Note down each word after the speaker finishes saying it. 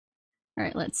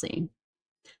Alright, let's see.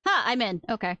 Ha! I'm in.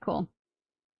 Okay, cool.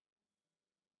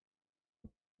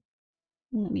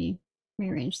 Let me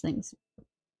rearrange things.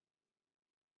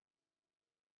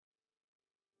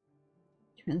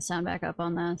 Turn the sound back up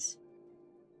on this.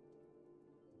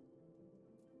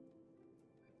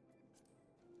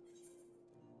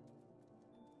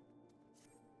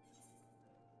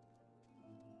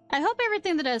 I hope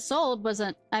everything that I sold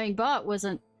wasn't, bought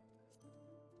wasn't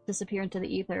disappear into the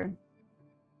ether.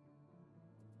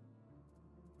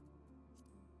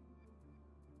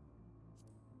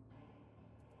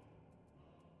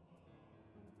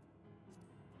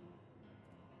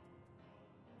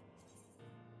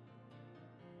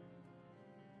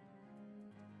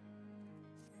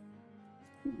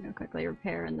 I'm gonna quickly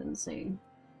repair and then see.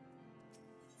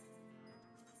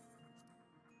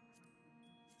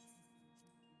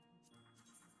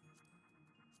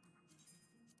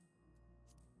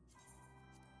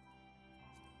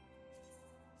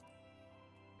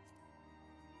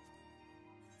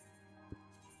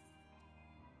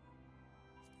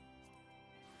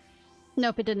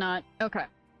 Nope, it did not. Okay,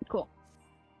 cool.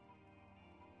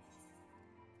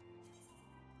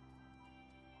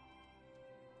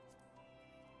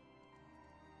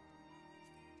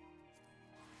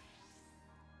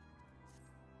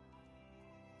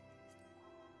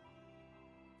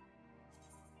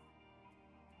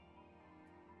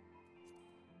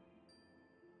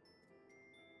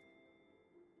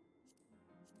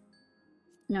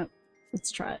 Nope.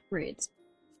 Let's try it. Raids.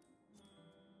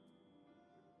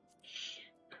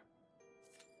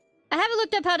 I haven't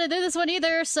looked up how to do this one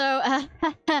either, so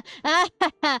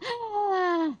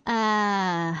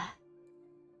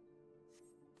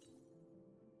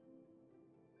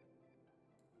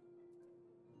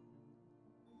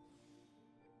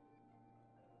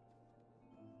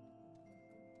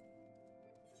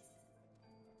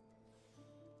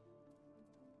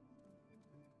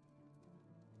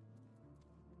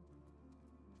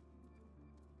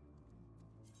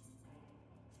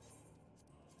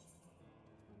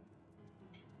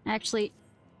Actually,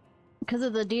 because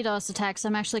of the DDoS attacks,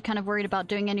 I'm actually kind of worried about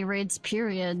doing any raids,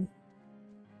 period.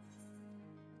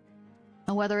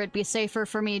 Or whether it'd be safer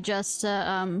for me just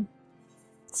to,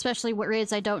 especially what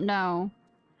raids I don't know.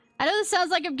 I know this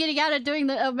sounds like I'm getting out of doing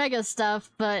the Omega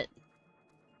stuff, but...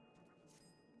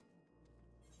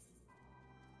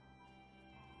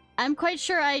 I'm quite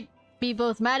sure I'd be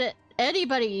both mad at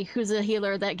anybody who's a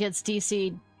healer that gets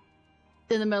DC'd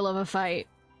in the middle of a fight.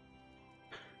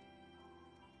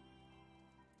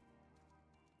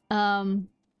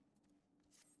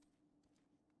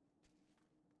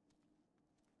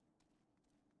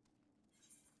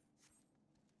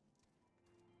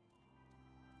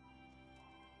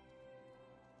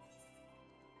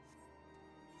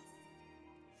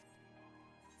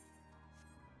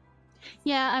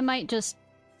 Yeah, I might just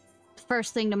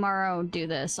first thing tomorrow do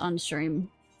this on stream.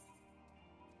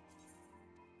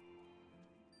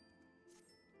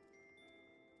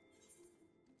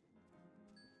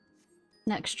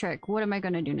 Next trick. What am I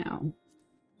gonna do now?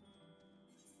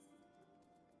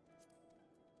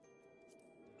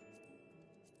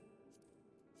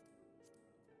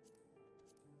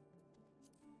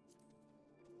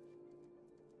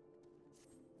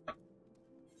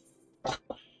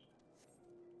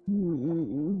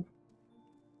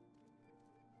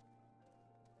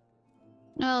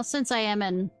 Well, since I am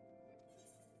in...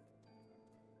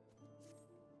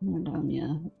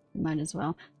 yeah, might as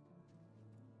well.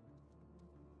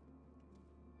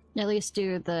 At least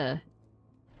do the...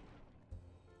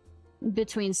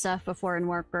 between stuff before in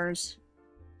workers.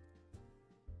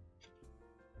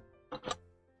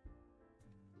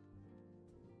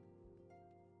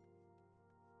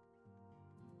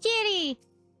 Kitty!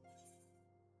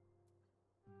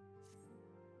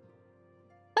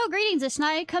 Oh, greetings,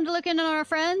 Ishnai. Come to look in on our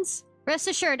friends? Rest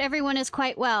assured, everyone is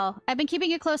quite well. I've been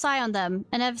keeping a close eye on them,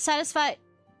 and have satisfied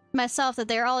myself that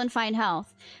they are all in fine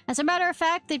health. As a matter of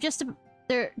fact, they're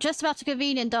just about to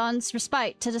convene in Dawn's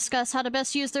Respite to discuss how to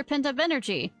best use their pent-up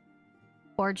energy.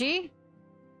 Orgy?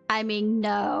 I mean,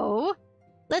 no.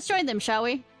 Let's join them, shall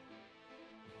we?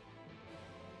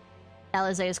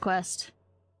 Alize's quest.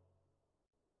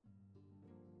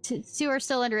 Two are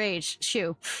still underage.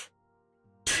 Shoo.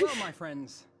 Well, my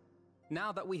friends,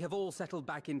 now that we have all settled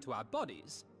back into our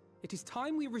bodies, it is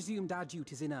time we resumed our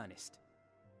duties in earnest.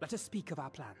 Let us speak of our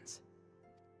plans.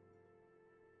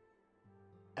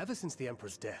 Ever since the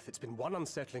Emperor's death, it's been one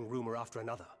unsettling rumor after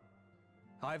another.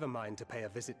 I've a mind to pay a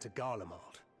visit to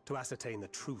Garlemald to ascertain the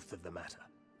truth of the matter.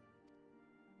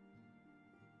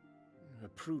 A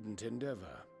prudent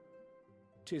endeavor.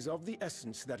 'Tis of the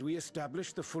essence that we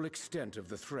establish the full extent of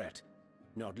the threat.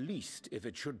 Not least if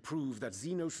it should prove that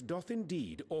Xenos doth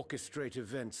indeed orchestrate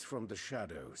events from the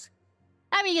shadows.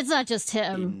 I mean, it's not just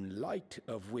him. In light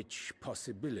of which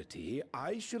possibility,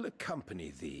 I shall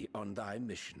accompany thee on thy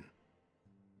mission.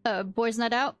 Boys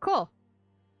night out? Cool.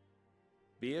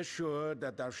 Be assured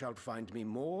that thou shalt find me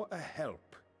more a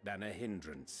help than a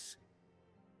hindrance.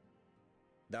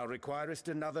 Thou requirest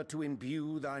another to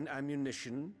imbue thine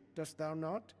ammunition, dost thou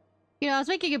not? You know, I was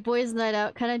making a boys night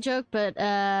out kind of joke, but,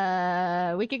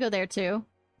 we could go there too.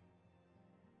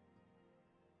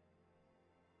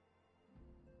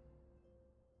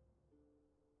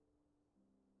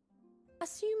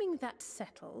 Assuming that's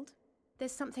settled,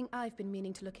 there's something I've been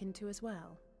meaning to look into as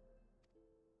well.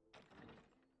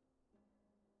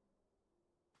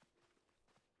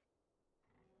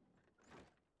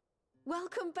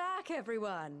 Welcome back,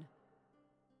 everyone!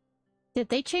 Did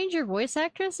they change your voice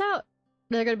actress out?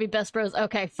 They're gonna be best bros.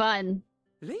 Okay, fun.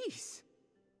 Lise!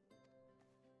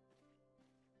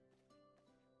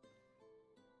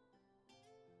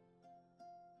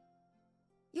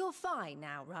 You're fine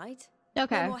now, right?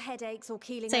 Okay. No more headaches or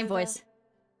keeling Same over? voice.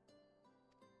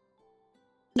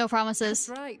 No promises.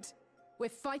 That's right. We're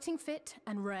fighting fit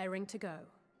and raring to go.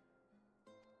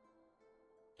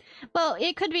 Well,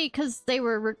 it could be because they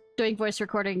were doing voice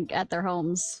recording at their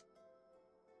homes.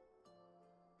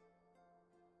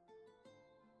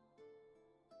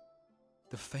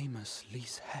 The famous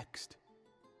Lise Hext,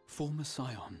 former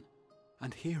scion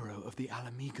and hero of the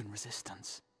Alamegan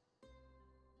resistance.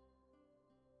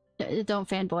 Don't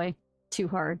fanboy too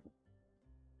hard.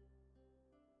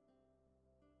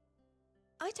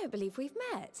 I don't believe we've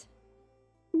met.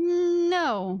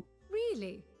 No.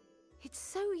 Really? It's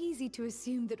so easy to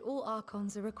assume that all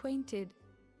Archons are acquainted.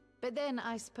 But then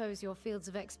I suppose your fields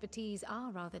of expertise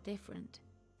are rather different.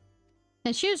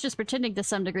 And she was just pretending to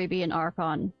some degree be an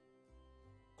Archon.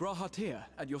 Grahatir,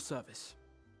 at your service.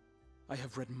 I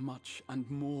have read much and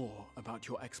more about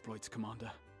your exploits,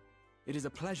 Commander. It is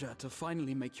a pleasure to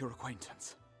finally make your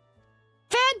acquaintance.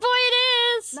 Fanboy it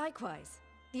is! Likewise.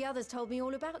 The others told me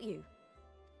all about you.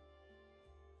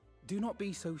 Do not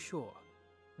be so sure.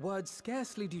 Words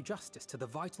scarcely do justice to the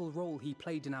vital role he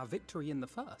played in our victory in the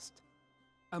first.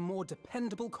 A more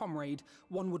dependable comrade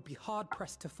one would be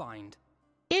hard-pressed to find.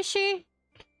 Is she?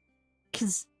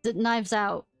 'Cause the knives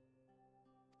out.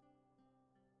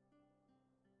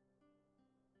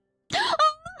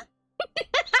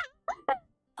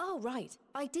 Oh, right.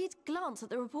 I did glance at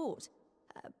the report.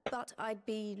 But I'd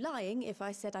be lying if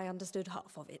I said I understood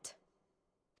half of it.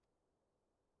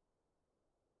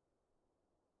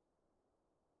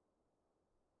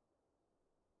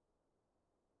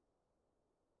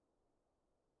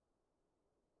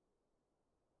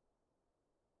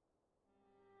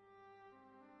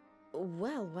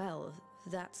 Well,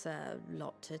 that's a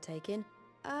lot to take in.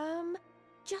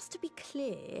 Just to be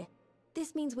clear,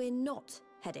 this means we're not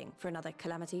heading for another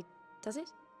calamity, does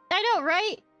it? I know,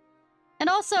 right? And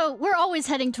also, we're always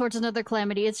heading towards another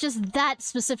calamity. It's just that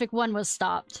specific one was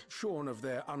stopped. Shorn of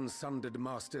their unsundered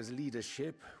master's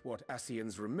leadership, what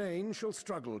Ascians remain shall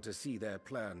struggle to see their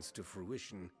plans to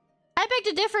fruition. I beg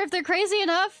to differ if they're crazy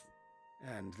enough.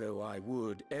 And though I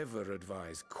would ever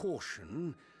advise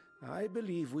caution, I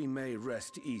believe we may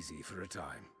rest easy for a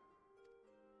time.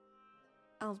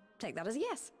 I'll take that as a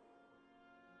yes.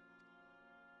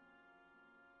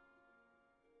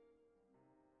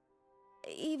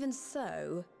 Even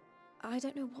so, I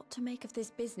don't know what to make of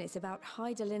this business about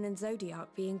Hydaelyn and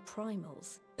Zodiac being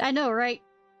primals. I know, right?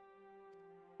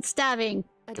 Stabbing.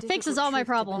 A It fixes difficult all my truth to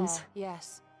problems. bear,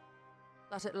 yes.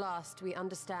 But at last we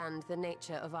understand the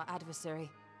nature of our adversary.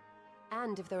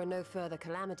 And if there are no further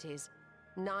calamities,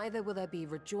 neither will there be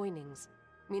rejoinings,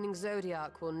 meaning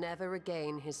Zodiac will never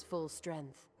regain his full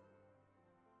strength.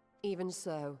 Even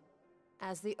so,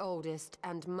 as the oldest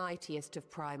and mightiest of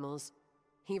primals,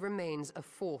 he remains a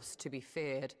force to be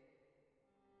feared.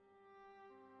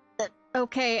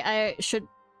 Okay, I should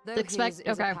Though expect. his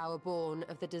is Okay. a power born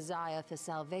of the desire for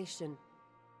salvation,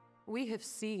 we have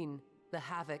seen the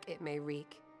havoc it may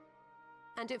wreak.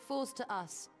 And it falls to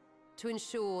us to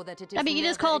ensure that it is I mean, it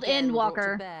is never called again brought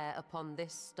Endwalker. to bear upon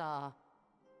this star.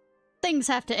 Things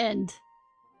have to end.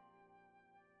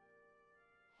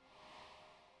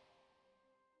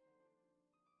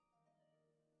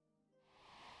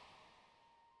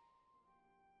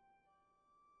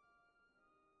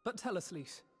 But tell us,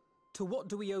 Lise, to what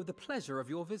do we owe the pleasure of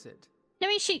your visit? I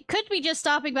mean, she could be just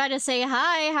stopping by to say,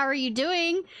 hi, how are you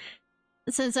doing?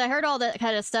 Since I heard all that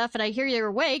kind of stuff and I hear you're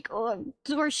awake,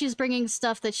 or she's bringing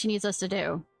stuff that she needs us to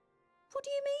do. What do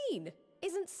you mean?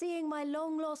 Isn't seeing my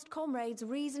long-lost comrades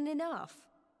reason enough?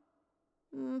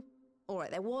 Alright,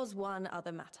 there was one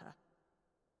other matter.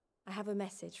 I have a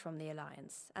message from the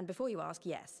Alliance. And before you ask,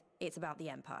 yes, it's about the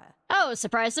Empire. Oh,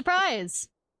 surprise, surprise!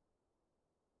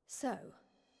 So,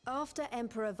 after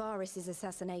Emperor Varys'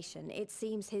 assassination, it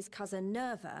seems his cousin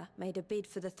Nerva made a bid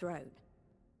for the throne.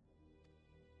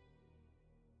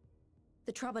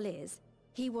 The trouble is,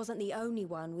 he wasn't the only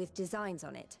one with designs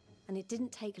on it, and it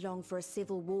didn't take long for a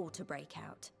civil war to break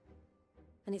out.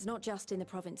 And it's not just in the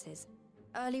provinces.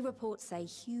 Early reports say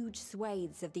huge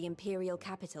swathes of the Imperial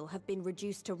capital have been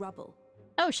reduced to rubble.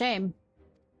 Oh, shame.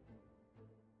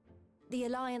 The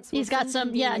Alliance He's got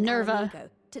some, yeah, Nerva.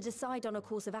 To decide on a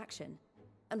course of action,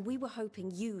 and we were hoping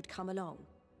you'd come along.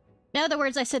 In other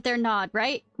words, I sit there and nod,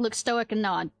 right? Look stoic and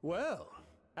nod. Well,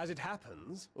 as it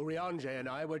happens, Urianger and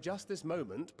I were just this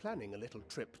moment planning a little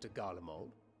trip to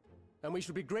Garlemald. And we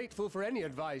should be grateful for any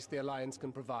advice the Alliance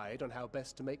can provide on how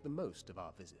best to make the most of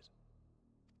our visit.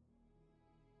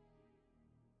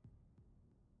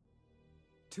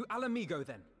 To Alamigo,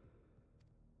 then.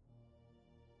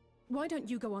 Why don't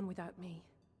you go on without me?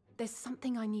 There's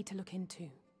something I need to look into.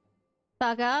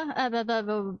 Baga?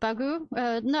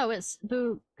 Bagu? No, it's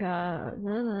Gabu.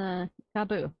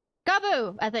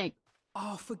 Gabu, I think.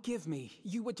 Oh, forgive me.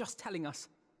 You were just telling us.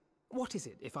 What is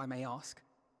it, if I may ask?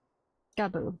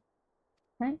 Gabu.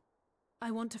 Right?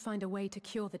 I want to find a way to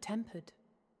cure the Tempered.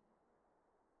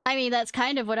 I mean, that's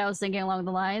kind of what I was thinking along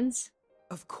the lines.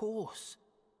 Of course.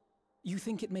 You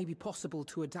think it may be possible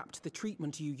to adapt the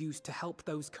treatment you used to help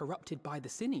those corrupted by the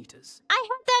Sin Eaters? I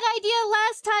had that idea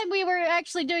last time we were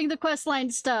actually doing the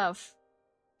questline stuff.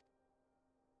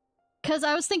 Because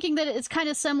I was thinking that it's kind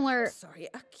of similar... Sorry,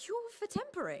 a cure for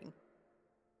tempering?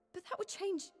 But that would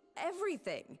change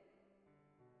everything.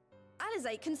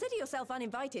 Alize, consider yourself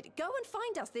uninvited. Go and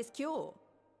find us this cure.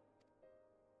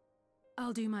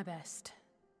 I'll do my best.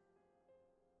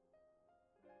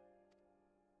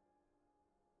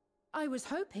 I was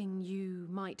hoping you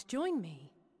might join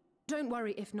me. Don't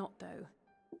worry if not, though.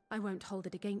 I won't hold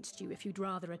it against you if you'd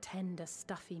rather attend a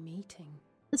stuffy meeting.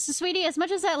 So, sweetie, as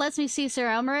much as that lets me see Sir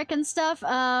Elmeric and stuff,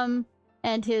 and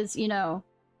his, you know,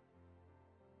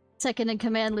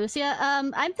 second-in-command Lucia,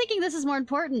 I'm thinking this is more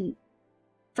important.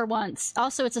 For once.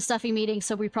 Also, it's a stuffy meeting,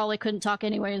 so we probably couldn't talk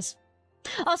anyways.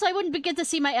 Also, I wouldn't get to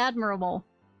see my Admirable.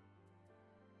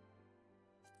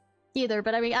 Either,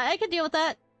 but I mean, I could deal with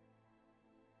that.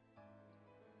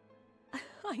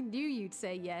 I knew you'd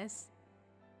say yes.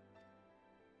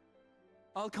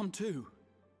 I'll come too.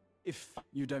 If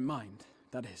you don't mind,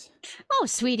 that is. Oh,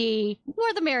 sweetie.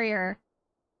 More the merrier.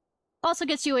 Also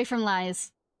gets you away from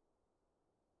lies.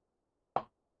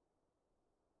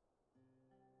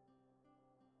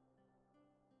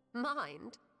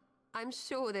 Mind? I'm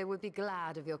sure they would be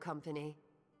glad of your company.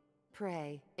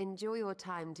 Pray, enjoy your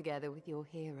time together with your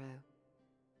hero.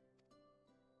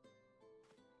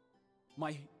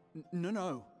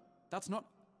 No. That's not...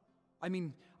 I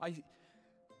mean,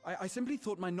 I simply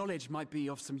thought my knowledge might be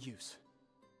of some use.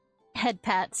 Head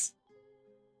pats.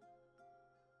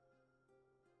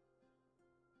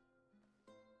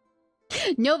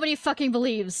 Nobody fucking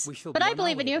believes. But I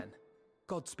believe in you. Then.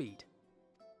 Godspeed.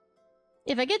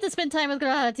 If I get to spend time with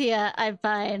Grahatia, I'm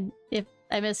fine. If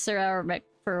I miss Sir Elmeric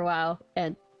for a while,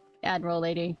 and Admiral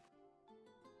Lady.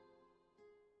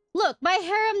 Look, my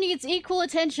harem needs equal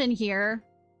attention here.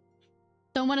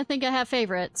 Don't want to think I have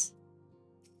favorites.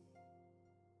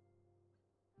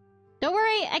 Don't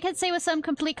worry, I can say with some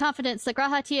complete confidence that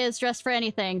Grahatia is dressed for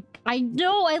anything. I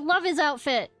know, I love his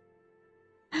outfit!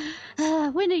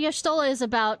 When Y'shtola is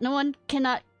about, no one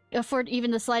cannot afford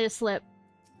even the slightest slip.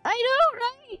 I know,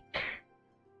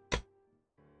 right?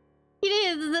 He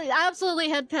is absolutely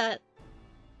head pat.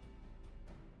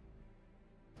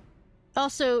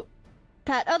 Also,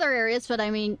 pat other areas, but I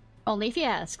mean, only if he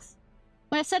asks.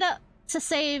 When I set out to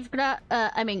save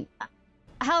Halric,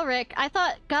 I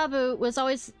thought Gabu was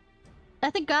always... I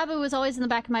think Gabu was always in the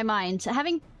back of my mind.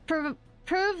 Having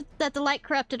proved that the light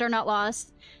corrupted are not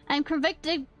lost, I'm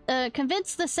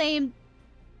convinced the same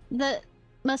that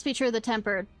must be true of the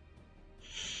tempered.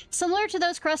 Similar to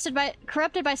those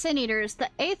corrupted by Sin Eaters, the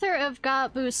aether of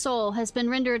Gabu's soul has been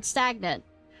rendered stagnant.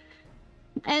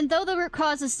 And though the root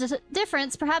cause is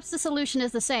different, perhaps the solution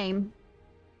is the same.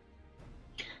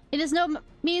 It is no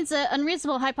means an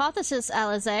unreasonable hypothesis,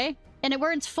 Alize, and it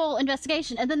warrants full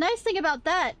investigation. And the nice thing about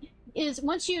that is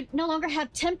once you no longer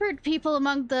have tempered people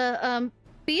among the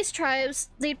beast tribes,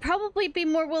 they'd probably be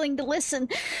more willing to listen.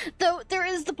 Though there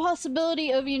is the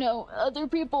possibility of, you know, other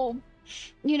people,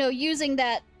 you know, using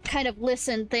that kind of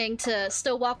listen thing to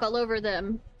still walk all over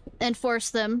them and force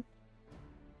them.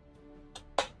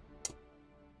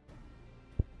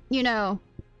 You know.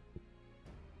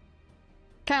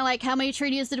 Kind of like, how many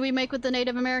treaties did we make with the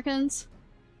Native Americans?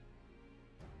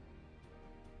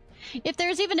 If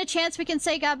there's even a chance we can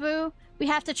say Gabu, we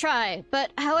have to try.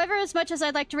 But however, as much as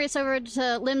I'd like to race over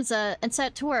to Limsa and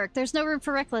set to work, there's no room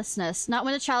for recklessness, not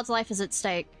when a child's life is at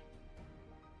stake.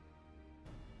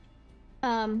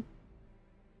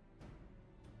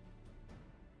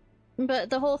 But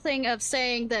the whole thing of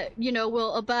saying that, you know,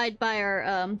 we'll abide by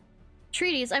our,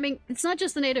 treaties, I mean, it's not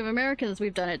just the Native Americans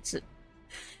we've done it.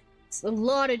 It's a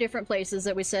lot of different places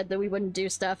that we said that we wouldn't do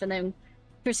stuff and then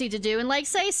proceed to do. And like,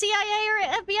 say, CIA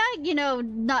or FBI, you know,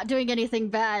 not doing anything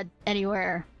bad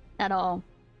anywhere at all.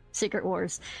 Secret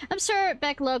Wars. I'm sure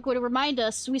Backlog would remind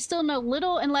us we still know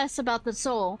little and less about the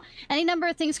soul. Any number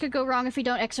of things could go wrong if we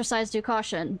don't exercise due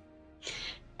caution.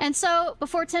 And so,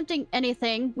 before attempting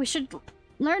anything, we should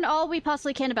learn all we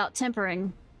possibly can about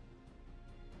tempering.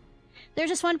 There's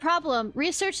just one problem.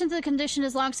 Research into the condition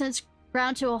has long since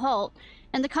ground to a halt,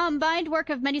 and the combined work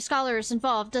of many scholars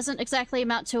involved doesn't exactly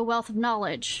amount to a wealth of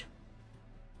knowledge.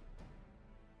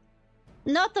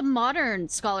 Not the modern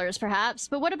scholars, perhaps,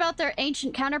 but what about their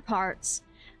ancient counterparts?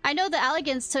 I know the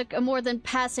Allegans took a more than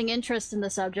passing interest in the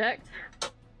subject.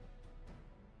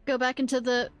 Go back into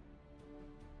the...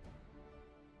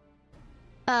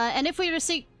 and if we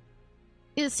receive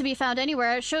is to be found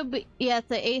anywhere, it should be at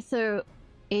the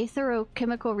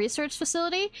Aetherochemical Research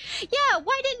Facility? Yeah,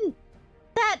 why didn't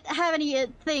that have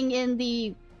anything in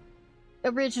the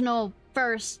original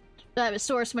first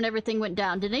source when everything went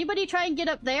down? Did anybody try and get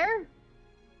up there?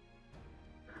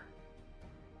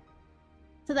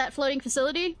 To that floating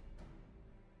facility?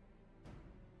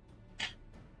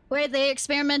 Where they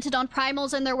experimented on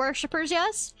primals and their worshippers,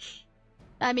 yes?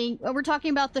 I mean, we're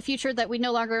talking about the future that we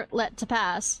no longer let to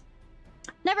pass.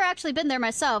 Never actually been there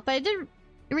myself, but I did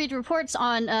read reports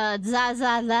on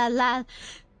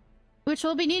which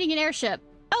will be needing an airship.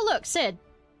 Oh look, Sid.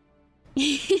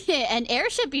 An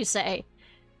airship, you say?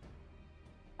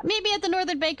 Maybe at the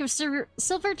northern bank of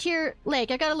Silvertier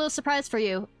Lake. I got a little surprise for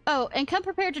you. Oh, and come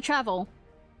prepared to travel.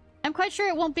 I'm quite sure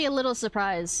it won't be a little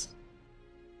surprise.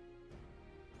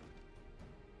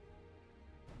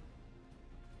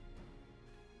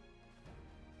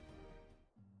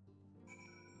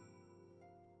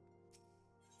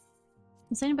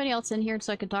 Is anybody else in here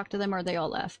so I could talk to them, or are they all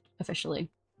left, officially?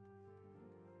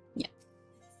 Yeah.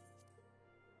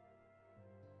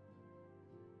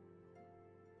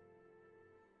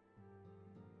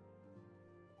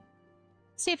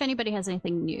 See if anybody has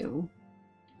anything new.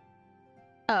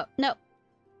 Oh, no.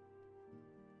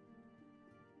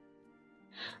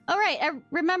 Alright, I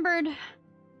remembered...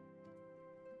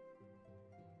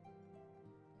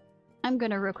 I'm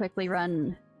gonna real quickly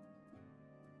run...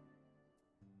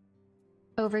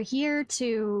 over here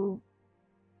to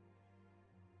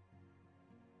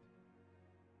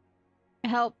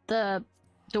help the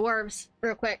dwarves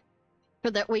real quick for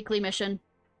that weekly mission.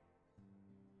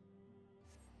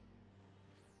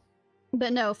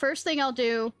 But no, first thing I'll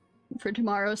do for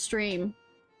tomorrow's stream,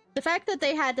 the fact that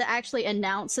they had to actually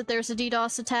announce that there's a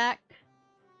DDoS attack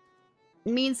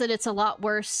means that it's a lot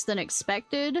worse than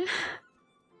expected.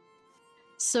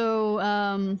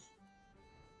 So,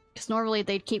 because normally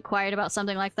they'd keep quiet about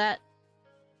something like that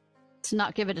to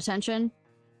not give it attention.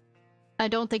 I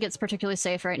don't think it's particularly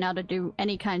safe right now to do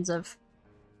any kinds of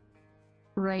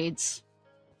raids.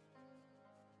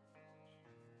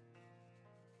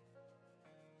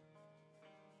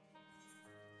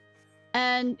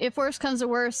 And if worse comes to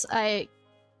worse, I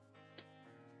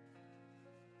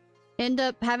end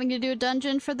up having to do a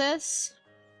dungeon for this.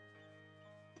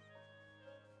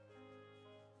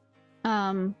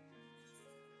 I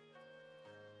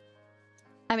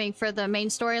mean, for the main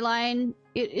storyline,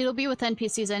 it'll be with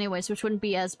NPCs anyways, which wouldn't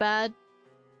be as bad.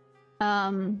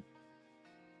 But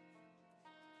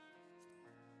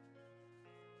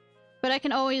I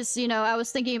can always, you know, I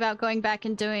was thinking about going back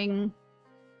and doing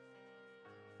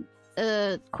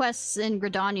quests in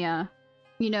Gridania.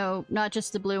 You know, not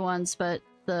just the blue ones, but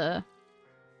the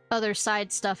other side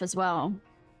stuff as well.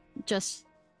 Just...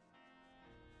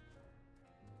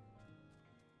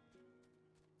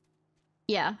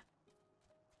 yeah.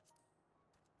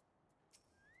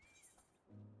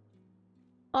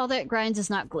 All that grinds is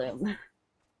not gloom.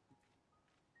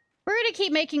 We're gonna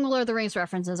keep making Lord of the Rings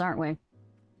references, aren't we?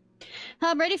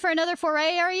 Ready for another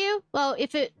foray, are you? Well,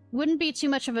 if it wouldn't be too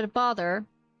much of a bother.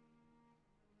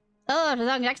 Oh,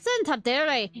 excellent, how dare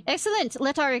I? Excellent,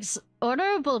 let our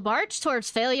honorable march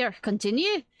towards failure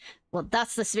continue. Well,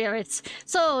 that's the spirit.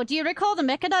 So, do you recall the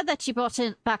Mechana that you brought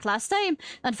back last time?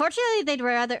 Unfortunately, they'd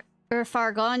rather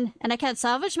far gone, and I can't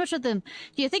salvage much of them.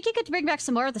 Do you think you could bring back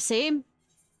some more of the same?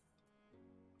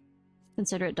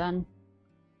 Consider it done.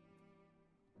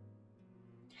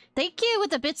 Thank you.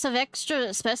 With the bits of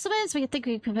extra specimens, we think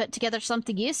we can put together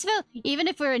something useful, even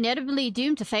if we're inevitably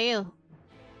doomed to fail.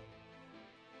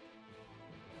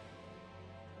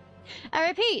 I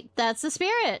repeat, that's the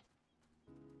spirit.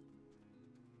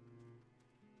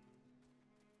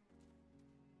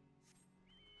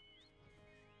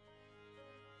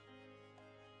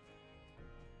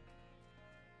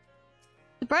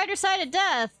 The brighter side of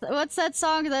death. What's that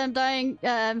song that I'm dying?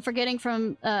 I'm forgetting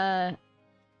from the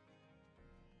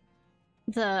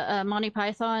Monty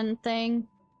Python thing.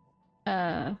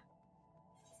 One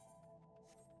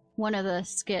of the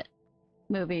skit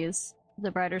movies. The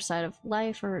brighter side of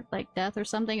life, or like death, or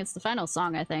something. It's the final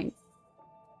song, I think.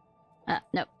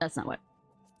 Nope, that's not what.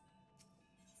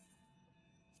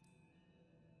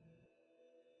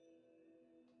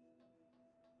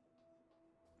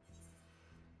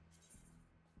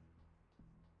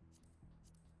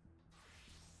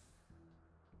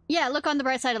 Yeah, look on the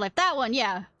bright side of life. That one,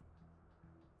 yeah.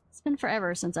 It's been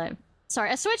forever since I've... Sorry,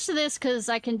 I switched to this because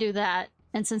I can do that.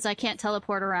 And since I can't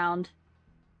teleport around.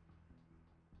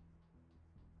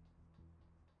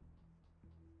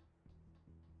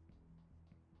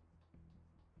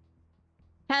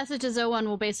 Passage to Zoan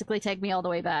will basically take me all the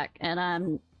way back.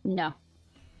 And no.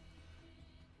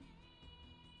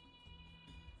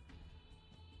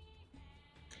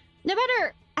 No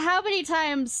matter how many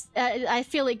times I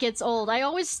feel it gets old, I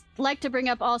always like to bring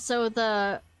up also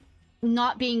the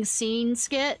not being seen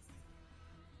skit.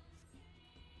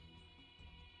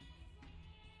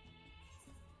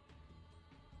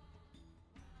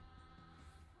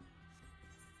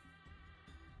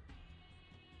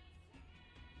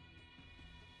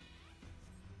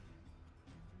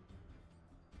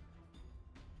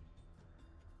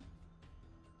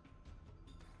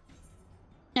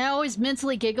 And I always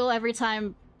mentally giggle every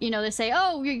time, you know, they say,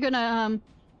 oh, you're gonna,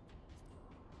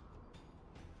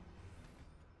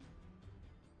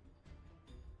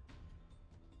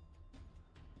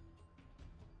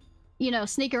 you know,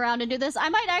 sneak around and do this. I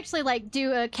might actually, like,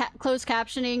 do a closed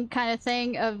captioning kind of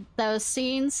thing of those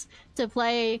scenes to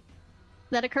play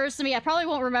that occurs to me. I probably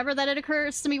won't remember that it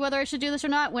occurs to me whether I should do this or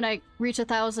not when I reach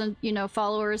 1,000, you know,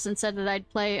 followers and said that I'd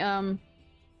play, a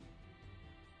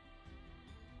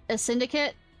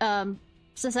Syndicate,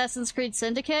 Assassin's Creed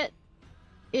Syndicate,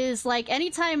 is like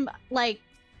anytime, like,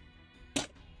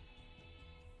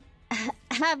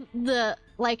 have the,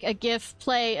 like, a GIF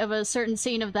play of a certain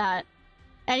scene of that.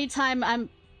 Anytime I'm,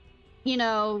 you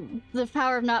know, the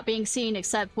power of not being seen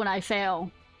except when I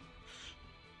fail.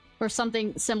 Or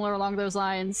something similar along those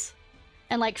lines.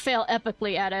 And, like, fail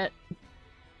epically at it.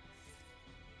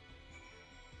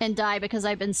 And die because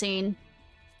I've been seen.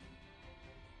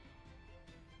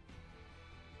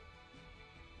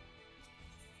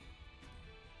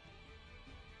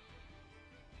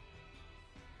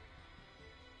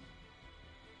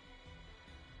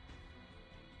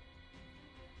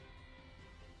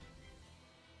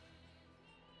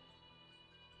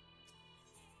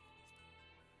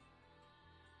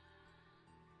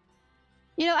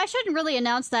 You know, I shouldn't really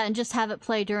announce that and just have it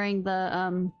play during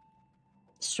the,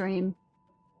 stream.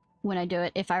 When I do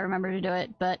it, if I remember to do it.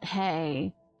 But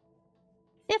hey.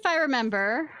 If I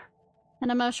remember. And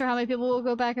I'm not sure how many people will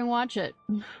go back and watch it.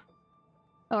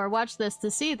 Or watch this to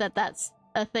see that that's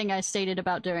a thing I stated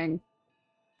about doing.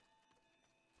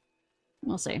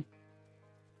 We'll see.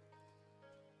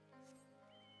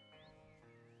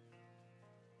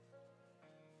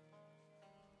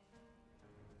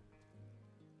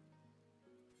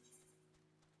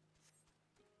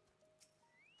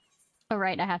 Oh,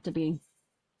 right, I have to be...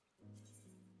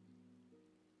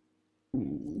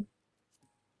 Oh,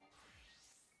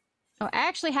 I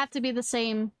actually have to be the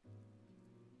same...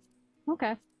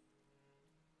 Okay.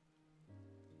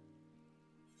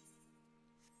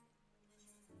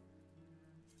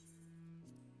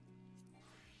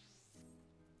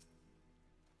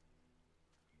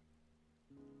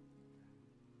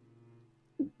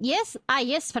 Yes,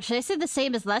 yes, precisely the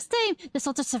same as last time. This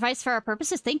ought to suffice for our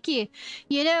purposes, thank you.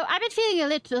 You know, I've been feeling a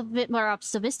little bit more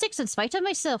optimistic in spite of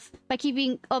myself. By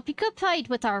keeping occupied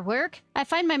with our work, I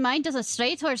find my mind doesn't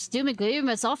stray towards doom and gloom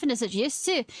as often as it used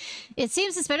to. It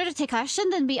seems it's better to take action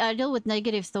than be idle with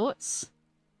negative thoughts.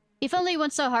 If only it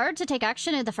wasn't so hard to take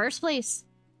action in the first place.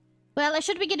 Well, I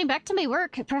should be getting back to my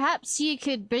work. Perhaps you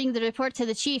could bring the report to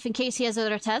the chief in case he has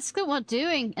other tasks that want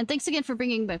doing. And thanks again for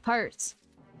bringing my parts.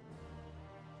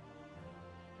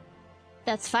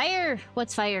 That's fire.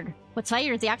 What's fire? What's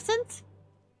fire? The accent?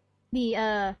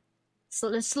 The,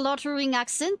 slaughtering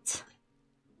accent?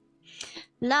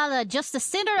 Lala, just the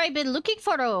sinner I've been looking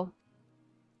for, oh.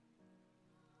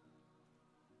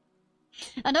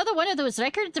 Another one of those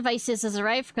record devices has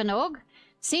arrived for Kanog.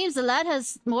 Seems the lad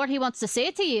has more he wants to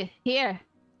say to you. Here.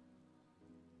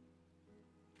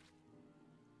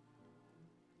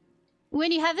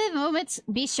 When you have a moment,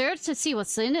 be sure to see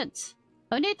what's in it.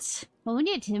 On it. On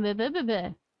it.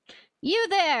 You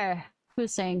there!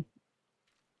 Who's saying?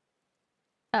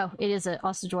 Oh, it is an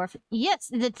Austin dwarf. Yes,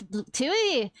 the two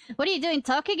of you. What are you doing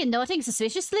talking and nodding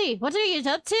suspiciously? What are you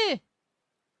up to?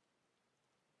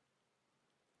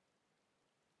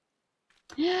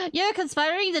 You're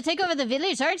conspiring to take over the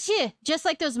village, aren't you? Just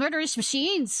like those murderous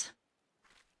machines.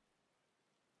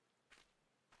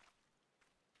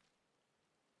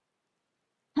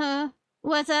 Huh?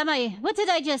 What am I? What did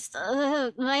I just...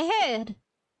 my head?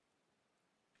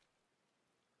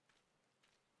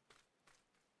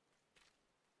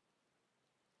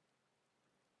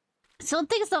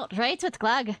 Something's not right with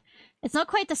Glag. It's not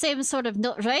quite the same sort of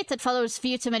not right that follows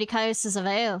few too many houses of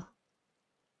ale.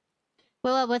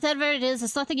 Well, whatever it is,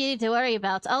 it's nothing you need to worry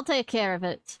about. I'll take care of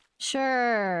it.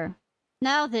 Sure.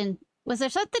 Now then, was there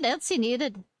something else you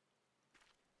needed?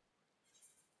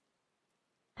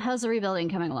 How's the rebuilding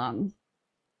coming along?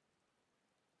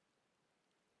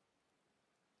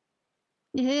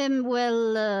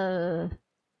 Well,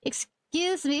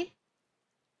 excuse me?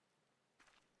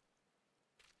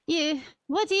 You,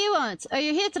 what do you want? Are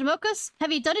you here to mock us?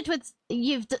 Have you done it with...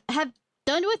 have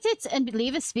done with it and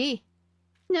leave us be?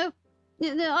 No.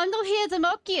 No, I'm not here to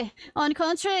mock you. On the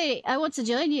contrary, I want to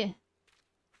join you.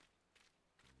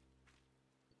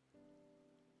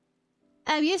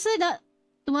 I'm usually not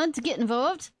the one to get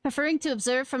involved, preferring to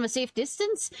observe from a safe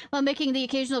distance, while making the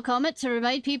occasional comment to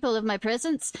remind people of my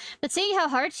presence. But seeing how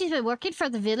hard she's been working for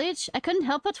the village, I couldn't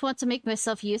help but want to make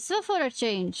myself useful for a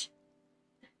change.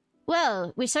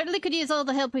 Well, we certainly could use all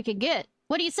the help we could get.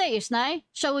 What do you say, Ishnai?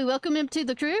 Shall we welcome him to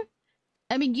the crew?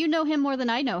 I mean, you know him more than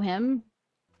I know him.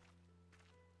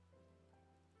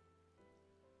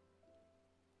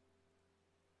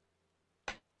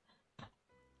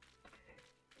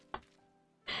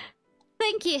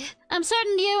 Thank you. I'm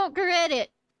certain you won't regret it.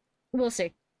 We'll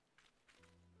see.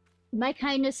 My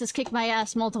kindness has kicked my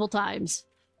ass multiple times.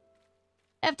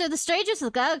 After the strangers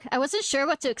with Gag, I wasn't sure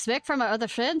what to expect from our other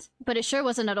friend, but it sure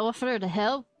wasn't an offer to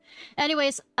help.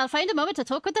 Anyways, I'll find a moment to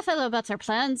talk with the fellow about our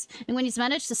plans, and when he's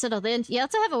managed to settle in, you have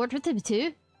to have a word with him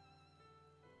too.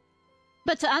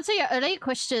 But to answer your earlier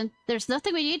question, there's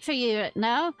nothing we need for you right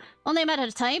now. Only a matter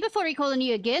of time before we call on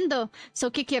you again, though, so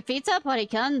kick your feet up while you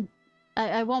can.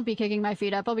 I won't be kicking my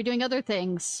feet up, I'll be doing other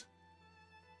things.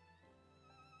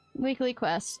 Weekly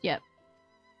quest, yep.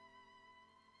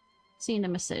 Seen a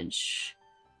message.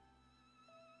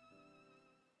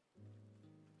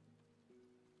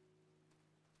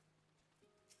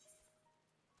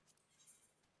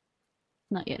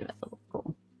 Not yet available.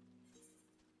 Cool.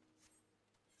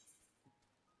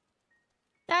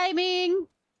 I mean,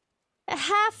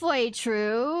 halfway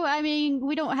true. I mean,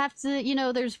 we don't have to, you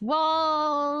know, there's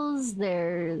walls,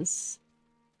 there's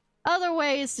other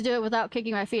ways to do it without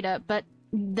kicking my feet up, but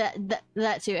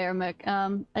that too, Aramek.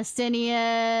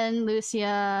 Astinian,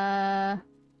 Lucia,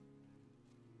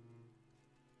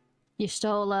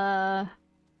 Y'shtola.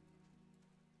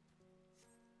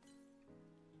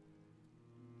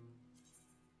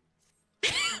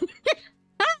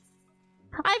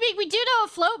 I mean, we do know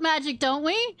float magic, don't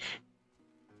we?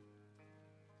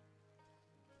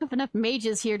 Have enough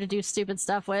mages here to do stupid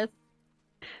stuff with.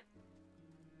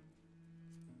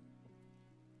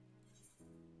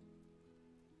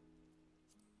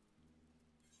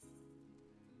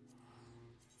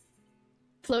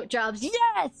 Float jobs,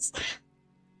 yes!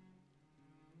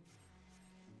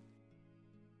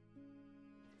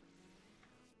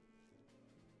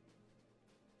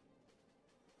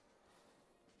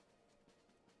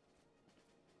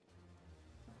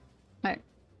 Alright.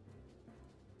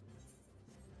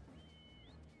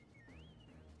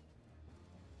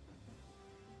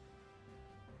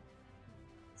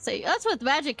 So that's what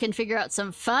magic can figure out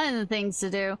some fun things to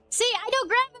do. See, I know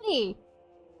gravity!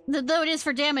 Though it is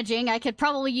for damaging, I could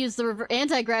probably use the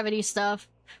anti-gravity stuff.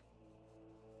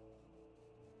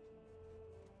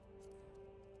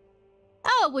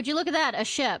 Oh, would you look at that? A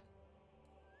ship.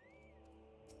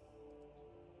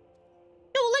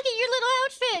 Oh, look at your little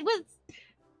outfit with...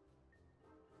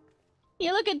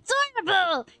 You look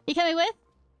adorable! You coming with?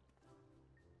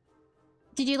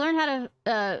 Did you learn how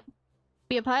to,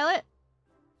 be a pilot?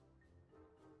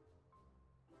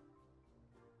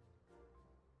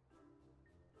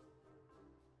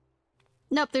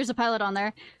 Nope, there's a pilot on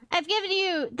there. I've given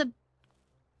you the...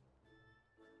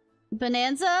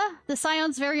 Bonanza, the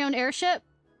Scion's very own airship.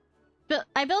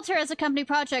 I built her as a company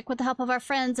project with the help of our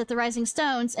friends at the Rising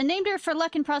Stones, and named her for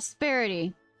luck and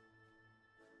prosperity.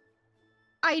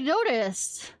 I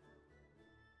noticed.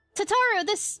 Tataru,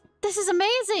 this is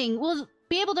amazing. We'll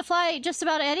be able to fly just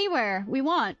about anywhere we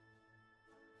want.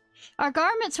 Our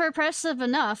garments were impressive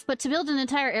enough, but to build an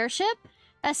entire airship?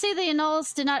 I see the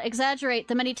annals did not exaggerate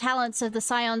the many talents of the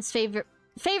Scion's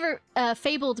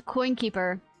fabled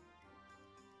coinkeeper.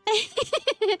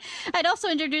 I'd also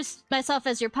introduced myself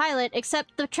as your pilot,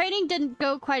 except the training didn't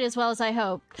go quite as well as I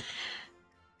hoped.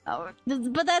 Oh,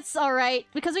 but that's alright,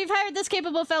 because we've hired this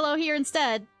capable fellow here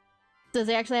instead. Does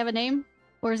he actually have a name?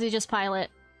 Or is he just pilot?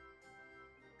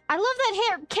 I love that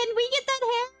hair! Can we get that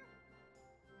hair?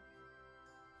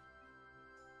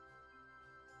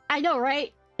 I know,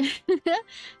 right?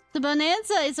 The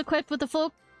Bonanza is equipped with a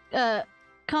full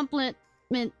complement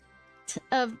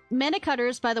of mana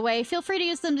cutters, by the way. Feel free to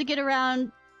use them to get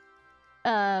around.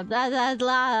 Blah, blah,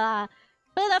 blah.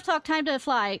 But enough talk, time to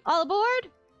fly. All aboard?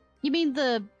 You mean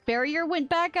the barrier went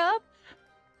back up?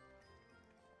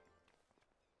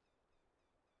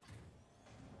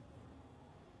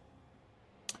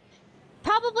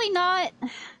 Probably not.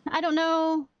 I don't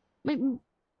know.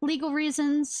 Legal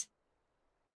reasons.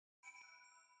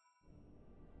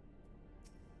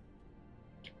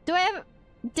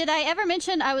 Did I ever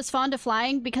mention I was fond of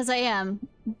flying? Because I am.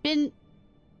 Be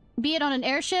it on an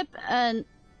airship, an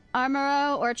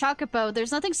armoro, or a chocobo,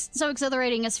 there's nothing so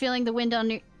exhilarating as feeling the wind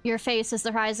on your face as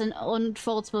the horizon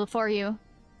unfolds before you.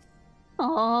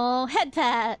 Oh, head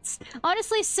pats.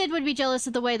 Honestly, Sid would be jealous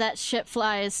of the way that ship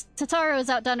flies. Tataru has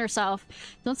outdone herself.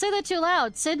 Don't say that too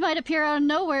loud. Sid might appear out of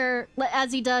nowhere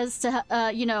as he does to,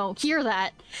 you know, hear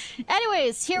that.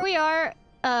 Anyways, here we are.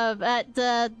 At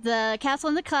the castle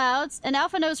in the clouds, and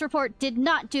Alpha No's report did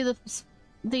not do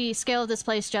the scale of this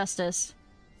place justice.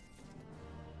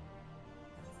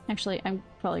 Actually, I'm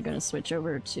probably going to switch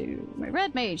over to my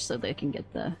red mage so they can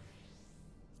get the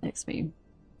XP.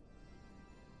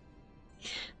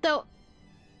 Though,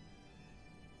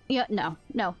 yeah, no.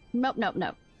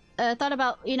 Thought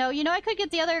about, you know, I could get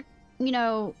the other, you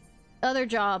know, other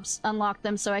jobs, unlock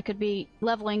them so I could be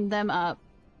leveling them up.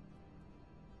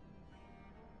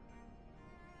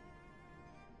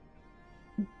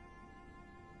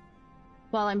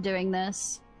 While I'm doing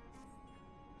this.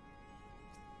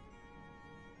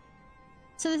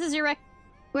 So this is your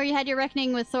where you had your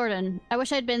reckoning with Thornton. I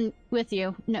wish I'd been with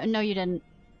you. No, you didn't.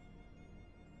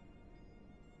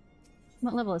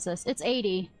 What level is this? It's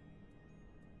 80.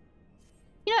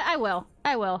 You know,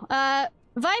 I will.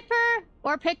 Viper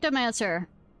or Pictomancer?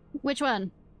 Which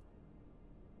one?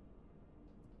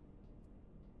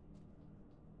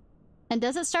 And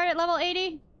does it start at level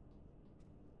 80?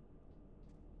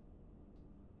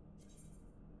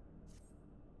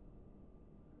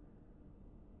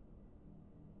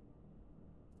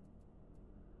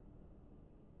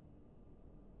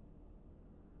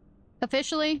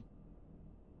 Officially?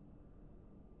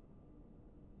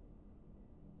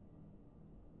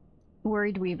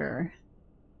 Worried Weaver.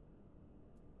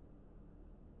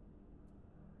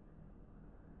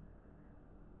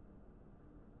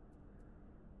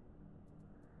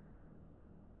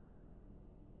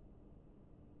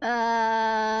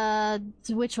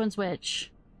 Which one's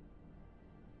which?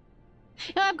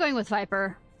 No, I'm going with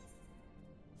Viper.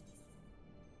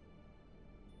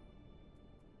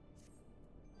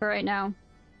 For right now.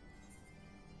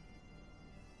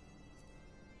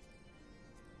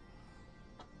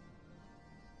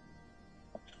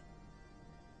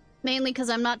 Mainly because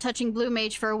I'm not touching Blue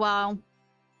Mage for a while.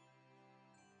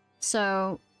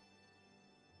 So...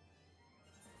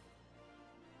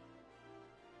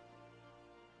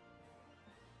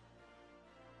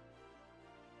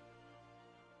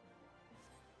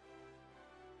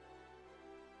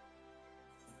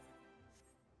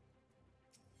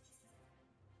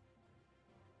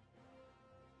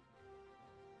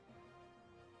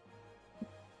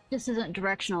 This isn't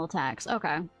directional attacks.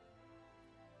 Okay.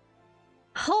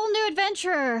 Whole new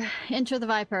adventurer! Enter the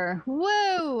Viper.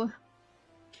 Woo!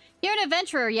 You're an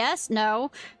adventurer, yes?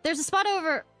 No. There's a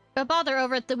bother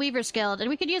over at the Weaver's Guild, and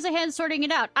we could use a hand sorting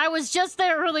it out. I was just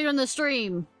there earlier in the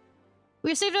stream!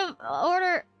 We received an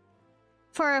order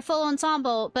for a full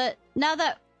ensemble, but now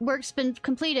that work's been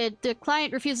completed, the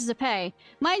client refuses to pay.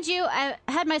 Mind you, I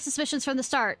had my suspicions from the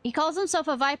start. He calls himself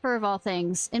a Viper of all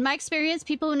things. In my experience,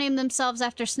 people who name themselves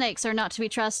after snakes are not to be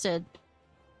trusted.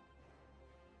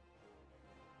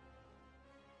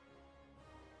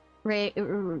 That's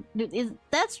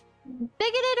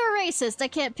bigoted or racist? I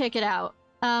can't pick it out.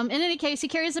 In any case, he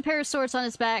carries a pair of swords on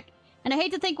his back, and I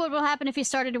hate to think what will happen if he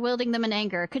started wielding them in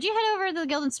anger. Could you head over to the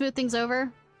guild and smooth things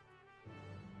over?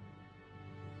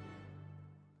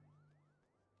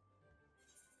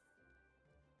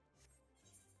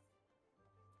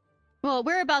 Well,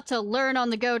 we're about to learn on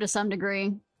the go to some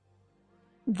degree.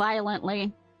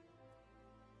 Violently.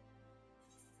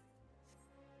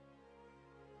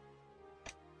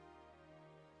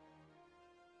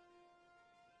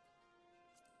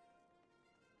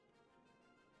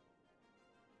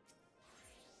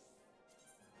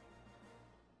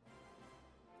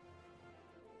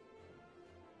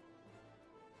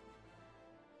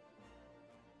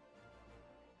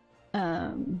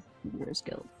 Where's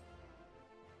Guild?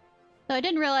 So I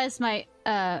didn't realize my,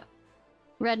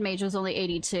 Red Mage was only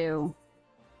 82.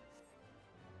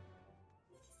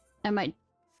 And my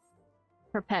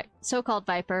so-called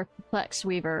Viper, Perplexed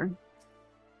Weaver.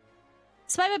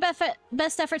 Despite my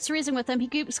best efforts to reason with him, he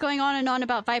keeps going on and on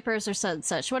about Vipers or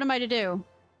such. What am I to do?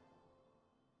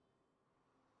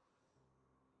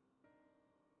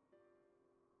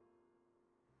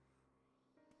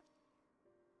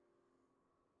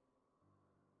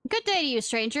 Good day to you,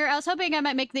 stranger. I was hoping I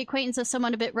might make the acquaintance of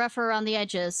someone a bit rougher around the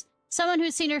edges. Someone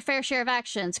who's seen her fair share of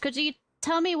actions. Could you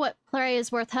tell me what prey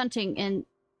is worth hunting in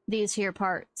these here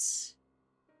parts?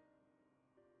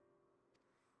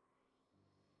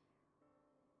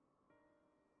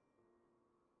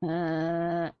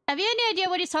 Have you any idea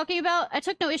what he's talking about? I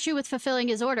took no issue with fulfilling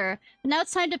his order, but now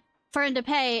it's time for him to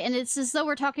pay, and it's as though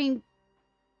we're talking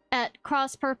at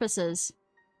cross purposes.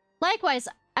 Likewise,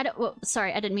 I don't- well,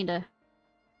 sorry, I didn't mean to...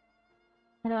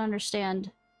 I don't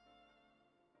understand.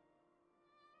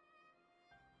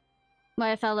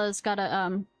 My fellow's gotta,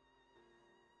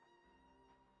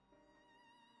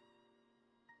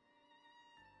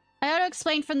 I ought to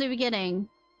explain from the beginning.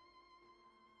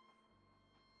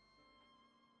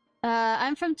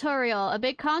 I'm from Toriel, a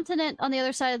big continent on the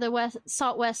other side of the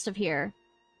salt west of here.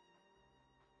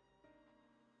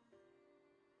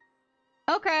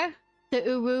 Okay. The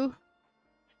Uwu.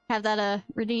 Have that,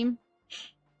 redeem.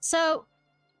 So,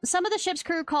 some of the ship's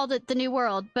crew called it the New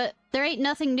World, but there ain't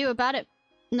nothing new about it.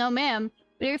 No, ma'am.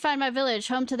 But here you find my village,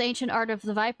 home to the ancient art of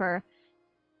the Viper.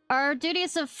 Our duty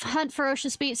is to hunt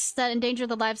ferocious beasts that endanger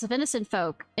the lives of innocent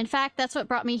folk. In fact, that's what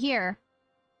brought me here.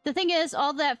 The thing is,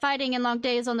 all that fighting and long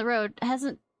days on the road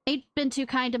ain't been too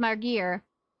kind to my gear.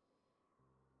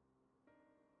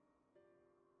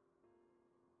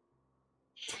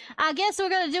 I guess we're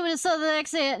gonna do it in southern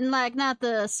accent and like not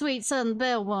the sweet Southern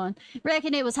Belle one.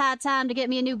 Reckon it was high time to get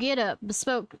me a new get-up,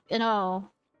 bespoke and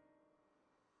all.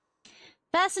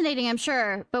 Fascinating, I'm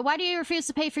sure, but why do you refuse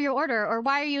to pay for your order, or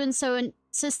why are you so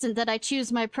insistent that I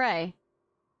choose my prey?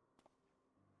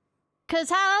 'Cause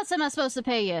how else am I supposed to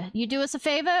pay you? You do us a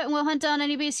favor and we'll hunt down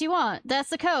any beast you want. That's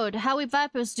the code, how we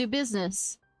Vipers do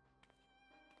business.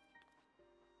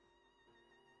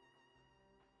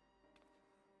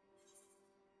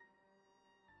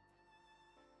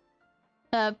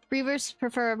 Reavers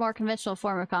prefer a more conventional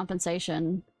form of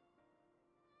compensation.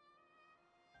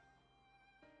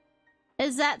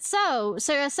 Is that so?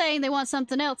 So you're saying they want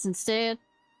something else instead?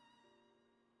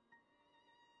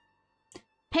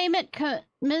 Payment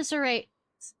commiserates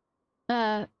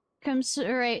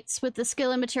with the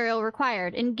skill and material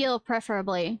required, in gil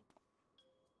preferably.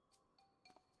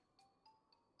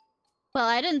 Well,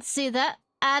 I didn't see that.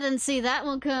 I didn't see that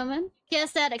one coming.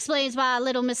 Guess that explains my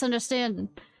little misunderstanding.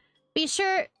 But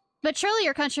surely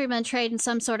your countrymen trade in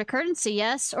some sort of currency,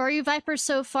 yes? Or are you Vipers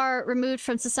so far removed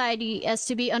from society as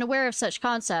to be unaware of such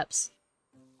concepts?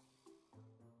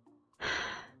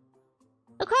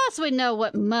 Of course we know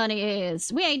what money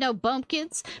is. We ain't no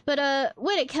bumpkins. But,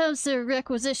 when it comes to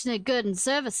requisitioning goods and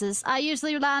services, I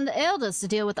usually rely on the elders to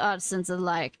deal with artisans and the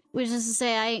like. Which is to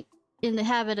say, I ain't in the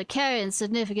habit of carrying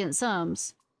significant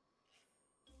sums.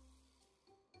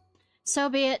 So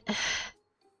be it.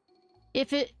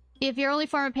 If your only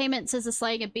form of payment is the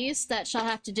slaying of beasts, that shall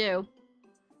have to do.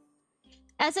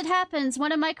 As it happens,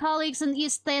 one of my colleagues in the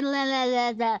East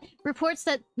reports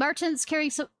that merchants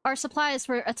carrying our supplies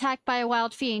were attacked by a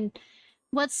wild fiend.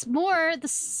 What's more,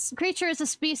 the creature is a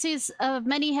species of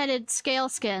many-headed scale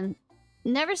skin,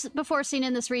 never before seen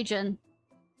in this region.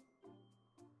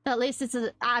 At least it's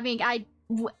I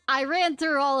ran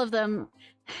through all of them.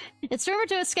 It's rumored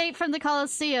to escape from the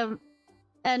Colosseum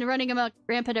and running amok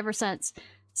rampant ever since.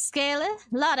 Scaly?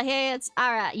 Lot of heads?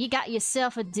 Alright, you got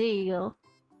yourself a deal.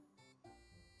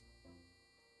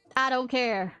 I don't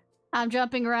care. I'm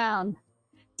jumping around.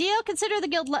 Deal? Consider the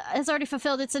guild has already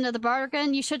fulfilled its end of the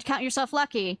bargain. You should count yourself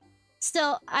lucky.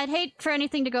 Still, I'd hate for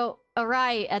anything to go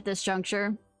awry at this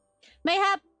juncture.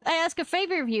 Mayhap I ask a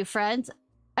favor of you, friend.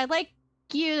 I'd like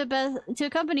you to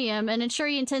accompany him and ensure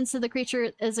he intends to the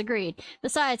creature as agreed.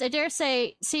 Besides, I dare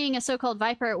say seeing a so-called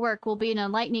Viper at work will be an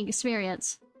enlightening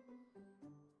experience.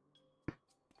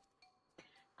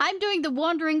 I'm doing the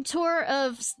wandering tour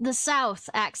of the South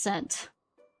accent.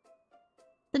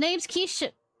 The name's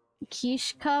Kishkawa.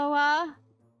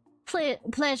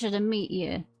 Pleasure to meet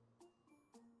you.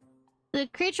 The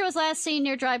creature was last seen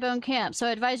near Drybone Camp, so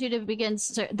I advise you to begin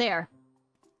there.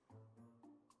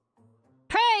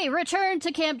 Pray, return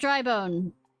to Camp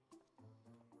Drybone.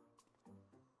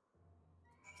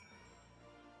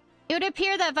 It would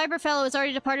appear that Viper Fellow has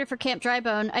already departed for Camp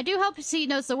Drybone. I do hope he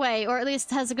knows the way, or at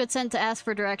least has a good scent to ask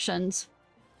for directions.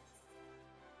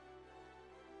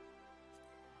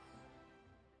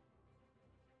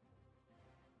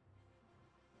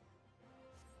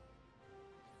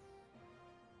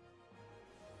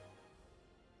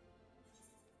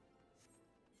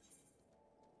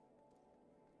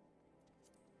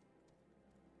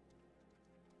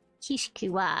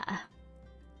 Kishkiwa.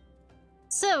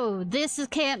 So, this is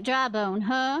Camp Drybone,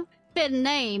 huh? Fitting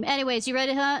name. Anyways, you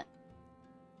ready, Hunt?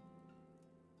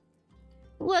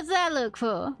 What's that look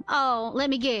for? Oh, let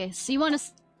me guess. You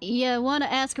wanna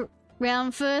ask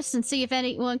around first and see if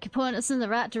anyone can point us in the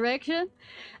right direction?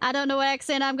 I don't know what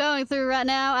accent I'm going through right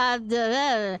now.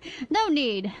 No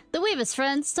need. The Weaver's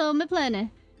friends told me plenty.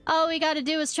 All we gotta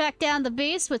do is track down the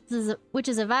beast, which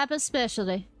is a Viper's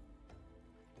specialty.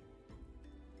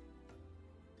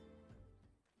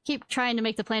 Keep trying to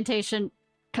make the plantation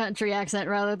country accent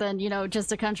rather than, you know,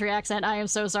 just a country accent. I am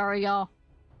so sorry, y'all.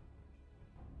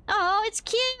 Oh, it's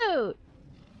cute!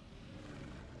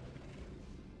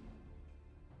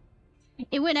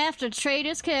 It went after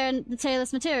traders carrying the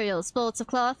tailless materials. Bullets of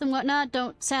cloth and whatnot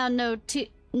don't sound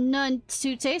none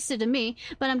too tasty to me,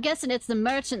 but I'm guessing it's the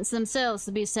merchants themselves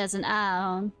the beast has an eye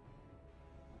on.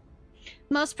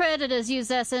 Most predators use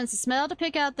their sense of smell to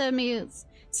pick out their meals.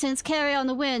 Scents carry on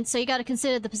the wind, so you gotta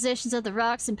consider the positions of the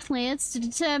rocks and plants to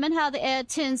determine how the air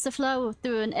tends to flow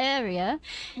through an area.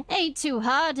 Ain't too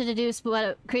hard to deduce what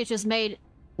a creature's made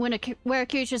where a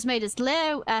creature's made its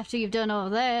lair after you've done all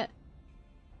that.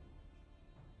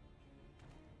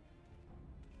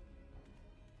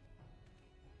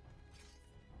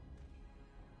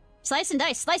 Slice and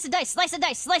dice, slice and dice, slice and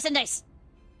dice, slice and dice!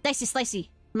 Dicey, slicey,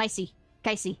 micey,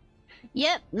 kicey.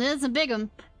 Yep, there's a big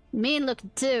one. Mean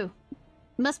looking too.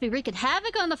 Must be wreaking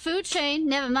havoc on the food chain.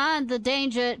 Never mind the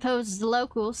danger it poses to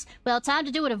locals. Well, time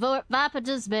to do what a Viper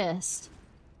does best.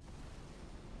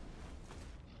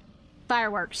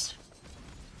 Fireworks.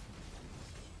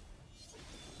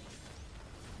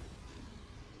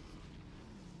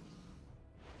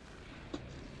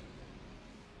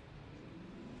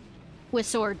 With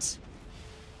swords.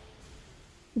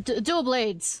 Dual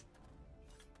blades.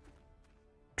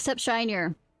 Except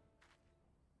shinier.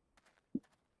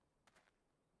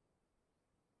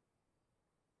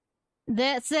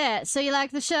 That's it. So you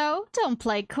like the show? Don't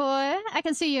play coy. I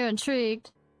can see you're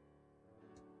intrigued.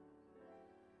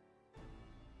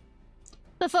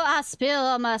 Before I spill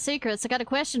all my secrets, I got a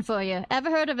question for you.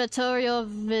 Ever heard of a tutorial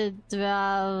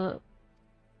video?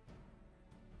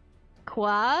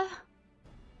 Qua?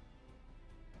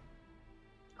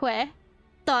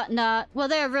 Thought not. Well,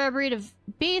 they're a rare breed of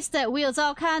beast that wields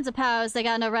all kinds of powers they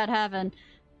got no right having.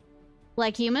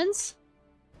 Like humans?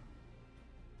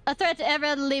 A threat to every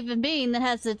other living being that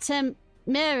has the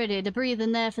temerity to breathe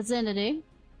in their vicinity.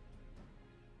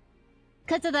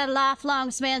 Because of their lifelong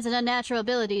spans and unnatural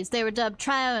abilities, they were dubbed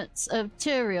Triumphs of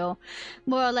Turiel,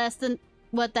 more or less than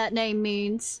what that name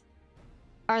means.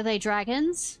 Are they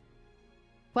dragons?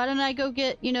 Why don't I go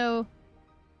get, you know,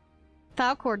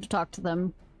 Falcor to talk to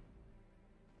them?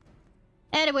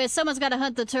 Anyway, someone's gotta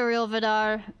hunt the Turiel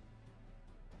Vidar.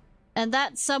 And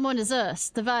that someone is us,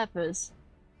 the Vipers.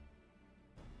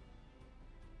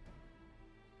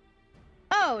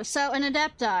 Oh, so an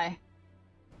Adepti.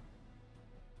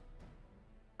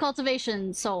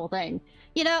 Cultivation soul thing.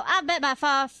 You know, I bet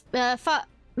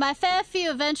my fair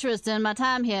few adventurers in my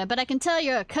time here, but I can tell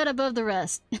you're a cut above the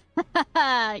rest.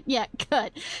 Yeah,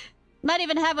 cut. Might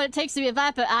even have what it takes to be a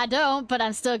Viper. I don't, but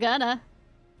I'm still gonna.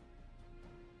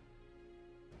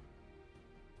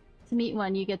 To meet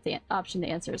one, you get the option to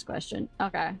answer his question.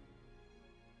 Okay.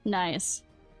 Nice.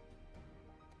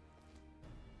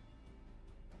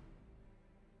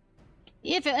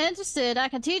 If you're interested, I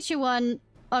can teach you one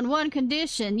on one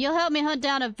condition. You'll help me hunt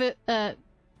down a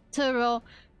Turiel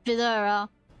Vidara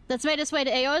that's made its way to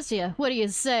Eorzea. What do you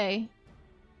say?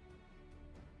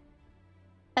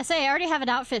 I say I already have an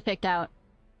outfit picked out.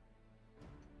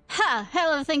 Ha!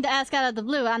 Hell of a thing to ask out of the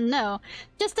blue, I know.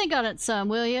 Just think on it some,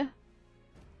 will you?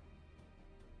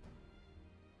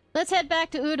 Let's head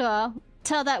back to Udal.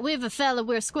 Tell that Weaver fella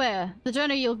we're square. The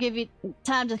journey will give you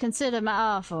time to consider my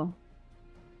offer.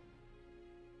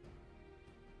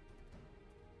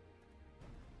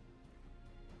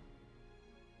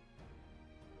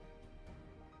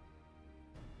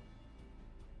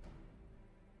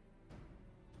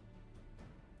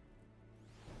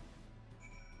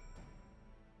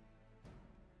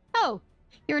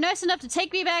 You were nice enough to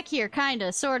take me back here,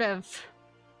 kinda, sort of.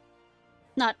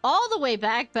 Not all the way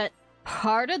back, but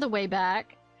part of the way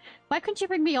back. Why couldn't you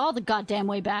bring me all the goddamn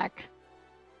way back?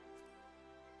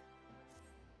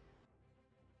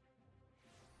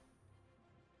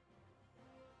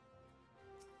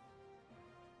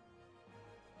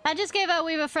 I just gave our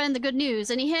Weaver friend the good news,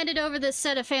 and he handed over this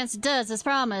set of fancy duds as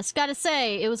promised. Gotta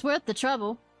say, it was worth the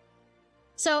trouble.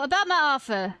 So, about my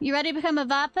offer, you ready to become a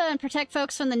Viper and protect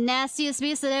folks from the nastiest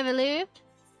beast that ever lived?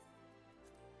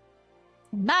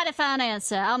 Mighty fine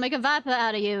answer. I'll make a Viper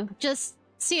out of you. Just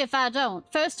see if I don't.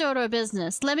 First order of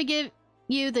business. Let me give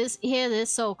you this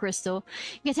soul crystal.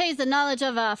 It contains the knowledge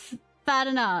of our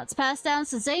fighting arts, passed down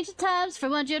since ancient times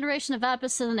from one generation of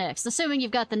Vipers to the next. Assuming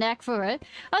you've got the knack for it,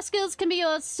 our skills can be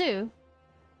yours too.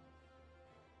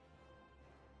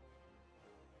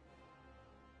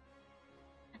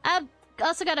 I've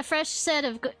also got a fresh set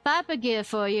of Viper gear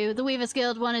for you. The Weavers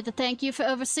Guild wanted to thank you for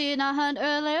overseeing our hunt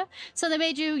earlier, so they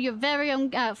made you your very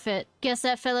own outfit. Guess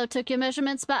that fellow took your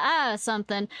measurements by eye or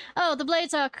something. Oh, the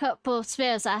blades are a couple of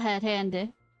spares I had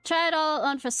handy. Try it all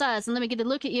on for size and let me get a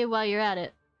look at you while you're at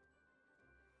it.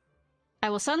 I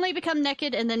will suddenly become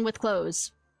naked and then with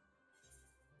clothes.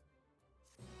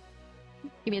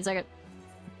 Give me a second.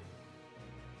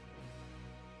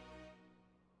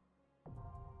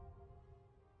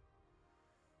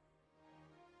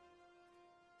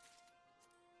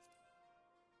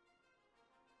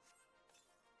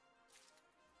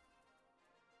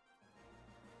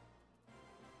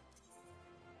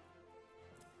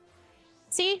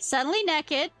 See? Suddenly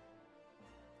naked.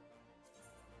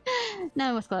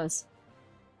 Now with clothes.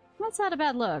 That's not a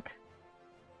bad look.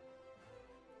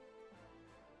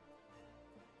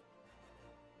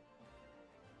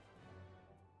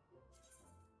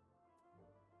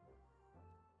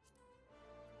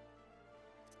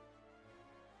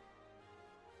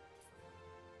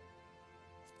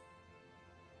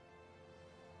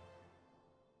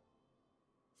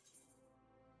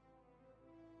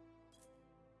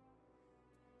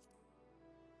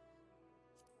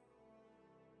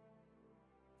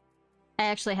 I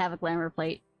actually have a glamour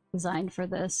plate designed for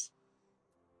this.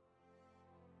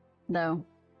 Though.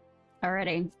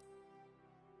 Already.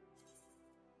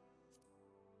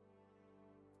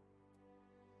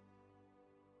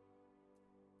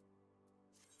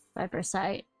 Viper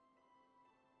sight.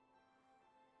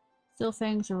 Steel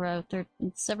fangs are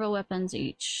several weapons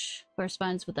each.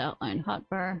 Corresponds with the outline.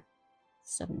 Hotbar.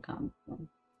 7 com.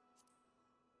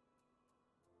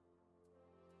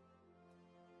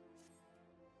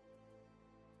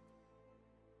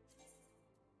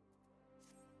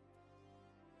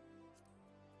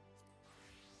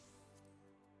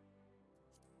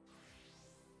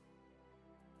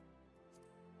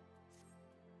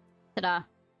 Ta-da.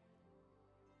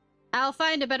 I'll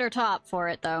find a better top for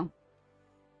it, though.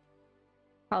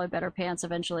 Probably better pants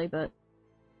eventually, but...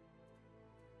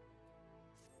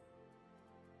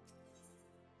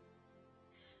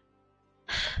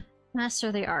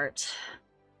 Master the art.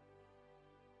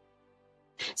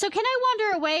 So can I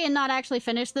wander away and not actually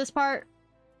finish this part?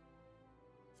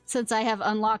 Since I have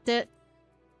unlocked it?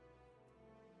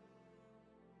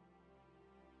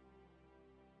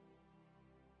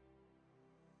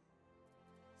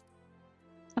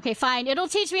 Okay, fine. It'll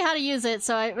teach me how to use it,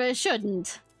 so I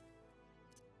shouldn't.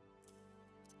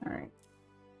 Alright.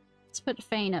 Let's put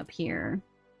Fane up here.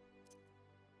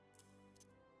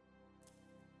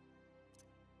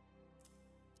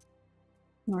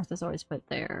 North is always put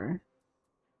there.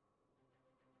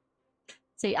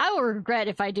 See, I will regret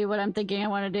if I do what I'm thinking I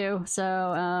want to do,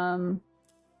 so,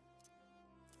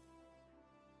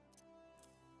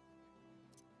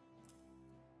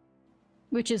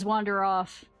 which is wander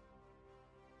off.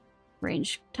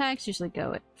 Range attacks usually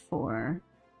go at 4.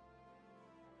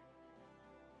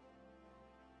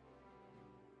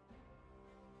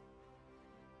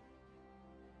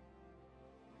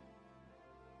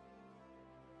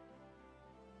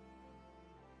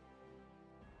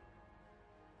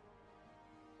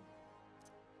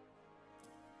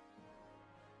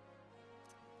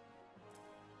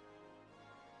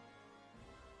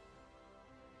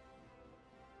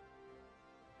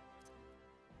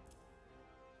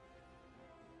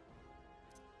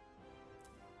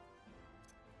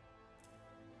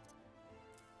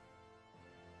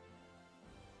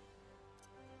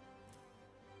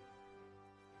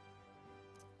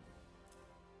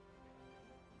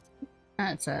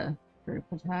 That's a group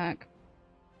attack.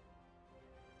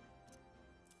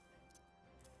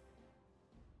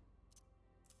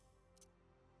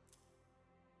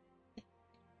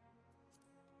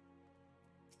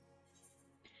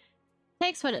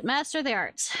 Takes what it master the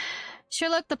arts. Sure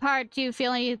look the part. Do you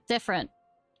feel any different?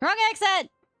 Wrong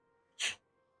accent!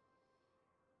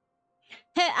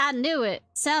 Hey, I knew it.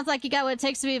 Sounds like you got what it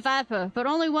takes to be a Viper, but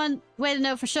only one way to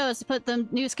know for sure is to put them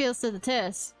new skills to the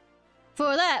test.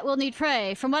 For that, we'll need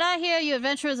prey. From what I hear, you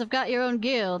adventurers have got your own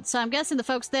guild, so I'm guessing the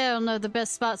folks there will know the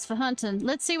best spots for hunting.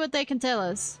 Let's see what they can tell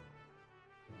us.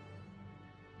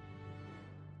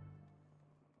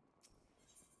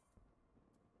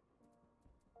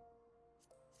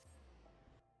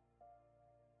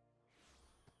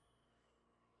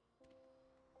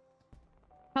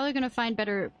 Probably gonna find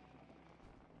better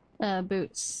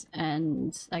boots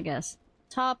and, I guess,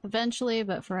 top eventually,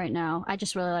 but for right now, I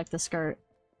just really like the skirt.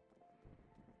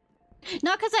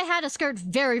 Not because I had a skirt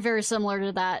very, very similar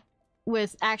to that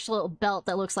with actual belt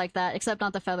that looks like that, except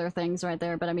not the feather things right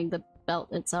there, but I mean the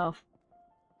belt itself.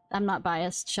 I'm not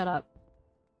biased, shut up.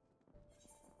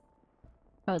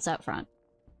 Oh, it's out front.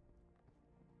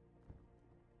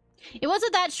 It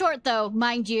wasn't that short though,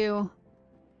 mind you.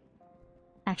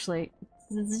 Actually,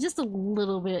 it's just a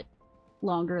little bit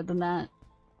longer than that.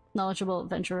 Knowledgeable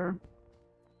adventurer.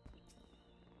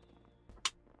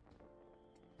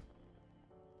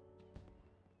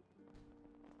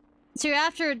 So you're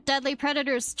after deadly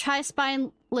predators, try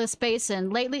Spineless Basin.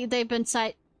 Lately,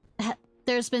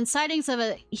 there's been sightings of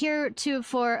a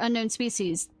heretofore unknown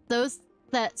species. Those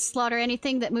that slaughter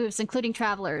anything that moves, including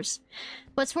travelers.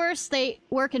 What's worse, they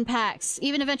work in packs.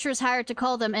 Even adventurers hired to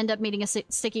call them end up meeting a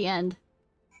sticky end.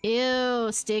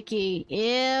 Ew, sticky.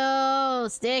 Ew,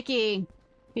 sticky.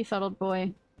 Befuddled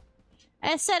boy.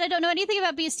 I said I don't know anything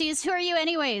about beasties. Who are you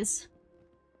anyways?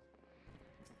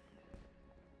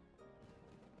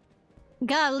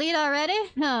 Got a lead already?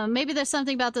 Huh, maybe there's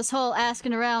something about this whole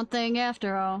asking around thing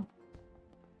after all.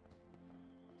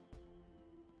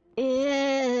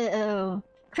 Ew.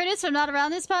 Critters from not around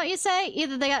this spot, you say?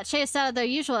 Either they got chased out of their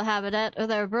usual habitat, or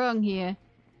they're brung here.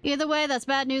 Either way, that's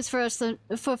bad news for us,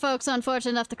 for folks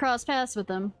unfortunate enough to cross paths with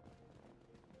them.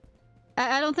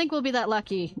 I don't think we'll be that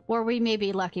lucky. Or we may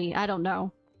be lucky, I don't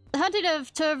know. The hunting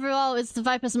of Turverall is the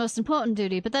Viper's most important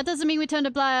duty, but that doesn't mean we turn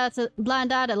a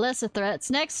blind eye to lesser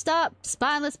threats. Next stop,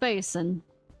 Spineless Basin.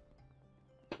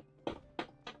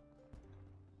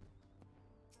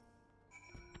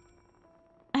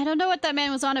 I don't know what that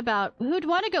man was on about. Who'd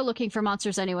want to go looking for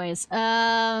monsters anyways?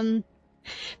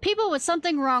 People with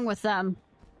something wrong with them.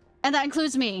 And that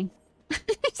includes me.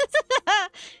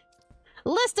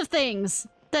 List of things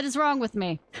that is wrong with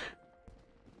me.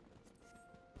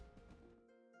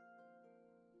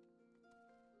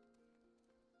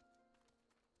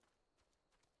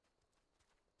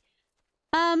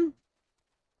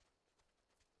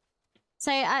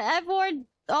 Say, I've worn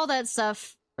all that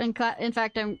stuff. In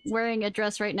fact, I'm wearing a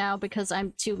dress right now because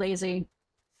I'm too lazy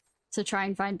to try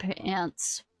and find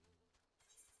pants.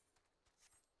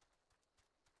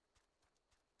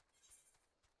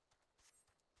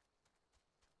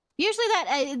 Usually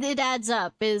it adds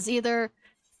up, is either...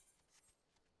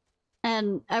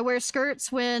 And I wear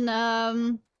skirts when,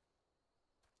 well,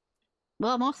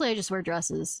 mostly I just wear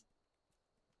dresses.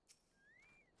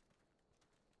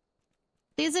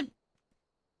 These are...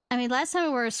 I mean, last time I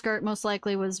wore a skirt most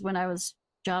likely was when I was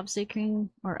job seeking,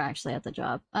 or actually at the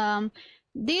job.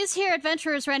 These here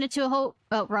adventurers ran into a whole...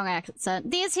 Oh, wrong accent.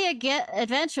 These here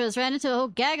adventurers ran into a whole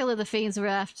gaggle of the fiends we're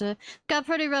after. Got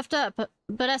pretty roughed up,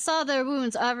 but I saw their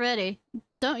wounds already.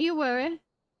 Don't you worry.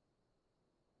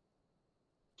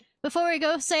 Before we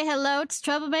go say hello to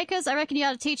troublemakers, I reckon you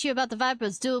ought to teach you about the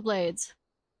Viper's dual blades.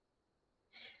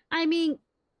 I mean,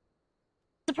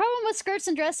 the problem with skirts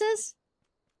and dresses...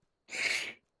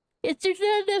 There's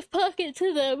not enough pocket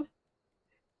to them.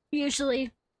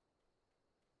 Usually.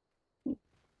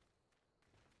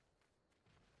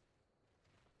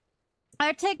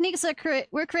 Our techniques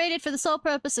were created for the sole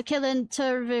purpose of killing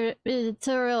Turil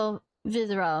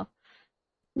Vidral.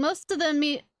 Most of them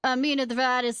mean the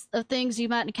varieties of things you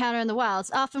might encounter in the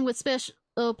wilds, often with special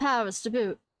powers to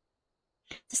boot.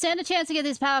 To stand a chance against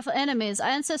these powerful enemies, our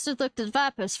ancestors looked at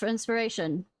vipers for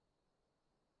inspiration.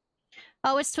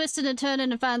 Always twisting and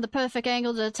turning and find the perfect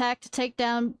angle to attack to take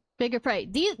down bigger prey.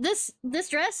 This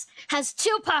dress has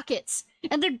 2 pockets,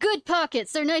 and they're good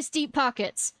pockets. They're nice deep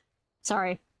pockets.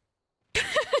 Sorry.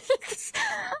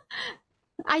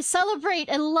 I celebrate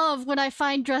and love when I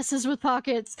find dresses with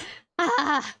pockets.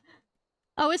 Ah!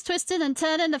 Always twisting and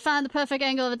turning to find the perfect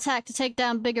angle of attack to take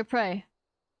down bigger prey.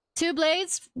 2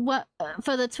 blades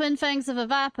for the twin fangs of a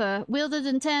viper, wielded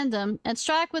in tandem, and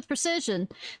strike with precision.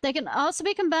 They can also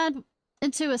be combined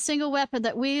into a single weapon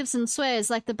that weaves and sways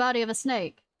like the body of a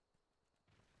snake.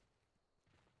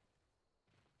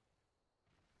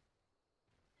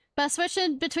 By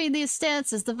switching between these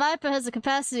stances, the Viper has the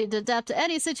capacity to adapt to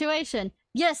any situation.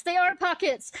 Yes, they are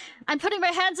pockets! I'm putting my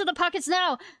hands in the pockets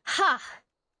now! Ha!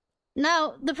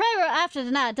 Now, the prey we're after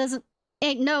tonight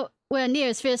ain't nowhere near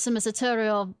as fearsome as a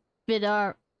tutorial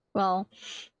Vidar, well,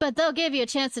 but they'll give you a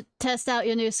chance to test out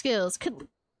your new skills.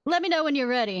 Let me know when you're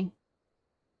ready.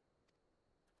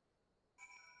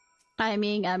 I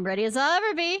mean, I'm ready as I'll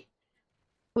ever be.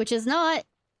 Which is not.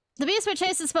 The beasts we're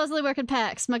chasing supposedly work in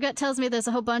packs. My gut tells me there's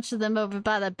a whole bunch of them over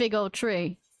by that big old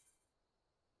tree.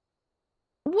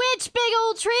 Which big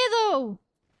old tree, though?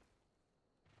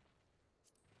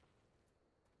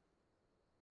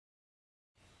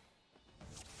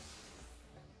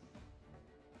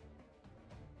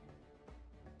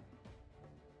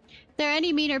 If there are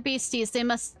any meaner beasties, they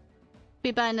must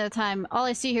be by another time. All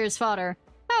I see here is fodder.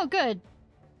 Oh, good.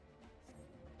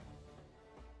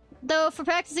 Though, for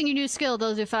practicing your new skill,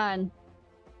 those are fine.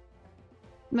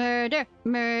 Murder!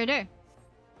 Murder!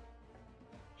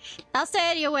 I'll stay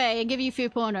out of your way and give you a few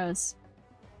pornos.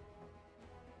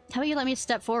 How about you let me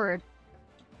step forward?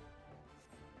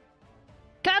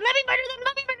 God, let me murder them!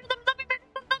 Let me murder them! Let me murder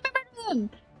them! Let me murder them!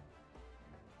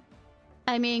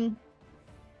 I mean...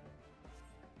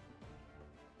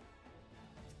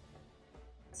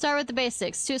 Start with the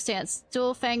basics. Two stance.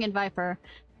 Dual Fang and Viper.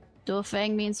 Dual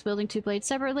Fang means wielding two blades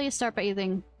separately. Start by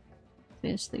using...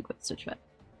 Finish the quick switch back.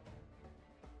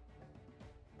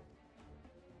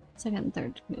 Second and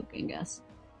third cooking, guess.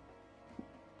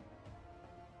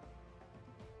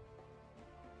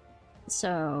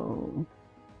 So...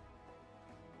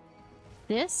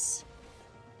 This?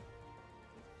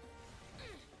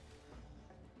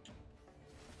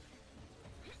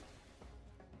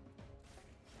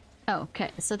 Oh, okay,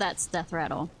 so that's Death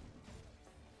Rattle.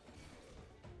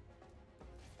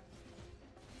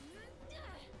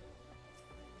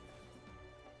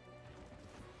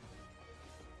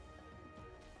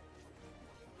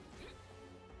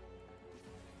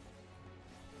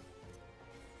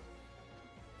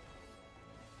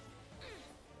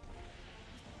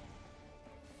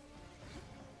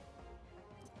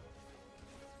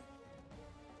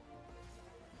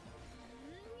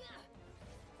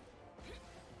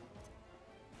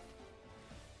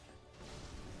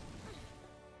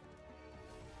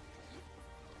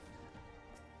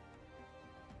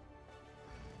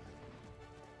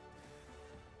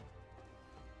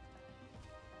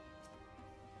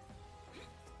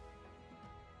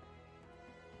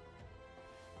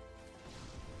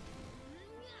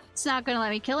 It's not gonna let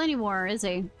me kill anymore, is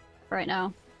he? Right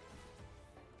now.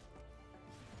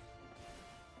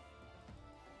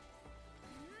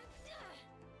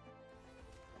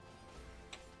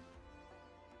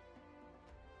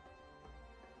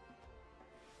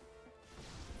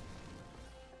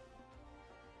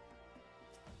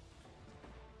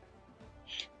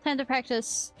 Time to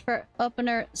practice for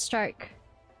opener strike.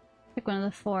 Pick one of the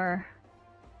four.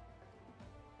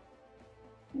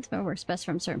 It's what works best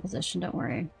from a certain position, don't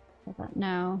worry about that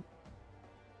now.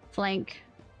 Flank,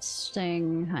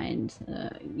 sting, hind,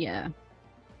 yeah.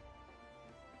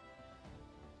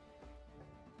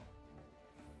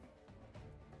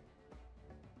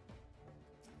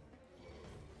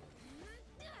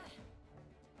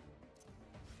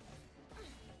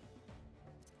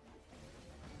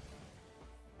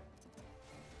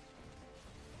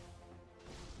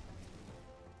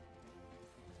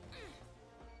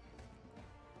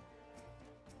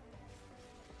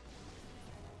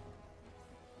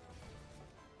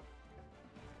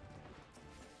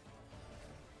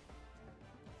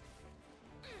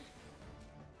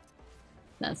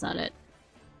 That's not it.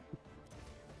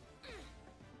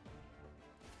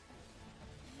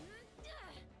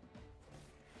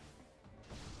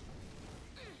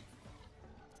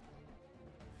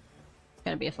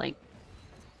 Gotta be a flank.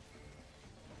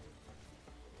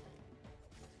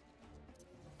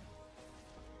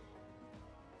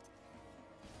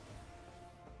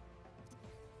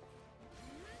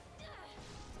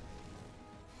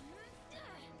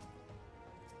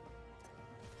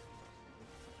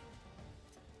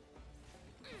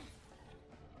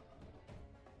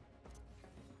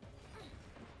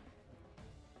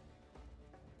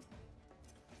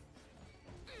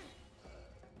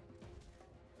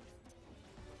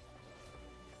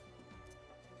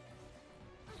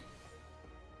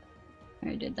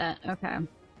 I did that. Okay.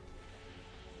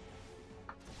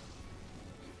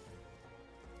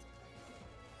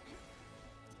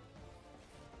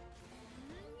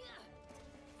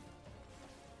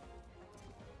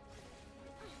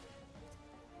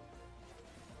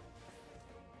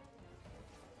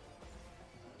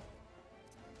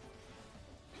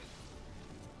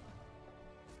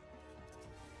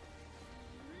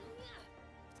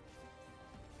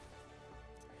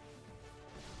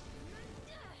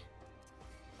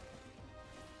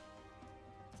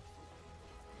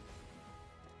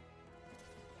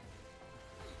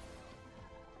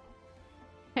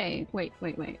 Hey, wait,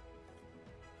 wait, wait.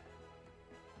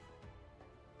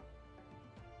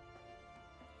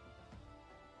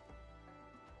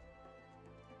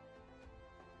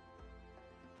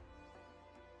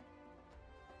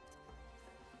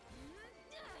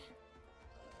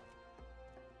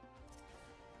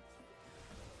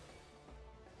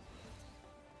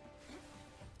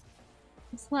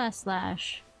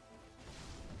 Slash.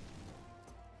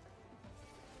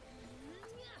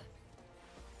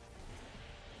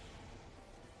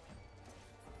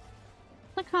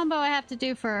 What combo I have to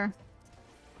do for...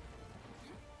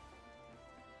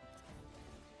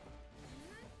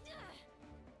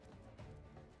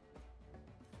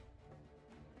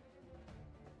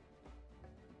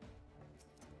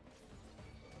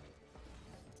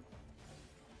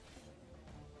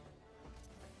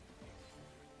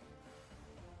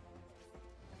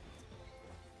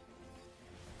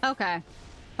 Okay.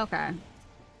 Okay.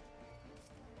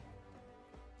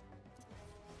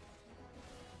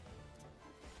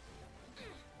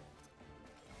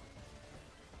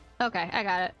 Okay, I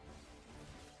got it.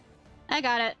 I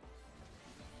got it.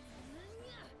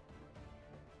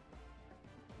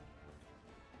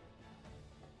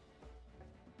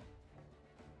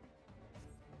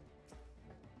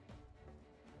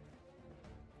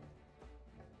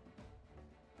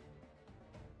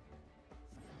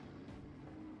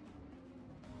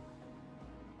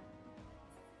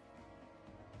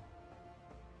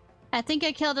 I think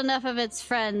I killed enough of its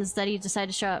friends that he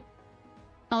decided to show up.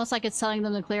 Almost like it's telling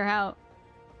them to clear out.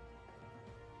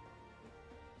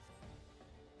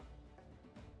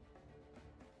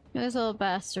 There's a little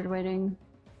bastard waiting.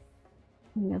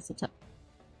 I think that's the top.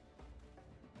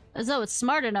 As though it's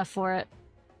smart enough for it.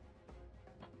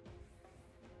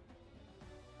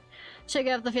 Should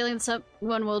have the feeling that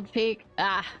someone will peek.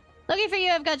 Ah. Lucky for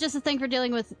you, I've got just a thing for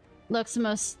dealing with looks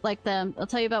most like them. I'll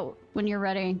tell you about when you're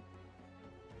ready.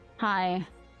 Hi.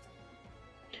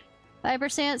 Fiber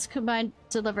stance combined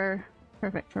deliver.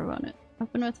 Perfect for a moment.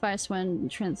 Open with Vice when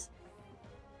trans.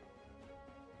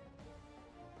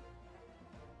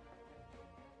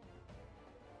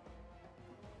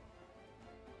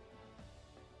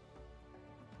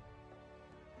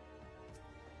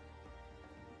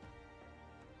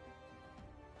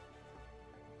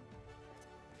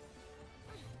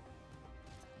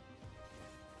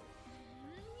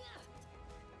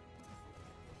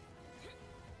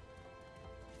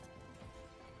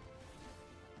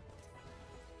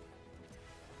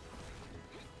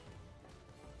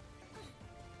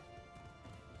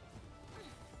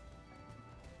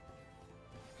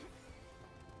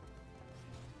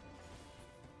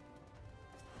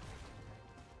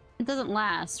 It doesn't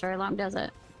last very long, does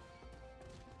it?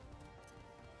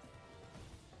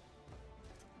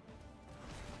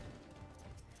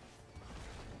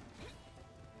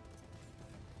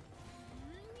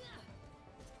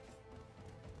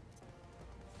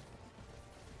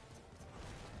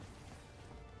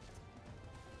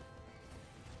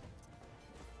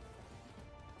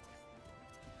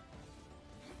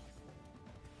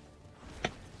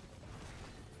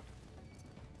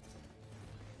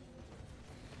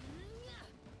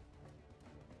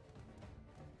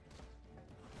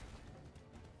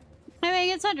 I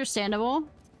mean, it's understandable.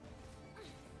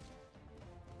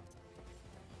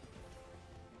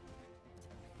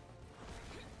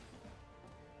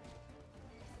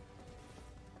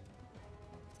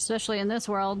 Especially in this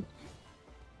world.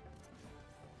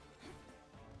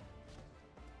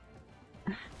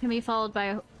 Can be followed by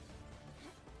a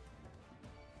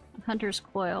hunter's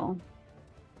coil.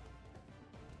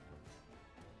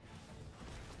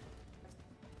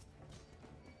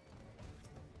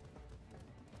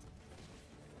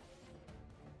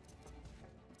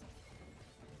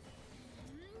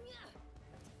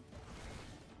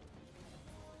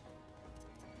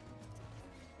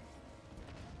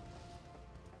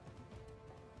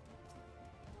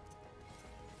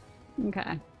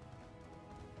 Okay.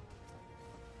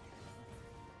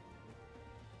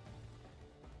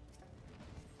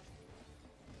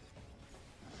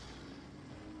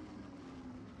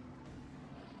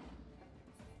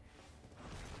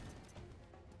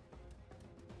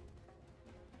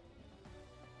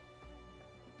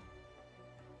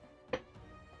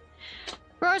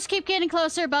 Roars keep getting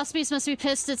closer. Boss Beast must be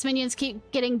pissed its minions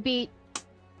keep getting beat.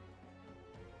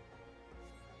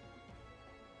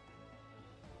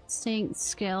 Distinct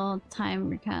skill, time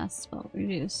recast, spell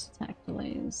reduce, attack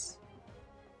delays.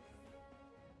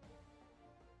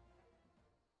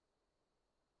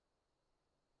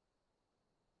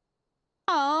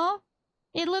 Aww,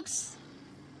 it looks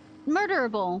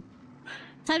murderable.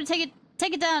 Time to take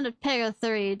it down to Pega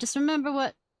 3. Just remember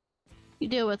what you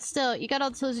deal with. Still, you got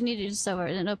all the tools you need to just over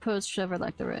it, and no pushover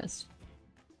like the rest.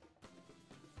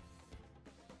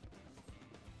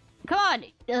 Come on,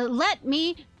 let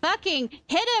me fucking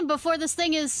hit him before this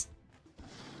thing is...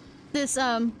 This,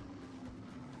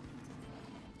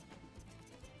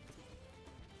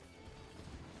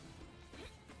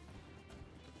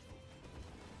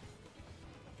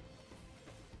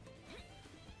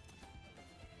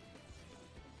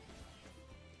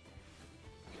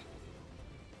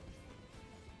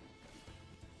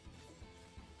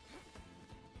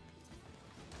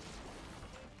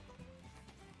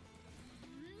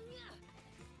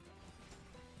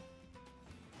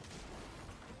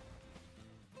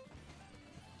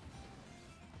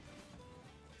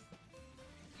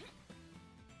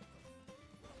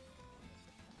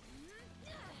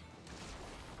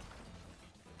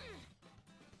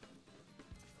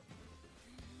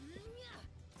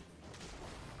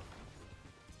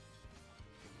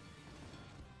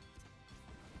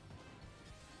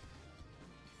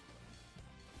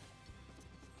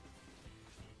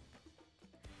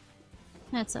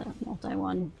 That's a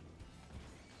multi-one.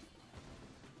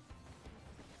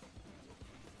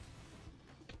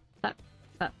 Back.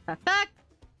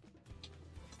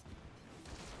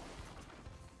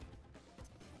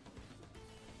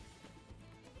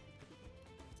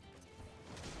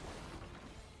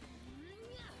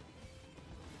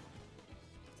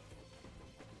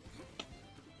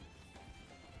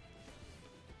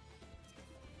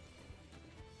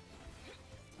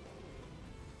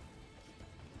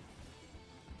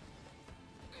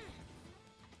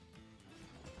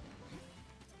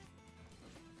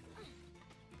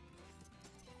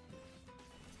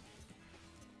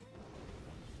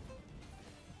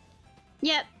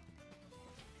 Yep.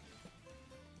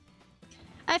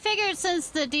 I figured since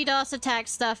the DDoS attack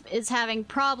stuff is having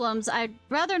problems, I'd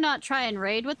rather not try and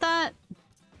raid with that.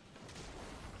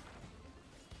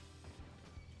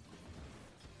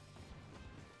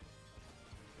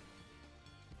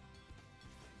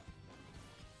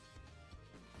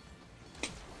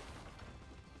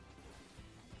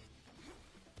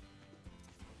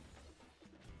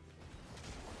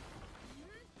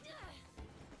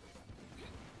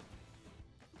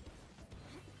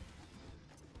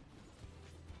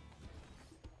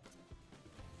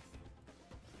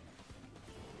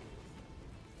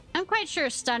 I'm quite sure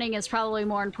stunning is probably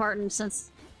more important since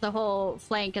the whole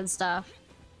flank and stuff.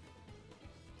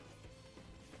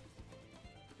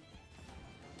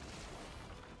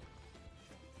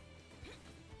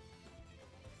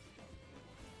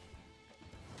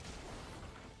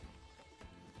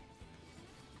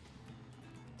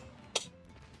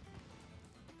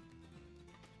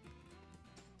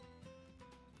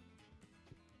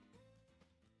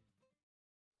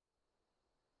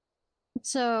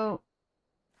 So...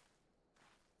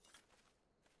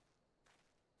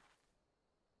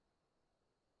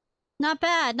 Not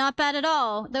bad at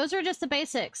all. Those are just the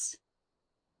basics.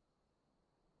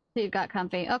 So you got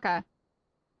comfy. Okay.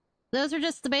 Those are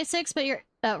just the basics, but you're...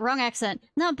 wrong accent.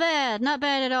 Not bad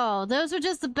at all. Those were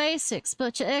just the basics,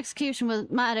 but your execution was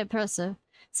mighty impressive.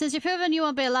 Since you've proven you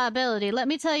won't be a liability, let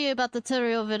me tell you about the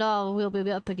tutorial of it all we'll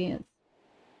be up against.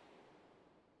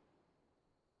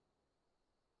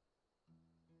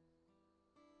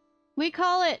 We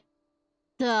call it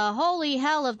the holy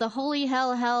hell of the holy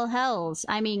hells.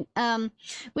 I mean,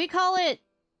 we call it...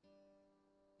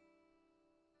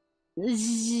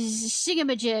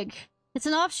 Shigamajig. It's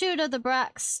an offshoot of the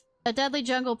Brax, a deadly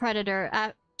jungle predator.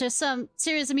 After some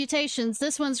series of mutations,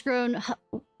 this one's grown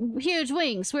huge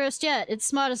wings. Worst yet, it's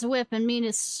smart as a whip and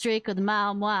meanest streak with a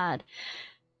mile wide.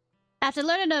 After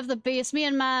learning of the beast, me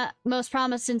and my most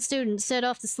promising student set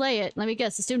off to slay it. Let me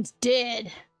guess, the student's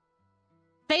dead.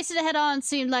 Facing it head-on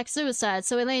seemed like suicide,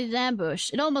 so we laid an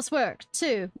ambush. It almost worked,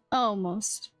 too.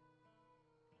 Almost.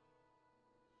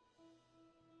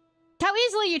 How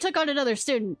easily you took on another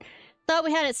student. Thought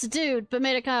we had it subdued, but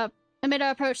made our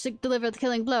approach to deliver the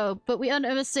killing blow. But we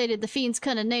underestimated the fiend's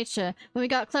cunning nature. When we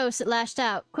got close, it lashed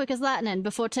out, quick as lightning,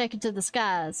 before taking to the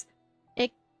skies.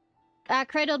 I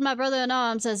cradled my brother in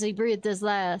arms as he breathed his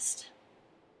last.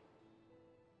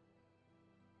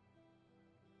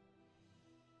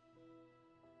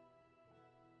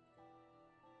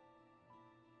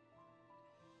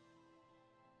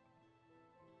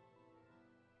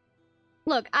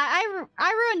 Look, I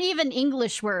ruin even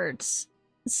English words.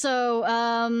 So,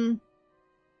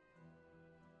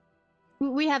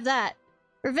 we have that.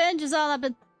 Revenge is all I've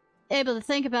been able to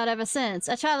think about ever since.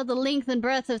 I traveled the length and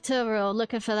breadth of Tilvero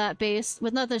looking for that beast,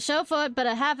 with nothing to show for it but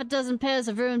a half a dozen pairs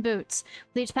of ruined boots.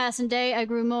 With each passing day, I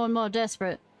grew more and more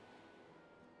desperate.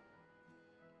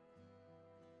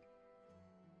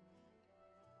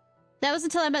 That was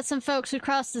until I met some folks who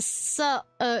crossed the salt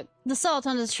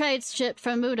on a trade ship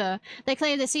from Muda. They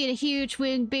claimed they seen a huge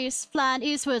winged beast flying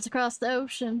eastwards across the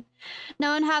ocean.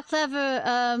 Knowing how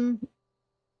clever,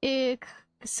 is,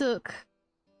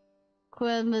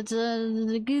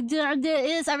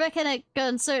 I reckon I go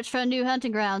and search for a new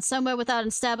hunting ground, somewhere without an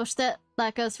established threat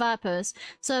like us vipers.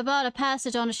 So I bought a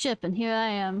passage on a ship, and here I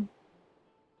am.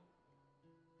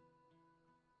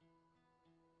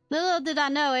 Little did I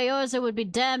know Eorza would be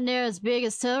damn near as big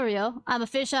as Toriel. I'm a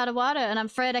fish out of water, and I'm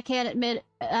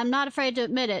not afraid to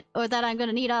admit it, or that I'm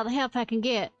gonna need all the help I can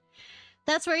get.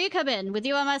 That's where you come in. With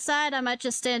you on my side, I might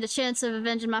just stand a chance of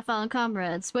avenging my fallen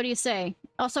comrades. What do you say?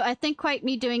 Also, I think quite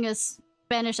me doing a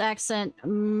Spanish accent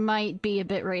might be a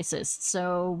bit racist,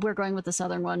 so we're going with the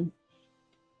southern one.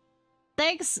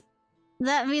 Thanks.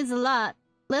 That means a lot.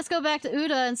 Let's go back to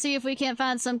Uda and see if we can't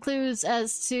find some clues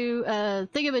as to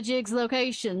Thingamajig's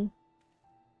location.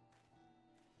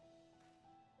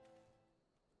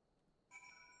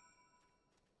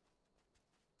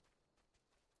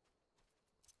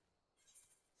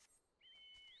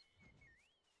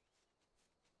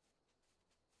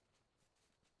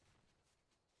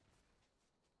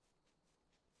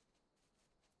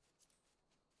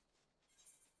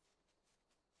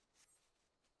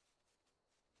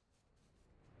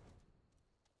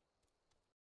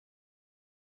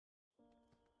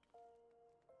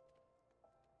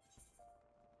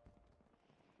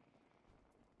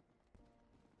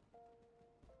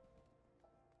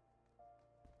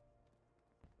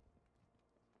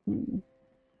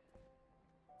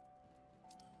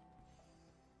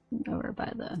 Over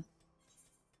by the...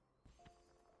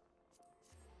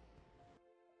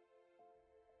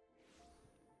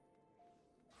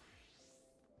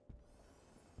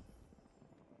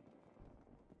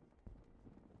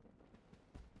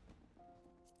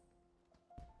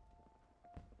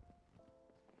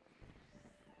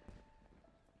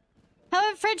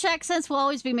 However, French accents will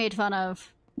always be made fun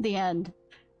of. The end.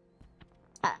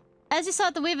 As you saw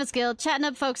at the Weavers Guild, chatting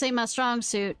up folks ain't my strong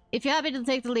suit. If you're happy to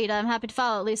take the lead, I'm happy to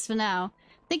follow, at least for now.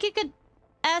 Think you could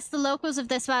ask the locals if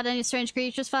they spot any strange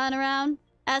creatures flying around?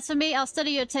 As for me, I'll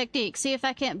study your technique, see if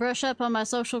I can't brush up on my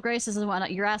social graces and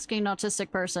whatnot. You're asking an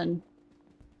autistic person.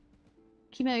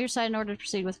 Keep me at your side in order to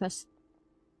proceed with us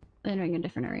entering a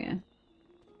different area.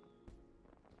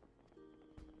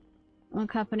 One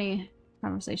company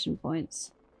conversation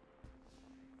points.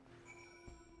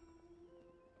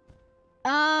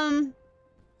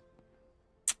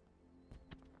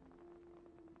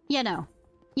 Yeah, no.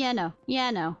 Yeah, no.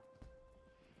 Yeah, no.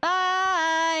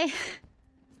 Bye!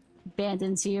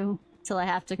 Abandons you till I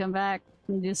have to come back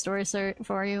and do story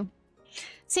for you.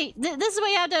 See, this is what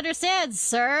you have to understand,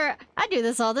 sir. I do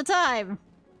this all the time.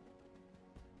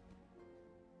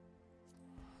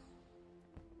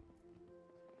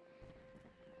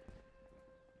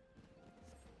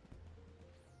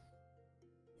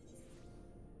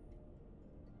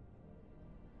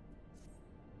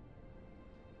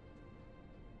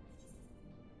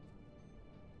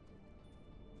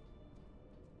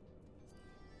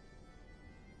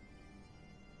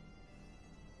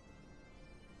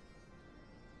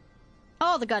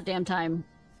 All the goddamn time.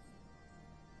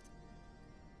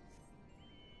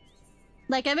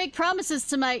 Like, I make promises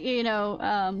to my, you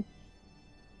know,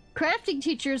 crafting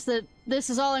teachers that this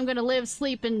is all I'm gonna live,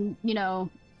 sleep, and, you know,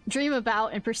 dream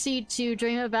about, and proceed to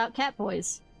dream about cat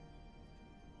boys.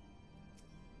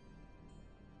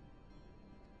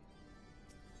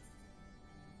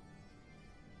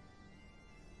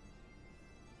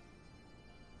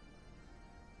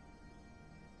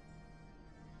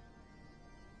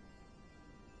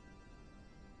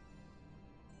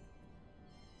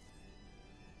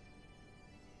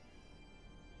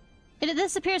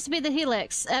 This appears to be the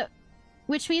helix,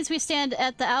 which means we stand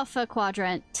at the Alpha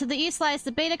Quadrant. To the east lies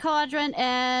the Beta Quadrant,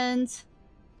 and...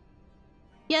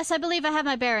 Yes, I believe I have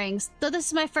my bearings. Though this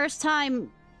is my first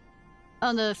time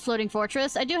on the floating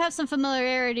fortress, I do have some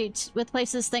familiarity with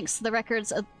places thanks to the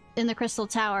records in the Crystal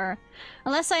Tower.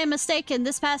 Unless I am mistaken,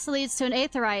 this path leads to an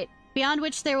aetheryte, beyond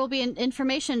which there will be an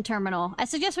information terminal. I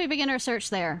suggest we begin our search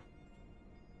there.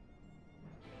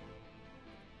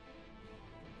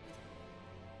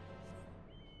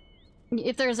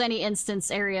 If there's any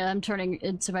instance area, I'm turning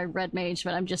into my red mage,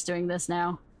 but I'm just doing this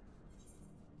now.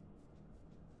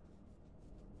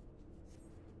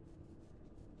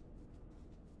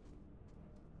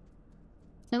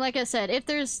 And like I said, if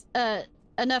there's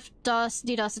enough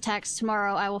DDoS attacks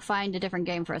tomorrow, I will find a different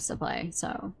game for us to play,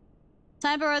 so...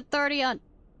 Time for authority on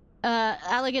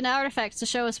elegant artifacts to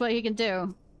show us what he can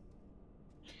do.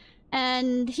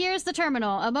 And here's the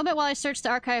terminal. A moment while I search the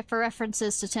archive for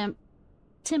references to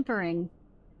tempering.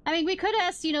 I mean, we could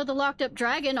ask, you know, the locked up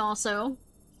dragon also.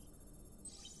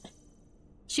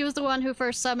 She was the one who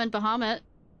first summoned Bahamut.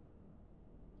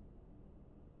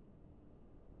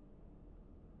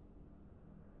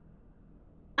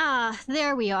 Ah,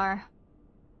 there we are.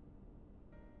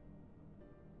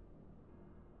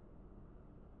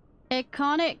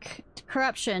 Iconic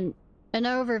corruption. An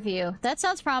overview. That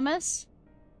sounds promising.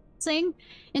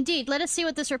 Indeed, let us see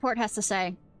what this report has to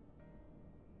say.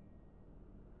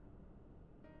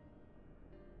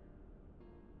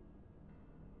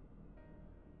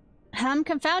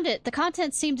 Confound it. The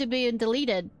contents seem to be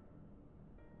deleted.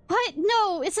 What?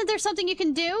 No! Isn't there something you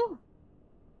can do?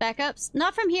 Backups?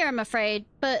 Not from here, I'm afraid,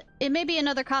 but it may be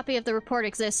another copy of the report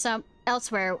exists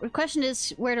elsewhere. The question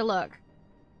is where to look.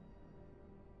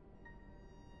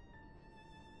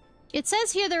 It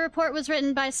says here the report was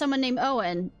written by someone named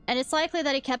Owen, and it's likely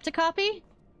that he kept a copy?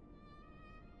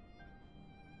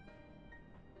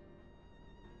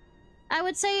 I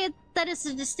would say that is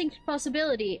a distinct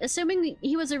possibility. Assuming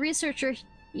he was a researcher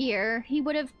here, he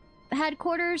would have had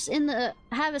quarters in the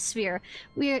Havasphere.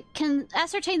 We can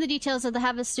ascertain the details of the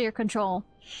Havasphere control.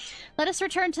 Let us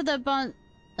return to the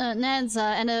Bonanza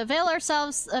and avail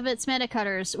ourselves of its mana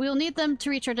cutters. We will need them to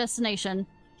reach our destination.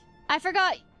 I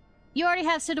forgot. You already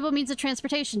have suitable means of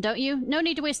transportation, don't you? No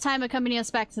need to waste time accompanying us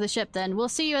back to the ship, then. We'll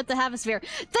see you at the Havasphere.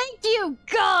 Thank you,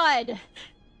 God!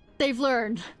 They've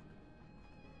learned.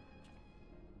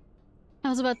 I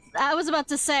was about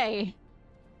to say.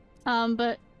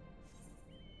 But...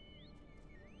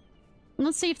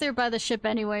 let's see if they're by the ship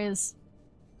anyways.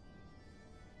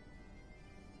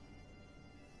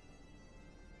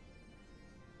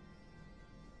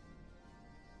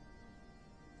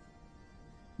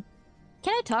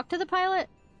 Can I talk to the pilot?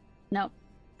 No.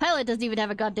 Pilot doesn't even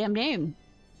have a goddamn name.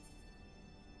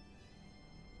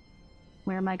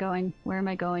 Where am I going? Where am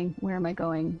I going? Where am I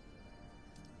going?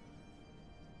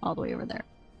 All the way over there.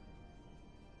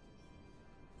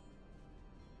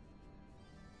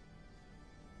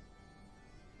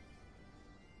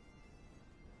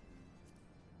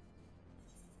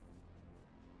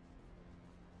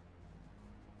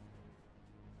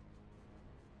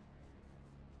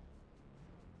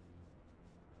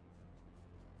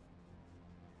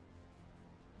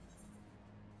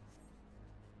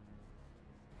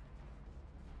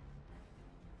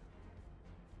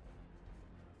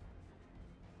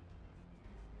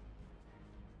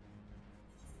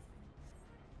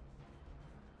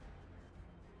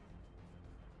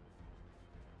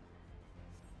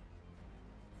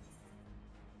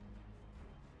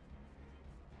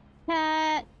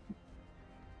 Cat.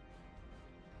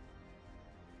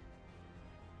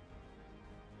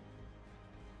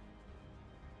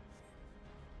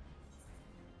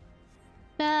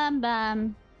 Bam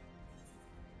bam.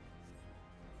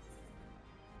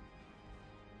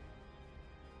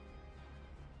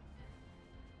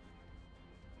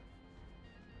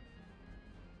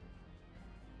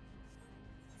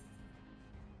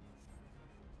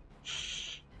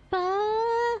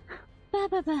 Ba ba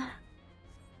ba ba.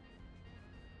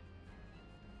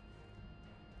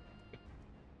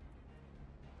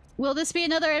 Will this be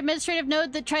another administrative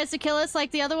node that tries to kill us like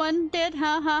the other one did?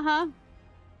 Ha ha ha.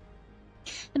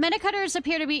 The mana cutters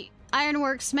appear to be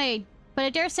ironworks made, but I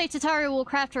dare say Tataru will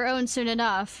craft her own soon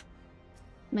enough.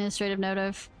 Administrative note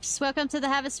of... Welcome to the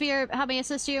Havasphere. How may I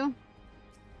assist you?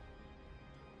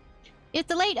 If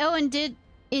the late Owen did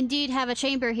indeed have a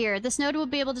chamber here, this node will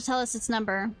be able to tell us its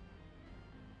number.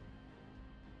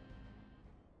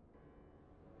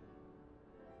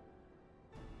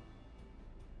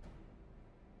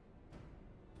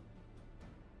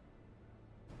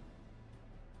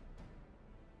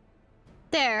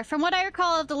 There. From what I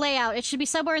recall of the layout, it should be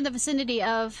somewhere in the vicinity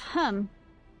of...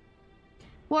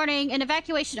 Warning, an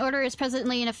evacuation order is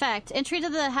presently in effect. Entry to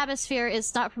the Havasphere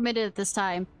is not permitted at this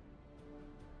time.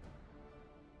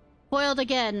 Foiled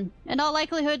again. In all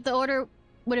likelihood, the order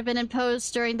would have been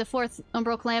imposed during the 4th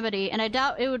Umbral Calamity, and I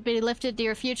doubt it would be lifted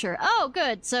near future. Oh,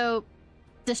 good. So,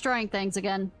 destroying things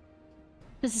again.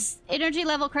 This is energy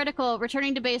level critical.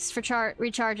 Returning to base for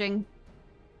recharging.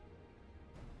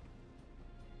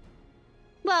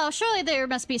 Well, surely there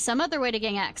must be some other way to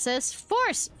gain access.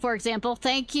 Force, for example.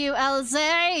 Thank you,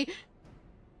 Elze!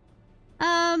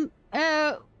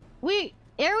 Ere we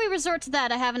resort to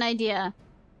that, I have an idea.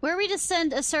 Were we to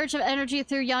send a surge of energy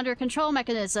through yonder control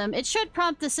mechanism, it should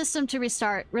prompt the system to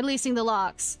restart, releasing the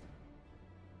locks.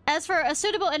 As for a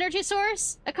suitable energy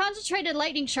source, a concentrated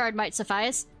lightning shard might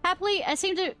suffice. Happily, I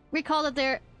seem to recall that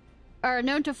there are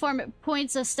known to form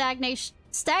points of stagnant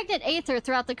aether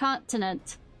throughout the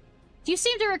continent. Do you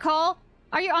seem to recall?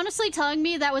 Are you honestly telling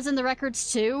me that was in the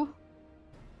records too?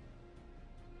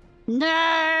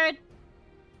 Nerd!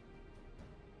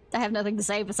 I have nothing to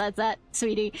say besides that,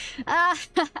 sweetie. I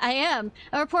am.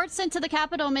 A report sent to the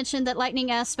capital mentioned that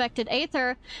lightning-aspected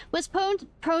aether was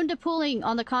prone to pooling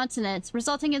on the continent,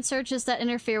 resulting in surges that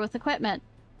interfere with equipment.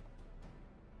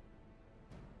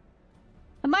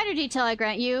 A minor detail, I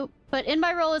grant you, but in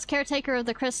my role as caretaker of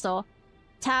the Crystal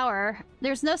Tower,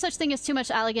 there's no such thing as too much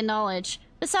Allegan knowledge.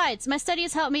 Besides, my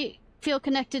studies help me feel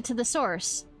connected to the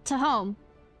source, to home.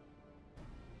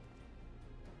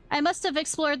 I must have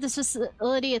explored this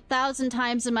facility 1,000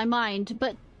 times in my mind,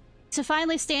 but to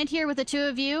finally stand here with the two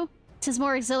of you, 'tis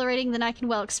more exhilarating than I can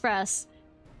well express.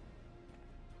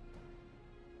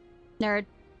 Nerd.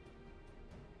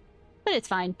 But it's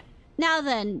fine. Now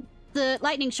then, the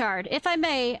lightning shard. If I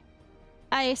may,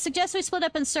 I suggest we split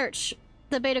up and search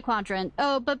the Beta Quadrant.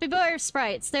 Oh, but beware of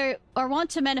sprites. They are wont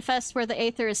to manifest where the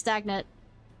aether is stagnant.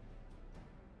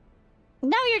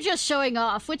 Now you're just showing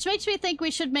off, which makes me think we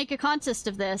should make a contest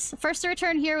of this. First to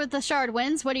return here with the shard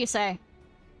wins. What do you say?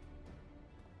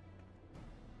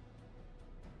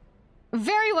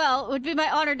 Very well. It would be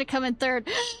my honor to come in third.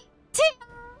 Tia!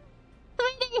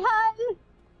 Sweetie, hun!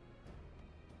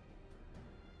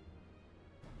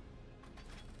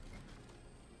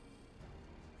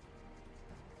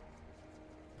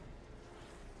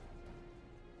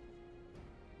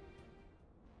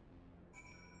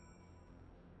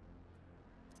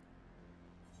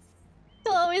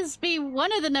 He'll always be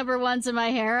one of the number ones in my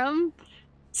harem.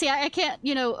 See, I can't,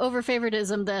 you know,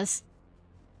 over-favoritism this.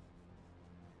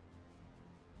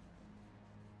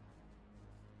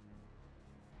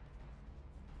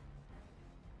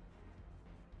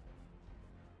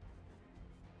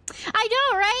 I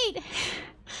know, right?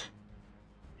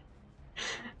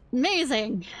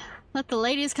 Amazing. Let the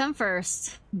ladies come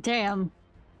first. Damn.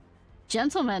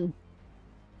 Gentlemen.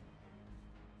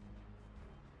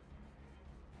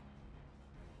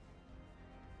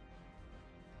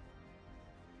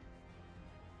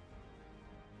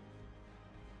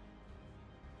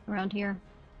 Around here.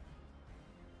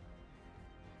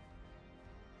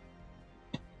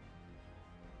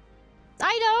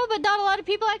 I know, but not a lot of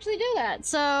people actually do that,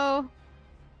 so...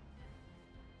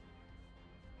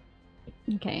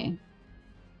 Okay.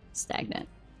 Stagnant.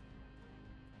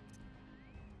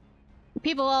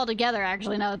 People all together,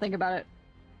 actually, now that I think about it.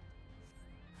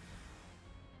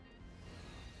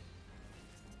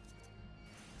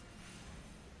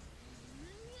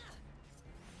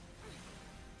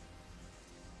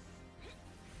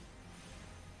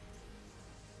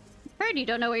 Heard you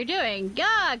don't know what you're doing.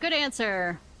 Yeah, good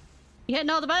answer. You hitting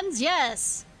all the buttons?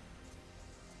 Yes.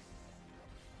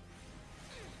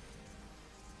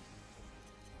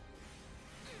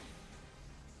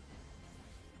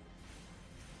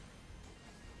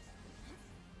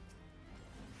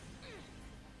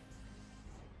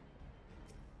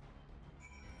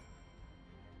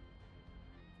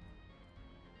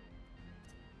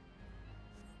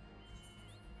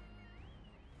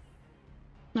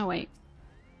 No, wait.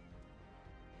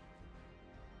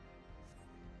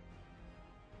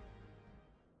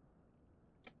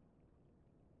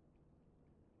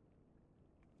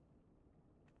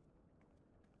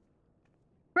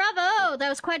 Bravo! That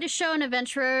was quite a show, an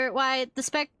adventurer. Why, the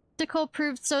spectacle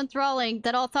proved so enthralling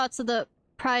that all thoughts of the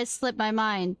prize slipped my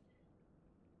mind.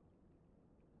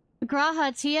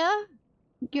 Grahatia?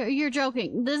 You're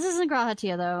joking. This isn't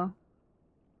Grahatia, though.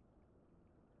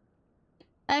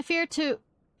 I fear to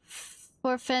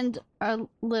forfeited our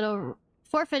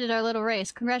little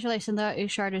race. Congratulations, the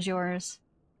shard is yours.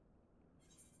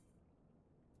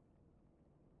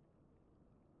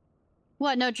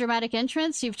 What, no dramatic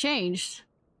entrance? You've changed.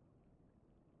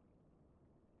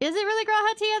 Is it really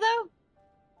Grahatia, though?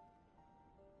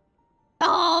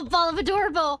 Oh, ball of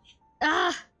adorable!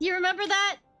 Ah, you remember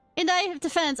that? In the eye of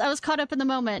defense, I was caught up in the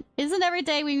moment. Isn't every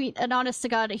day we meet an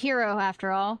honest-to-God hero, after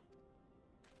all?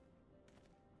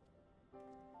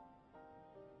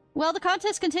 Well, the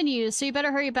contest continues, so you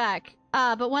better hurry back.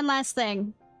 Ah, but one last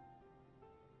thing.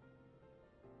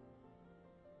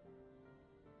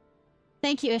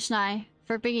 Thank you, Ishnai,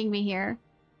 for bringing me here.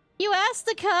 You asked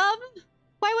to come?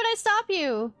 Why would I stop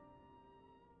you?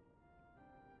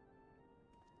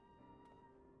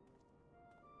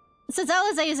 Since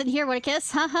Alize isn't here, want a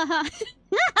kiss? Ha ha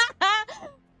ha.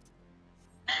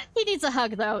 He needs a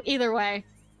hug, though, either way.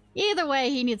 Either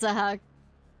way, he needs a hug.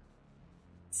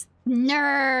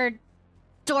 Nerd!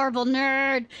 Adorable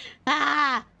nerd!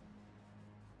 Ah!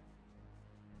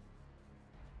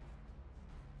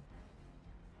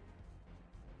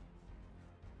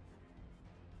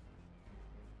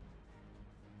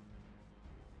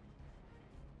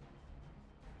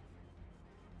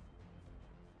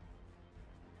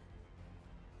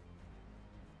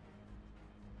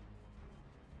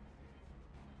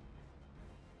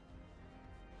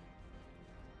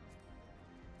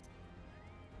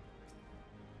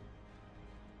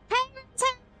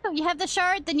 You have the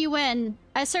shard, then you win.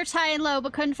 I searched high and low,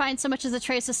 but couldn't find so much as a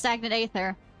trace of stagnant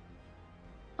aether.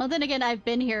 Well, then again, I've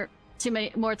been here too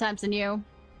many more times than you.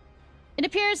 It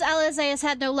appears Alize has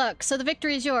had no luck, so the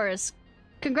victory is yours.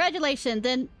 Congratulations,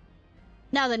 then...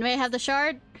 Now then, may I have the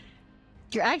shard?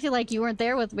 You're acting like you weren't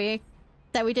there with me.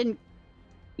 That we didn't,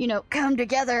 you know, come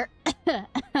together.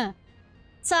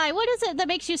 Sai, what is it that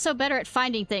makes you so better at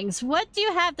finding things? What do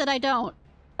you have that I don't?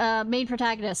 Main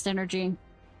protagonist energy.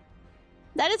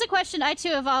 That is a question I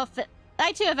too have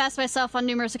asked myself on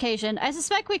numerous occasions. I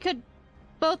suspect we could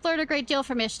both learn a great deal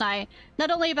from Ishnai,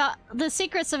 not only about the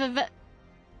secrets of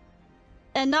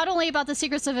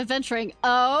adventuring.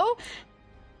 Oh.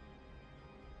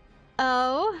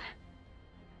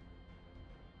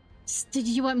 Did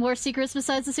you want more secrets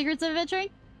besides the secrets of adventuring?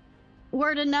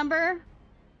 Word and number?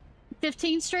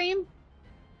 15 stream?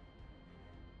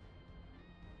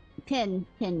 Pin.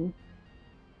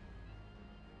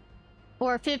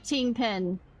 Or 15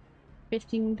 pin.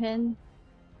 15 pin?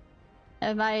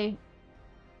 Am I...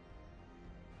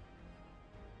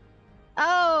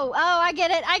 Oh, I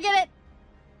get it!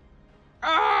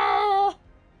 Oh!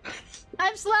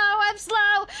 I'm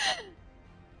slow!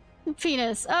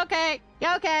 Penis. Okay.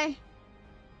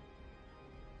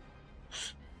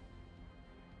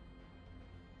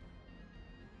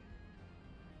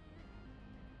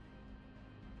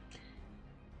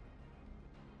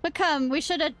 But come, we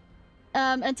should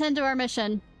attend to our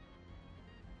mission.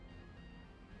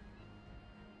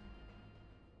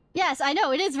 Yes, I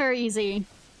know, it is very easy.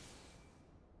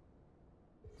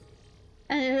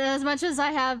 And as much as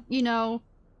I have, you know,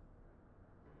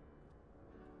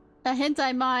 a hint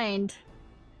I mind,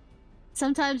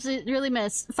 sometimes it really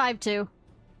miss. 5-2.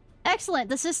 Excellent,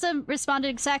 the system responded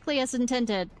exactly as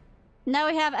intended. Now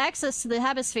we have access to the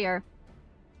Habisphere.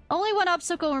 Only one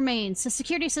obstacle remains, the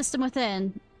security system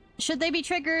within. Should they be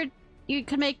triggered, you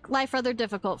could make life rather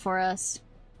difficult for us.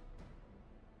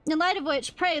 In light of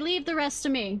which, pray leave the rest to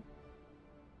me.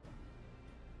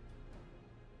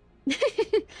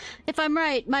 If I'm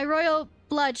right, my royal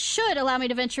blood should allow me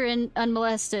to venture in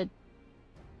unmolested.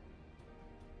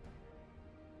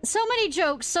 So many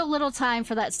jokes, so little time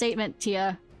for that statement,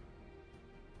 Tia.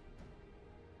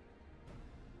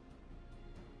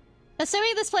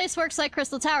 Assuming this place works like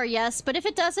Crystal Tower, yes, but if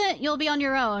it doesn't, you'll be on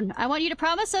your own. I want you to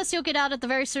promise us you'll get out at the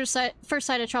very first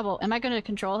sight of trouble. Am I going to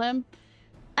control him?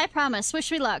 I promise.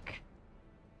 Wish me luck.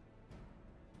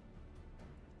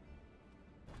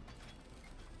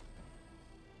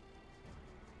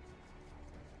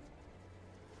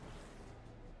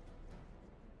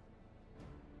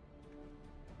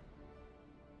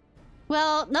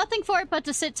 Well, nothing for it but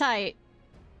to sit tight.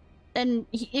 And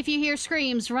if you hear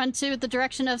screams, run to the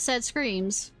direction of said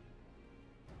screams.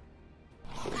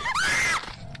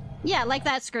 Yeah, like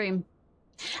that scream.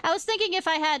 I was thinking if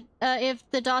I had, if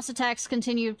the DOS attacks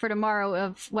continued for tomorrow,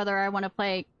 of whether I want to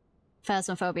play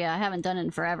Phasmophobia. I haven't done it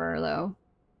in forever, though.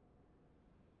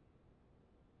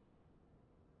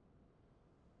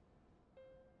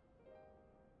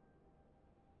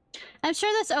 I'm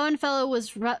sure this Owen fellow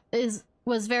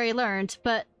was very learned,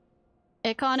 but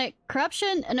Iconic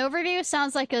corruption? An overview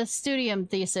sounds like a studium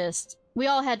thesis. We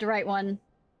all had to write one.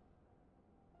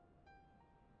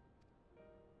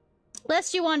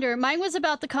 Lest you wonder, mine was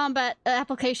about the combat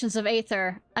applications of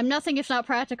Aether. I'm nothing if not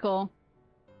practical.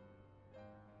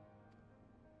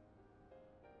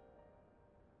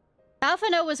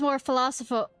 Alphino was more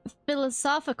philosophical,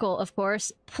 of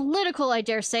course. Political, I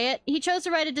dare say it. He chose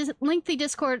to write a lengthy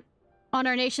discourse on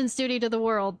our nation's duty to the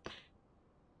world.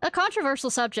 A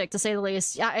controversial subject, to say the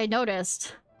least. I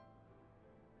noticed.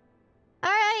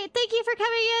 Alright, thank you for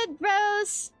coming in,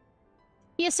 Rose!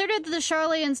 He asserted that the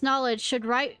Charlian's knowledge should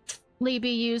rightly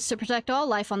be used to protect all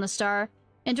life on the star,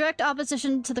 in direct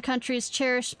opposition to the country's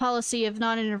cherished policy of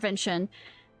non-intervention.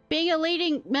 Being a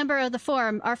leading member of the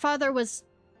Forum, our father was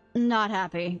not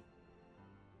happy.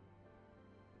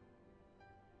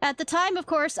 At the time, of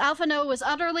course, Alphino was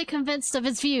utterly convinced of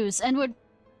his views, and would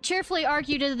cheerfully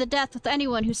argue to the death with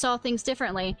anyone who saw things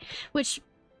differently. Which,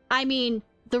 I mean,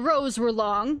 the rows were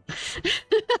long.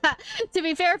 To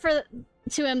be fair to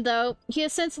him, though, he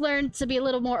has since learned to be a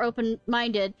little more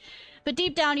open-minded. But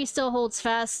deep down, he still holds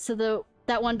fast to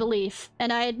that one belief,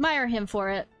 and I admire him for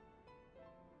it.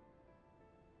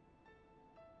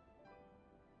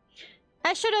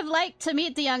 I should have liked to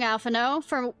meet the young Alphino.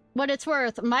 For what it's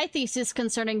worth, my thesis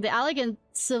concerning the Allegan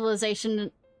civilization...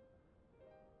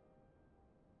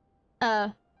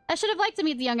 I should have liked to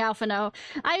meet the young Alphino.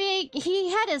 I mean, he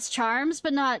had his charms,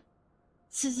 but not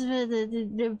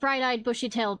the bright-eyed,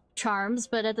 bushy-tailed charms,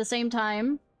 but at the same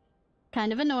time,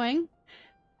 kind of annoying.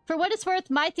 For what it's worth,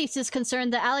 my thesis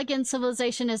concerned the Allegan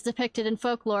civilization as depicted in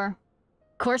folklore.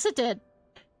 Of course it did.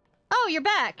 Oh, you're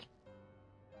back!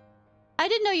 I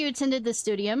didn't know you attended the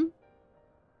studium.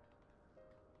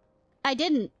 I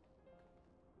didn't.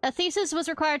 A thesis was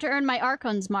required to earn my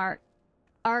Archon's mark.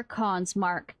 Archon's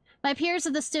mark. My peers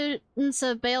of the students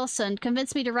of Baelsund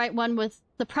convinced me to write one with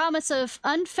the promise of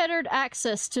unfettered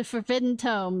access to forbidden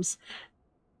tomes.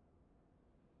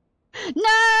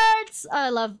 Nerds! I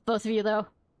love both of you, though.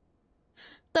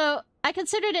 Though I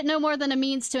considered it no more than a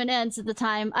means to an end at the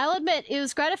time, I'll admit it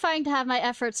was gratifying to have my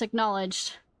efforts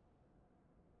acknowledged.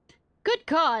 Good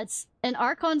gods! An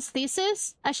Archon's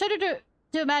thesis? I shudder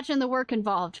to imagine the work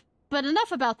involved. But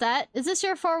enough about that. Is this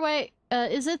your foray?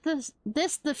 Is it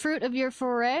this the fruit of your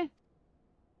foray?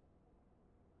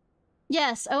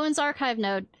 Yes, Owen's archive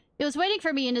node. It was waiting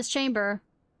for me in his chamber.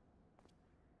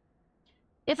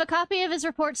 If a copy of his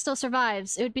report still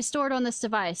survives, it would be stored on this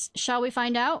device. Shall we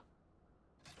find out?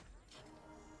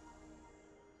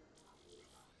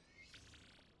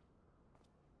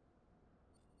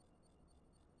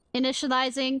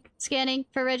 Initializing, scanning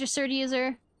for registered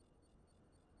user.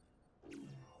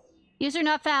 User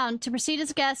not found. To proceed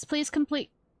as a guest, please complete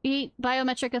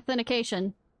biometric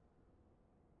authentication.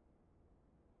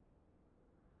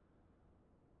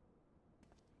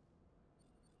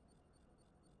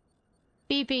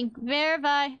 Beeping.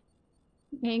 Verify.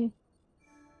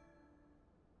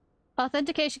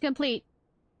 Authentication complete.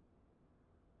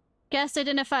 Guest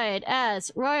identified as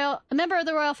a member of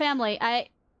the royal family. I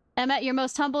am at your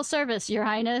most humble service, Your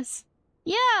Highness.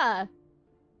 Yeah!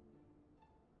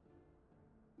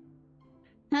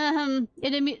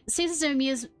 It never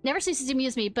ceases to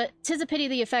amuse me, but 'tis a pity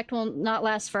the effect will not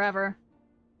last forever.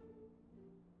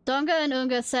 Donga and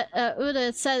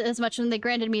Uda said as much when they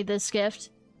granted me this gift.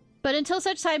 But until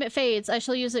such time it fades, I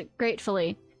shall use it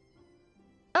gratefully.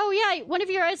 Oh yeah, one of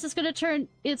your eyes is gonna turn...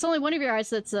 It's only one of your eyes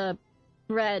that's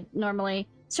red, normally.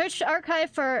 Search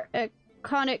archive for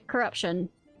iconic corruption.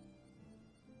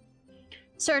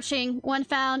 Searching. One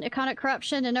found. Iconic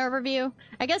corruption. An overview.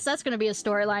 I guess that's gonna be a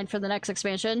storyline for the next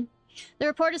expansion. The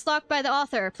report is locked by the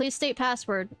author. Please state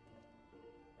password.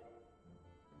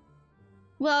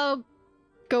 Well,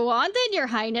 go on then, Your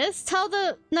Highness. Tell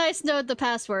the nice node the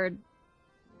password.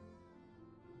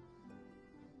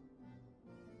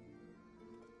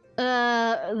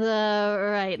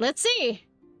 Right. Let's see.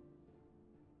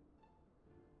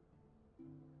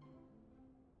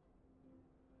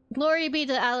 Glory be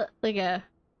to Aliga.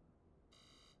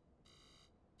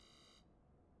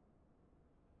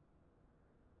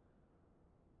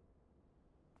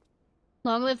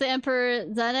 Long live the Emperor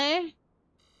Zane.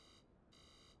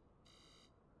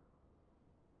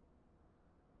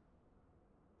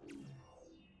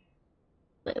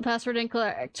 Password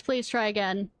incorrect. Please try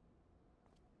again.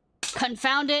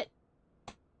 Confound it!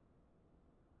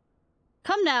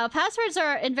 Come now, passwords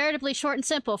are invariably short and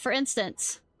simple. For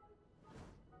instance...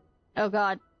 Oh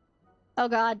god. Oh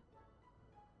god.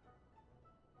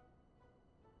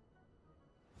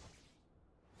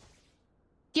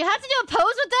 Do you have to do a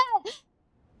pose with that?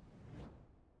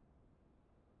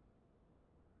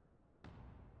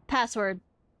 Password.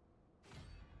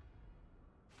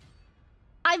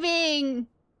 I mean...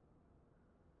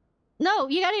 No,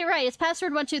 you got it right. It's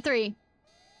password 123.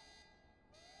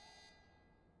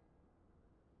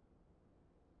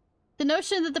 The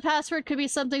notion that the password could be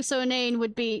something so inane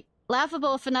would be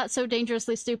laughable if not so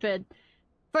dangerously stupid.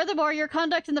 Furthermore, your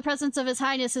conduct in the presence of His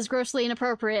Highness is grossly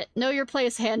inappropriate. Know your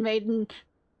place, handmaiden.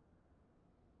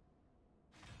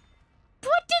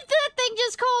 What did that thing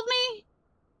just call me?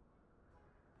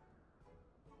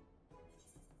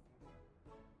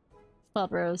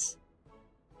 Spot Rose.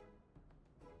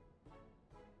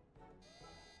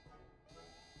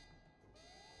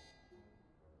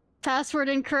 Password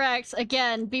incorrect.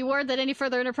 Again, be warned that any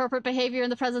further inappropriate behavior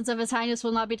in the presence of His Highness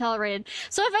will not be tolerated.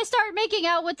 So if I start making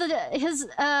out with His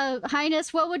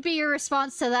Highness, what would be your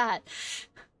response to that?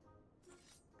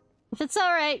 If it's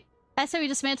alright, I say we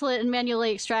dismantle it and manually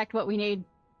extract what we need.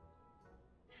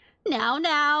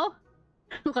 Now.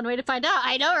 One way to find out.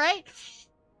 I know, right?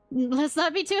 Let's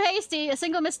not be too hasty. A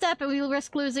single misstep and we will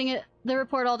risk losing the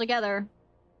report altogether.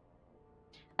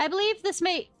 I believe this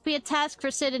may be a task for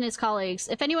Sid and his colleagues.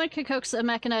 If anyone can coax a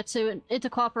mechana into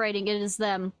cooperating, it is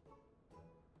them.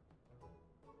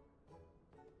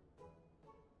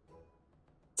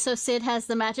 So Sid has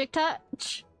the magic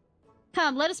touch?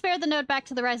 Come, let us bear the node back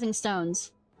to the Rising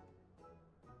Stones.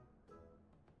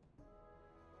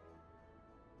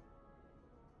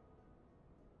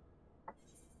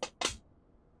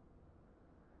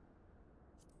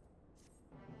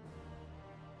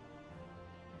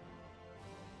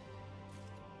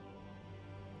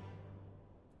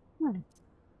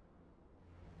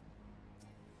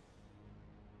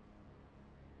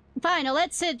 Fine, I'll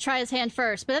let Sid try his hand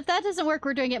first, but if that doesn't work,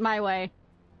 we're doing it my way.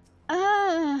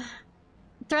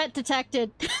 Threat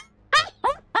detected.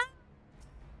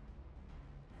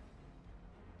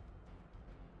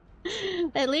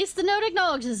 At least the note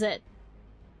acknowledges it.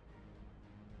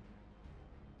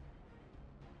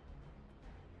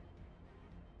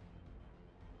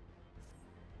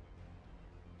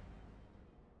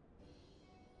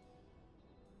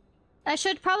 I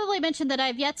should probably mention that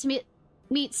I've yet to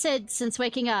meet Sid since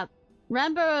waking up.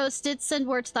 Ramboros did send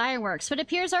word to the Ironworks, but it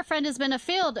appears our friend has been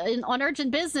afield on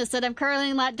urgent business that I'm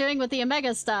currently not doing with the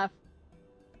Omega stuff.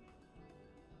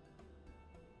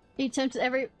 He attempts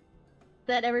every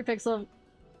pixel.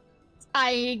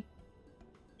 I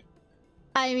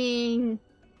mean,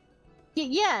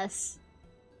 yes.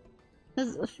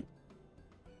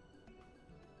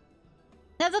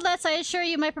 Nevertheless, I assure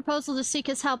you my proposal to seek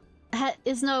his help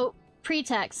is no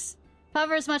pretext.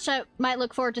 However, as much I might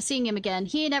look forward to seeing him again,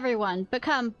 he and everyone. But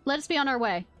come, let us be on our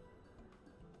way.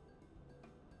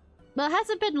 Well, it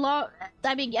hasn't been long.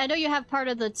 I mean, I know you have part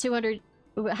of the 200,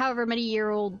 however many year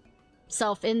old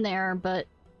self in there, but...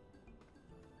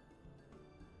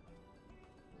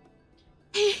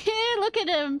 Look at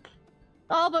him!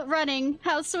 All but running.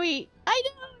 How sweet. I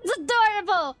know! It's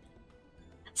adorable!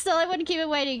 Still, I wouldn't keep it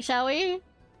waiting, shall we?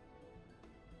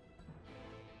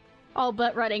 All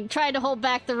but running. Trying to hold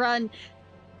back the run.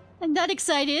 I'm not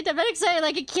excited. I'm not excited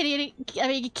like a kid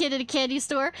in a candy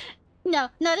store. No,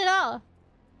 not at all.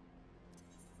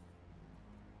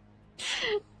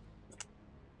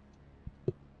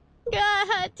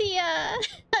 Ah, Tia!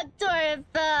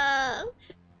 Adorable!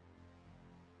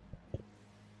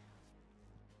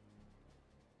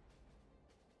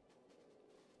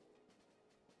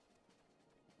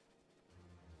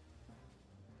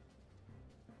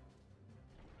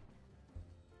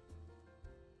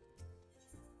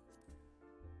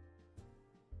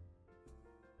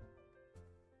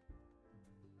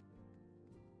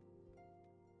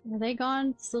 Are they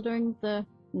gone? Still doing the...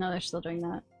 No, they're still doing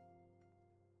that.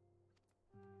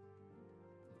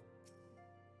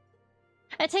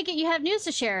 I take it you have news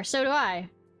to share, so do I.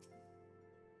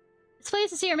 It's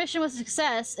pleased to see your mission was a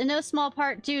success, in no small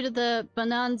part due to the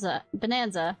bonanza.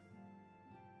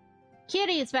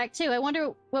 Kitty is back too. I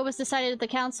wonder what was decided at the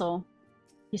council.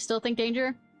 You still think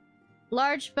danger?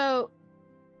 Large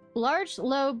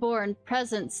low-born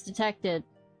presence detected.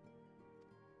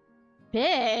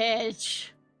 Bitch!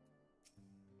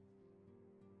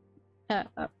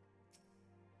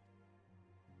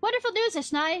 Wonderful news,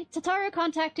 Ishnai! Tataru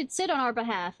contacted Sid on our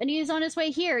behalf, and he is on his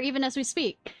way here, even as we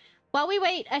speak. While we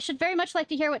wait, I should very much like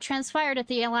to hear what transpired at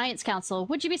the Alliance Council.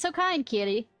 Would you be so kind,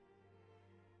 Kitty?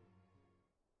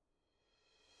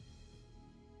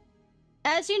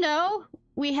 As you know,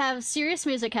 we have serious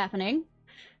music happening.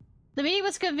 The meeting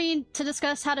was convened to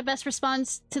discuss how to best respond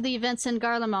to the events in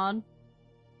Garlemald.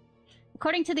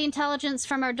 According to the intelligence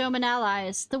from our Doman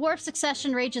allies, the war of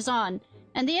succession rages on,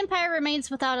 and the Empire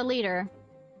remains without a leader.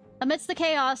 Amidst the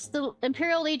chaos, the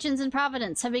Imperial legions in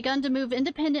Providence have begun to move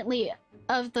independently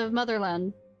of the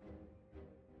motherland.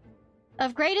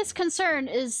 Of greatest concern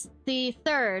is the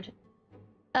Third,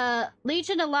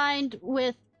 legion aligned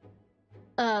with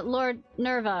Lord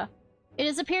Nerva.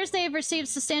 It appears they have received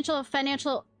substantial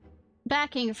financial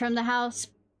backing from the House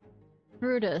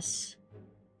Brutus.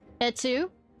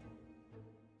 Etu?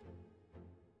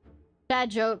 Bad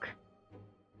joke.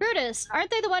 Brutus,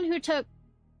 aren't they the one who took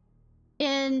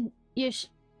in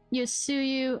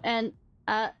Yusuyu and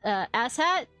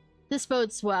Asshat? This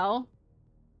bodes well.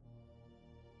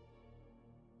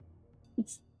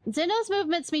 Zeno's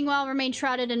movements, meanwhile, remain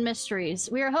shrouded in mysteries.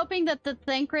 We are hoping that the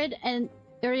Thancred and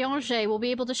Urianger will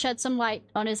be able to shed some light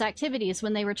on his activities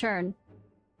when they return.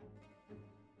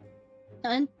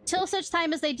 Until such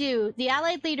time as they do, the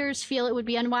Allied leaders feel it would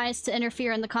be unwise to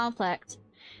interfere in the conflict.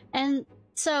 And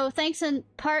so, thanks in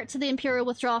part to the Imperial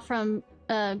withdrawal from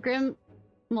Grimlet,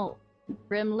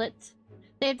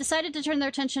 they have decided to turn their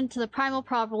attention to the primal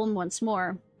problem once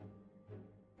more.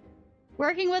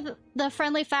 Working with the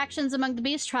friendly factions among the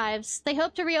Beast Tribes, they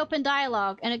hope to reopen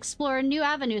dialogue and explore new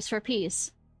avenues for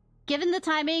peace. Given the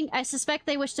timing, I suspect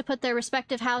they wish to put their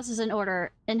respective houses in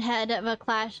order ahead of a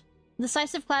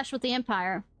decisive clash with the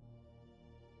Empire.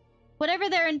 Whatever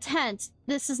their intent,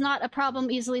 this is not a problem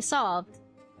easily solved.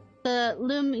 The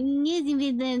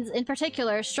Luminidans in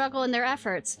particular struggle in their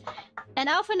efforts, and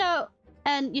Alphino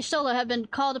and Yishtolo have been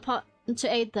called upon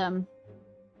to aid them.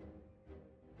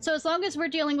 So as long as we're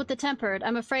dealing with the Tempered,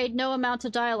 I'm afraid no amount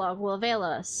of dialogue will avail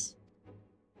us.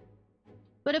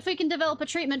 But if we can develop a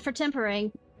treatment for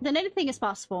tempering, then anything is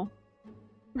possible.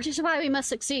 Which is why we must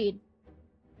succeed.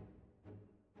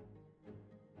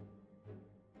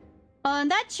 On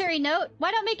that cheery note,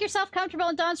 why don't make yourself comfortable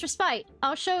in Dawn's respite?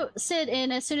 I'll show Sid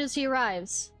in as soon as he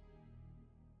arrives.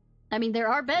 I mean, there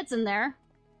are beds in there.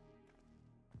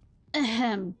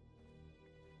 Ahem.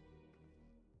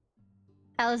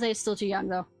 Alizé is still too young,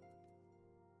 though.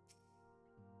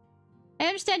 I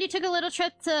understand you took a little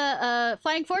trip to,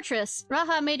 Flying Fortress.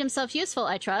 Raha made himself useful,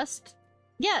 I trust.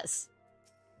 Yes.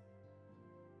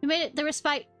 You made it the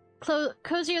respite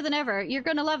cozier than ever. You're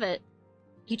gonna love it.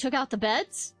 You took out the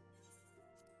beds?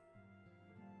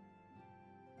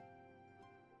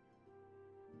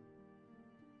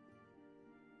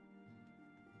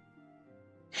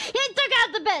 He took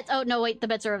out the beds! Oh, no, wait, the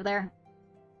beds are over there.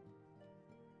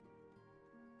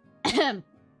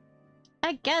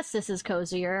 I guess this is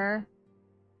cozier.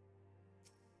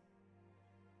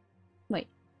 Wait.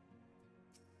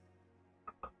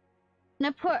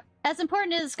 As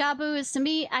important as Gabu is to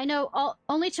me, I know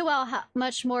only too well how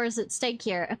much more is at stake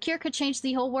here. A cure could change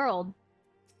the whole world.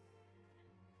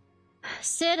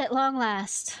 Sid at long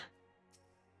last.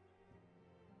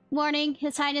 Warning,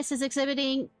 His Highness is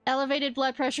exhibiting elevated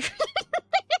blood pressure.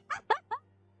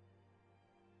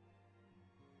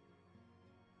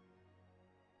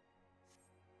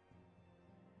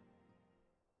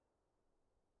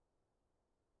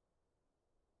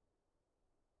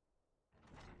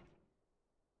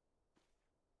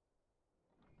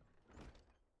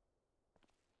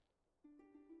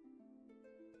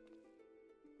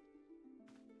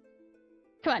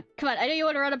 Come on, come on. I know you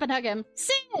want to run up and hug him.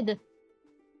 Sid!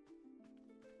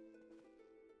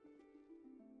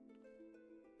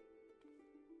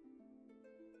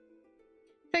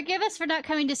 Forgive us for not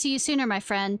coming to see you sooner, my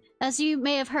friend. As you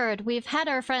may have heard, we've had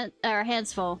our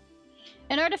hands full.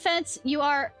 In our defense, you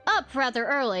are up rather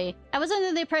early. I was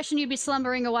under the impression you'd be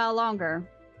slumbering a while longer.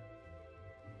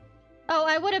 Oh,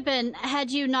 I would have been,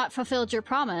 had you not fulfilled your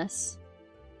promise.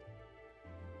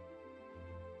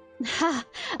 Ha!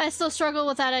 I still struggle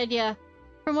with that idea.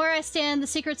 From where I stand, the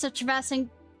secrets of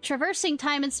traversing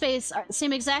time and space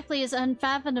seem exactly as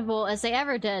unfathomable as they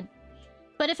ever did.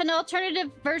 But if an alternative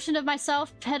version of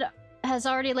myself has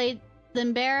already laid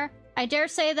them bare, I dare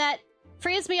say that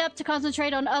frees me up to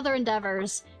concentrate on other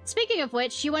endeavors. Speaking of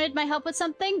which, you wanted my help with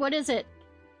something? What is it?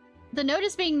 The note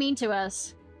is being mean to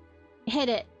us. Hit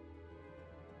it.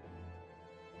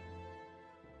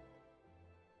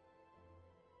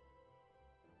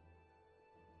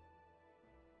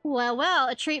 Well, well,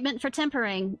 a treatment for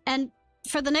tempering. And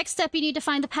for the next step, you need to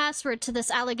find the password to this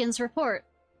Allegan's report.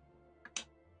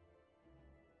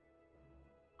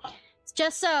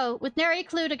 Just so, with nary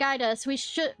clue to guide us, we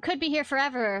could be here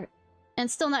forever and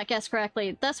still not guess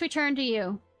correctly. Thus we turn to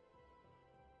you.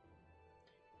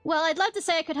 Well, I'd love to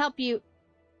say I could help you.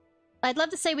 I'd love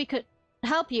to say we could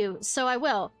help you, so I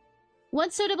will.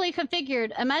 Once suitably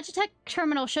configured, a Magitech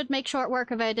terminal should make short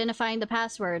work of identifying the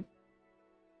password.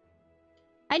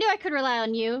 I knew I could rely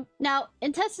on you. Now,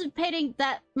 anticipating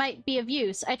that might be of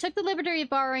use, I took the liberty of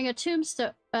borrowing a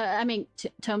tombstone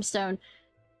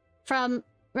from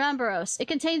Rambaros. It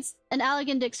contains an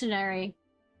Allegan dictionary.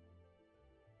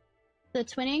 The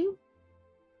twinning?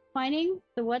 Twining?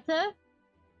 The what the?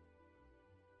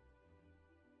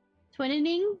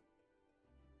 Twinning?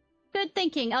 Good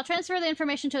thinking. I'll transfer the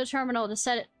information to a terminal to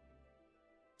set it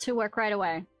to work right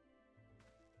away.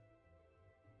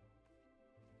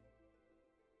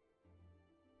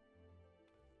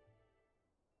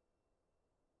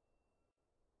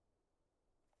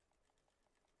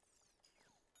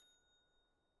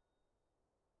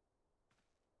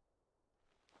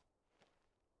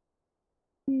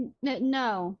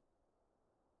 No.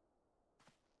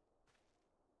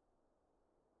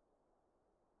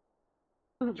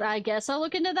 I guess I'll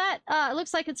look into that. It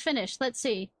looks like it's finished. Let's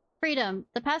see. Freedom.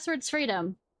 The password's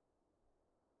freedom.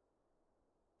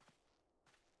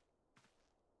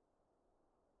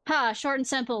 Ha, short and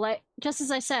simple, like just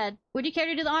as I said. Would you care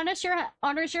to do the honors,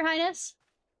 your highness?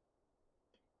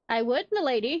 I would,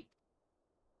 milady.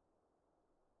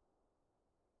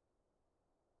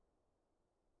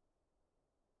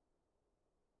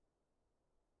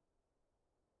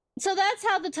 So that's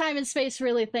how the time and space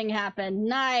really thing happened.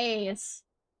 Nice.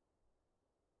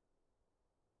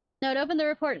 Note, open the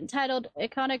report entitled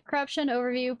Iconic Corruption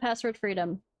Overview Password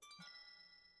Freedom.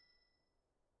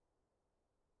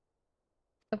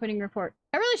 Opening report.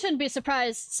 I really shouldn't be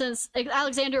surprised since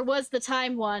Alexander was the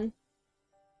time one.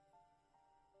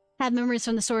 Had memories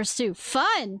from the source too.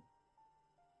 Fun!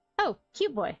 Oh,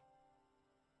 cute boy.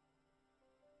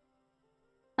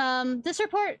 This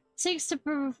report seeks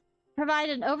to provide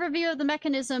an overview of the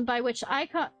mechanism by which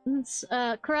icons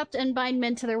corrupt and bind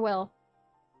men to their will.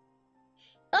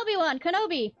 Obi-Wan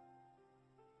Kenobi!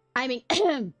 I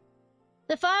mean,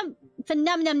 The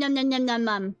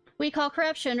phenomenon we call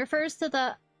corruption refers to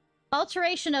the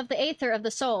alteration of the aether of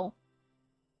the soul.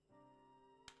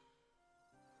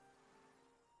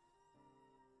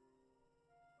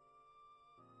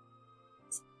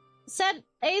 Said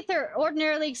aether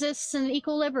ordinarily exists in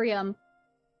equilibrium,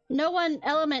 no one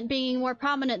element being more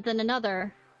prominent than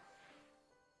another.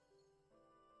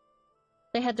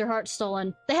 They had their heart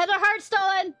stolen. They had their heart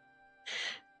stolen!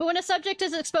 But when a subject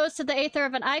is exposed to the aether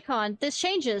of an icon, this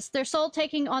changes, their soul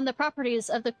taking on the properties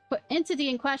of the entity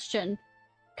in question.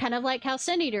 Kind of like how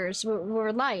Sin Eaters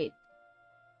were light.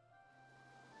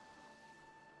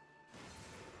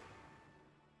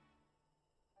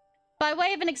 By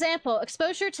way of an example,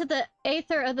 exposure to the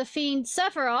aether of the fiend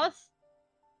Sephiroth...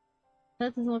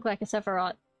 That doesn't look like a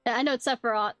Sephiroth. I know it's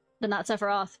Sephiroth, but not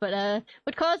Sephiroth, but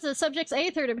would cause the subject's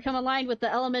aether to become aligned with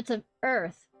the element of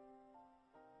earth.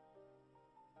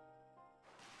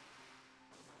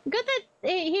 Good that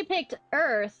he picked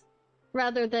earth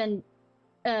rather than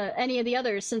any of the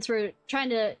others, since we're trying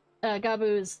to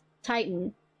Gabu's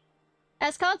Titan.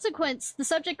 As consequence, the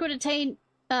subject would attain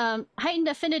heightened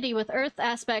affinity with earth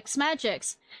aspects,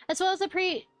 magics, as well as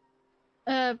the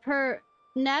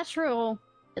natural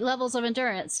levels of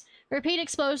endurance. Repeat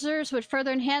exposures would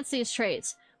further enhance these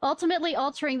traits, ultimately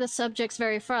altering the subject's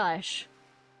very flesh.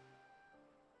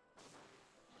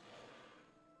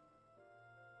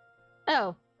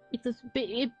 Oh,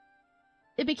 it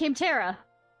became Terra.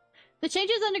 The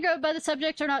changes undergone by the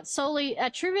subject are not solely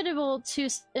attributable to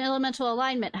elemental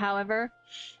alignment, however.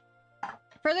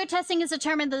 Further testing has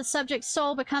determined that the subject's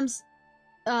soul becomes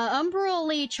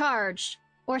umbrally charged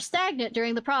or stagnant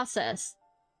during the process.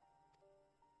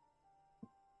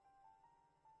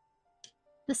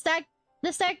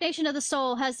 The stagnation of the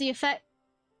soul has the effect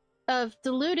of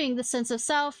diluting the sense of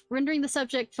self, rendering the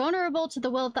subject vulnerable to the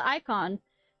will of the icon,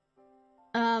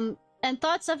 and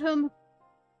thoughts of whom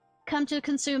come to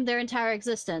consume their entire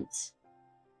existence.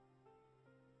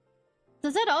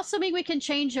 Does that also mean we can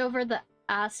change over the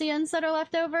Asians that are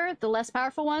left over, the less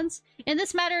powerful ones? In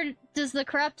this matter, does the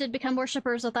corrupted become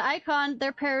worshippers of the icon,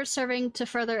 their prayers serving to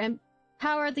further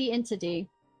empower the entity?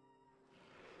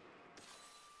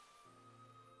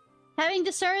 Having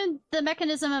discerned the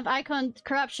mechanism of icon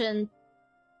corruption,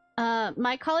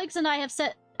 my colleagues and I have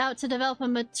set out to develop a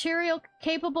material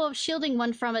capable of shielding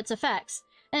one from its effects,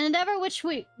 an endeavor which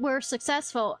we were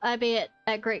successful, albeit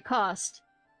at great cost.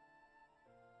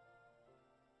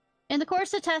 In the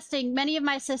course of testing, many of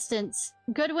my assistants,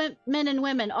 good men and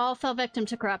women, all fell victim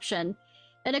to corruption.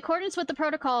 In accordance with the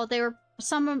protocol, they were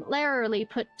summarily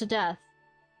put to death.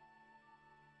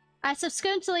 I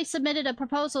subsequently submitted a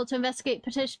proposal to investigate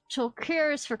potential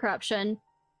cures for corruption,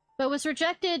 but was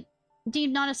rejected,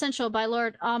 deemed non-essential by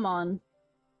Lord Amon.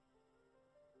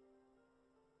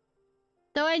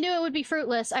 Though I knew it would be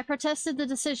fruitless, I protested the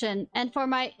decision, and for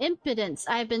my impudence,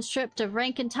 I have been stripped of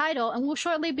rank and title and will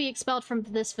shortly be expelled from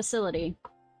this facility.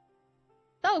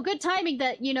 Oh, good timing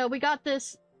that, you know, we got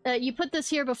this, you put this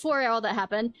here before all that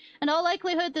happened. In all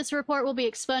likelihood, this report will be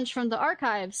expunged from the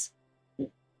archives.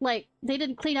 Like, they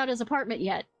didn't clean out his apartment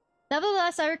yet.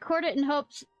 Nevertheless, I record it in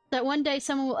hopes that one day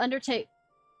someone will undertake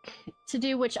to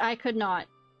do which I could not,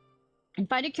 and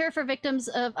find a cure for victims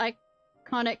of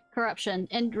iconic corruption.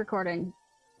 End recording.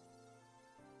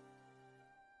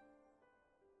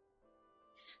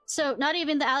 So, not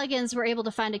even the Alligans were able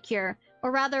to find a cure, or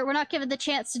rather, were not given the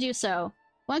chance to do so.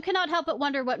 One cannot help but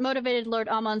wonder what motivated Lord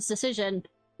Amon's decision.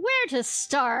 Where to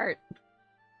start?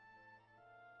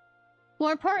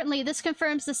 More importantly, this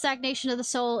confirms the stagnation of the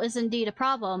soul is indeed a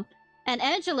problem, and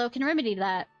Angelo can remedy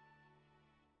that.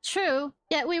 True,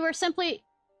 yet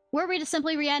were we to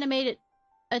simply reanimate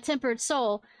a tempered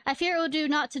soul, I fear it will do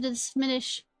not to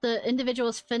diminish the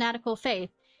individual's fanatical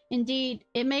faith. Indeed,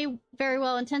 it may very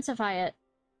well intensify it.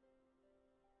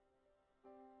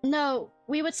 No,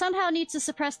 we would somehow need to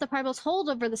suppress the primal's hold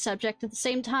over the subject at the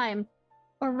same time,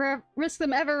 or risk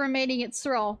them ever remaining its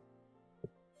thrall.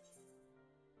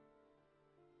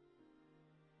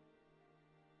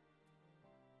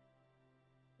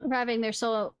 Reviving their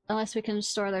soul unless we can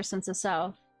restore their sense of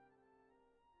self.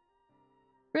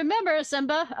 Remember,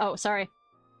 Simba! Oh, sorry.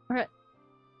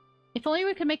 If only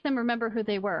we could make them remember who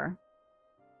they were.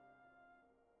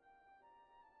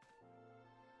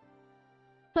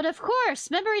 But of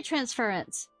course, memory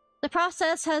transference! The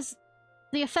process has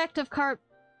the effect of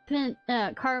compartmentalizing.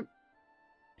 I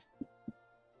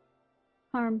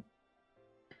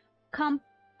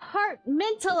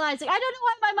don't know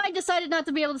why my mind decided not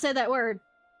to be able to say that word.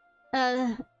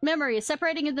 Memory,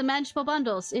 separating into manageable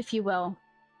bundles, if you will.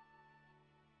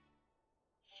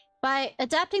 By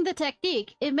adapting the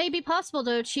technique, it may be possible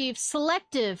to achieve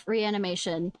selective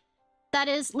reanimation. That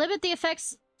is, limit the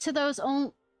effects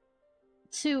to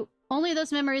only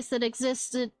those memories that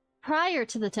existed prior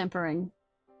to the tempering.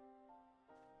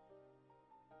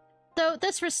 Though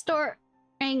this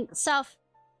restoring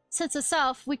sense of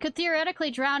self, we could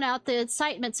theoretically drown out the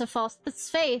incitements of false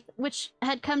faith which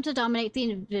had come to dominate the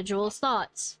individual's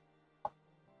thoughts.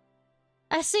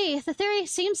 I see. The theory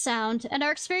seems sound, and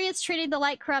our experience treating the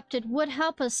light corrupted would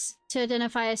help us to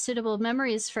identify suitable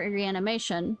memories for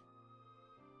reanimation.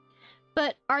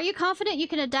 But are you confident you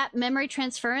can adapt memory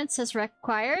transference as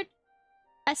required?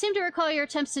 I seem to recall your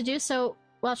attempts to do so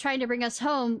while trying to bring us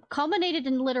home culminated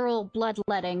in literal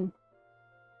bloodletting.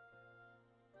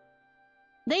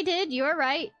 They did, you are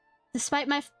right. Despite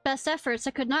my best efforts,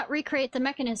 I could not recreate the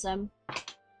mechanism.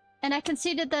 And I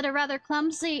conceded that a rather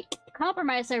clumsy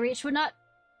compromise I reached would not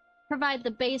provide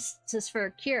the basis for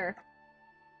a cure.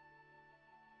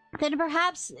 Then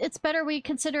perhaps it's better we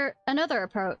consider another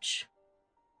approach.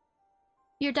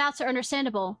 Your doubts are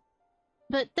understandable,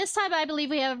 but this time I believe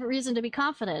we have reason to be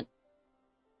confident.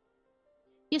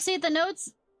 You see, the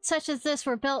nodes such as this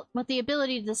were built with the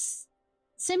ability to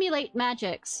simulate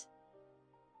magics,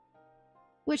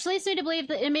 which leads me to believe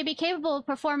that it may be capable of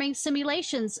performing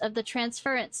simulations of the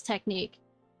transference technique.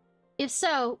 If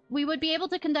so, we would be able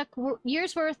to conduct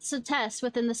years' worth of tests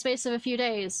within the space of a few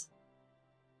days.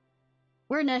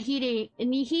 We're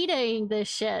Nahiding this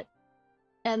shit.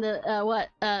 And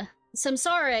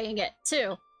Samsaraing it,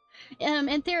 too.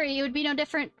 In theory, it would be no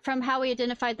different from how we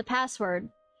identified the password.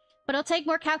 But it'll take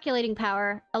more calculating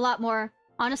power, a lot more.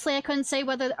 Honestly, I couldn't say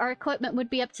whether our equipment would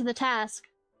be up to the task.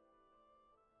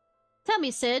 Tell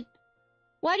me, Sid,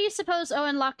 why do you suppose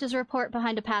Owen locked his report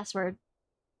behind a password?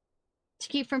 To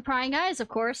keep from prying eyes, of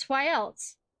course. Why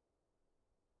else?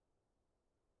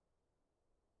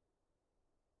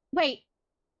 Wait.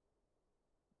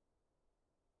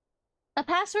 A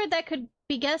password that could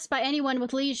be guessed by anyone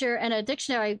with leisure and a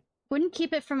dictionary wouldn't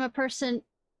keep it from a person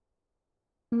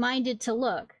minded to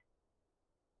look.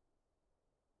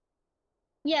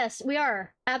 Yes, we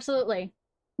are. Absolutely.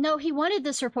 No, he wanted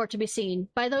this report to be seen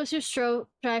by those who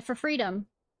strive for freedom.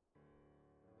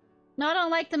 Not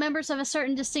unlike the members of a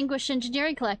certain distinguished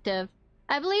engineering collective.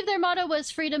 I believe their motto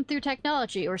was freedom through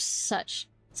technology, or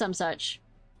some such.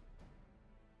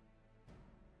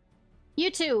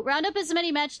 You two, round up as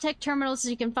many Magitech terminals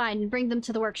as you can find and bring them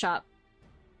to the workshop.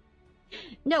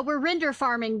 No, we're render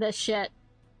farming this shit.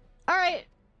 Alright,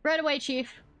 right away,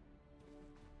 Chief.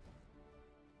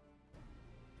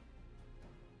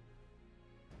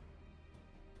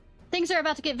 Things are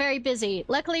about to get very busy.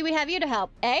 Luckily, we have you to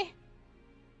help, eh?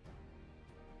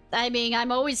 I mean,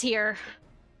 I'm always here.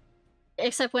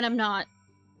 Except when I'm not.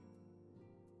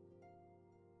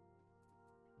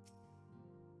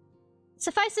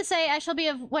 Suffice to say, I shall be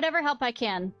of whatever help I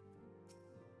can.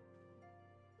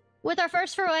 With our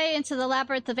first foray into the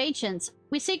Labyrinth of Ancients,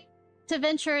 we seek to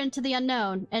venture into the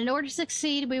unknown, and in order to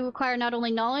succeed, we require not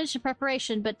only knowledge and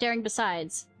preparation, but daring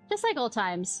besides. Just like old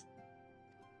times.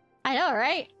 I know,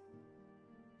 right?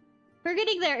 We're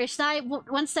getting there, Ishnai,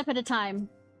 one step at a time.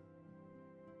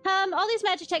 All these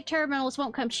Magitech terminals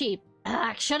won't come cheap.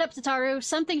 Ah, shut up, Tataru.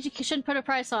 Some things you shouldn't put a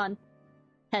price on.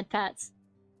 Head pats.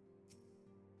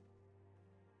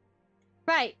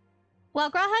 Right.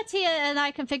 While Grahatia and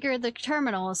I configure the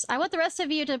terminals, I want the rest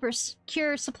of you to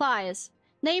procure supplies.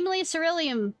 Namely,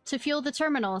 ceruleum to fuel the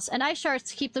terminals, and ice shards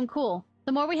to keep them cool.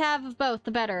 The more we have of both,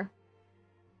 the better.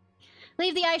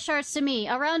 Leave the ice shards to me.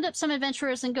 I'll round up some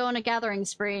adventurers and go on a gathering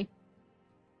spree.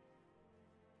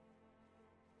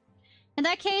 In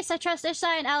that case, I trust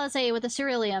Ishnai and Alizé with the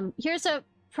ceruleum. Here's a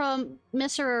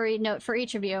promissory note for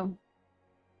each of you.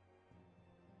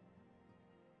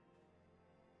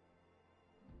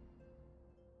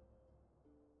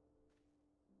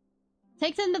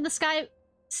 Take them to the Sky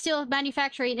Steel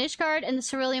Manufactory in Ishgard and the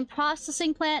ceruleum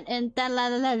processing plant and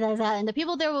and the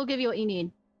people there will give you what you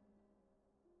need.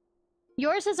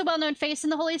 Yours is a well-known face in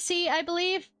the Holy See, I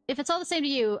believe. If it's all the same to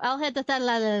you, I'll head to Oh,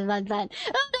 I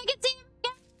can see him!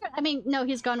 I mean, no,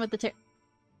 he's gone with the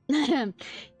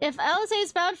If Alizé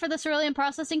is bound for the ceruleum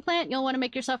processing plant, you'll want to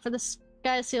make yourself for the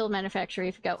Sky Steel Manufactory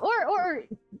if you go. Or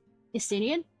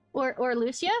Estinian? Or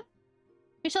Lucia?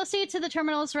 We shall see to the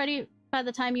terminals ready by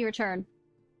the time you return.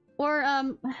 Or,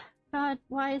 God,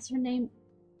 why is her name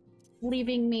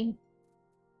leaving me?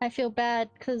 I feel bad,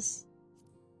 because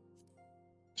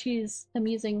she's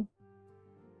amusing.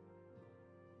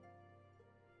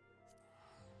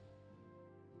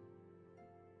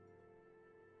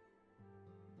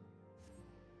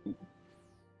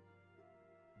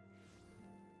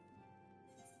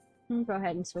 Go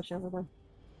ahead and switch over there.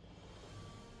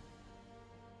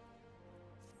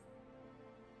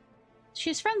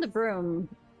 She's from the Broom,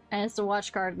 and is the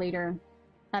watch guard leader.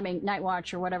 I mean, night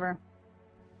watch or whatever.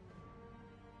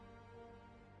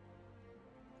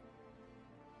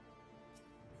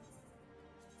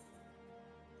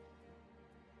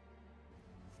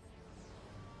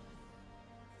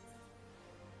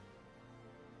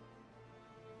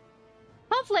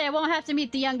 Hopefully I won't have to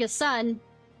meet the youngest son.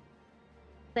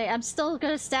 I'm still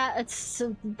gonna stab.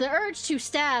 The urge to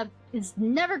stab is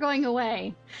never going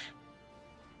away.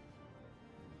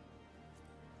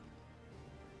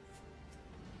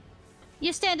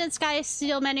 You stand in Sky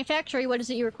Steel Manufactory. What is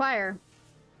it you require?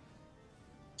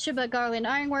 Shuba Garland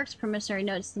Ironworks. Promissory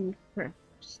notice.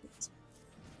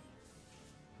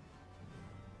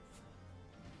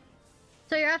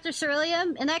 So you're after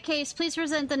Ceruleum? In that case, please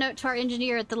present the note to our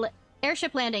engineer at the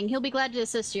airship landing. He'll be glad to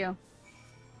assist you.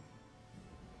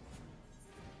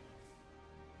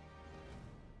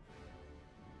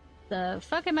 The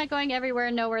fuck am I going everywhere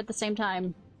and nowhere at the same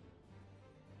time?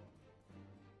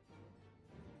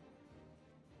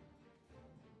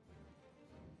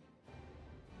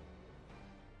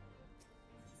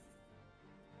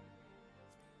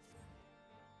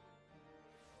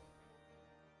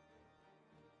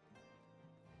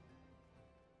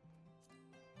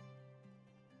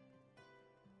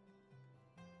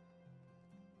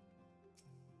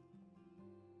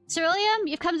 Ceruleum,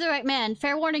 you've come to the right man.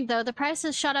 Fair warning, though, the price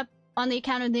has shot up on the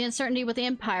account of the uncertainty with the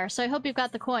Empire, so I hope you've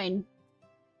got the coin.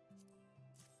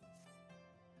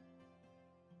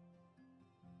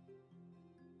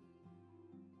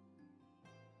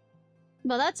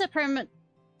 Well, that's a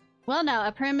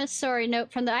promissory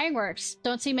note from the Ironworks.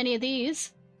 Don't see many of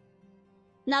these.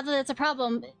 Not that it's a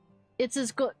problem. It's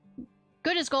as good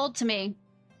as gold to me.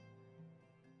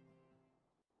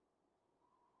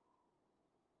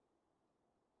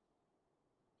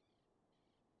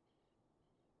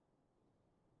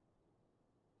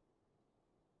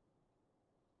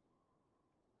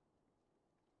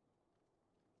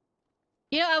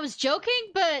 You know, I was joking,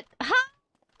 but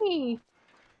hi!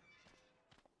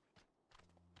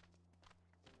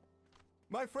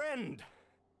 My friend!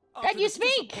 And you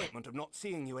speak! The disappointment of not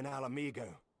seeing you in Alamigo.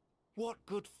 What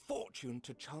good fortune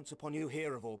to chance upon you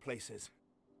here of all places.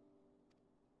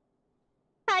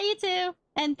 Hi, you two!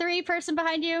 And 3 person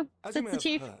behind you. As That's you may the have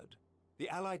chief. heard, the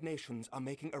Allied nations are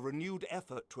making a renewed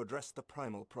effort to address the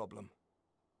primal problem.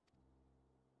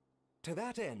 To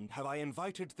that end, have I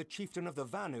invited the chieftain of the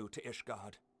Vanu to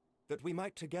Ishgard, that we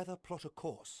might together plot a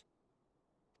course.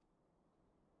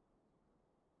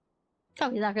 Oh,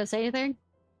 you're not gonna say anything?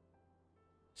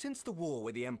 Since the war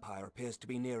with the Empire appears to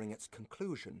be nearing its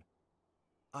conclusion,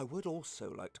 I would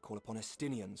also like to call upon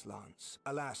Estinian's lance.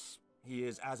 Alas, he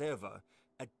is, as ever,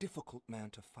 a difficult man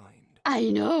to find.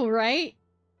 I know, right?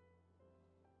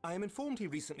 I am informed he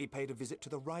recently paid a visit to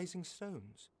the Rising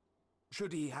Stones.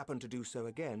 Should he happen to do so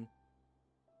again,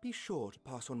 be sure to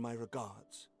pass on my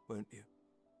regards, won't you?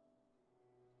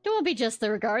 It won't be just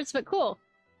the regards, but cool.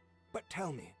 But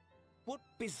tell me, what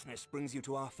business brings you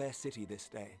to our fair city this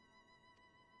day?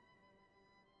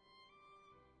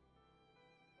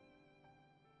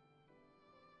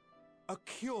 A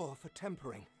cure for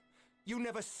tempering. You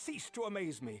never cease to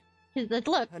amaze me.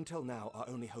 Look. Until now, our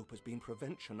only hope has been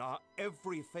prevention, our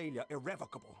every failure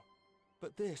irrevocable.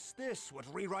 But this would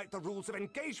rewrite the rules of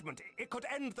engagement. It could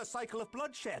end the cycle of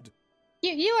bloodshed.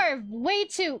 You are way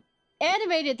too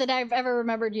animated than I've ever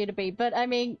remembered you to be, but I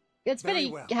mean, it's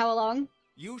been how long?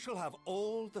 You shall have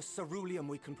all the ceruleum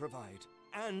we can provide,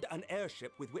 and an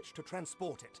airship with which to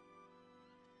transport it.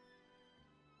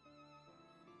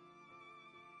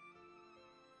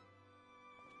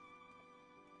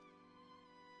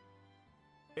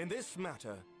 In this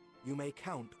matter, you may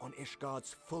count on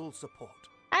Ishgard's full support.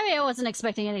 I mean, I wasn't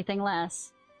expecting anything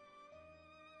less.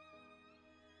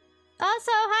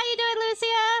 Also, how you doing,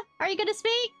 Lucia? Are you gonna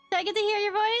speak? Do I get to hear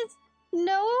your voice?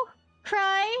 No?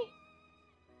 Cry?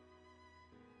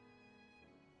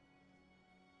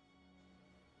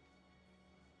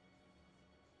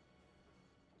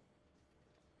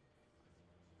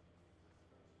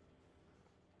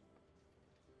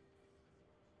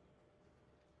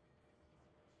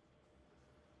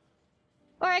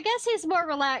 Or I guess he's more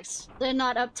relaxed and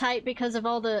not uptight because of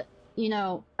all the, you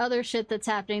know, other shit that's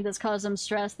happening that's caused him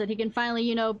stress, that he can finally,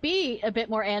 you know, be a bit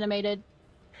more animated.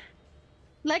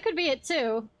 That could be it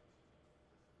too.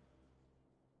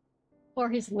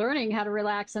 Or he's learning how to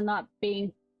relax and not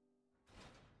being...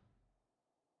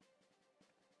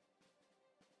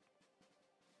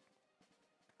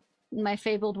 My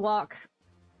fabled walk.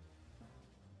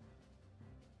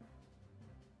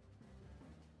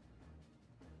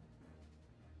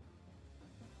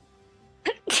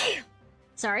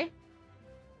 Sorry.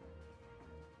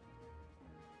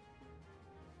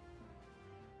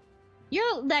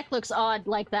 Your neck looks odd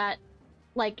like that.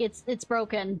 Like it's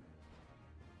broken.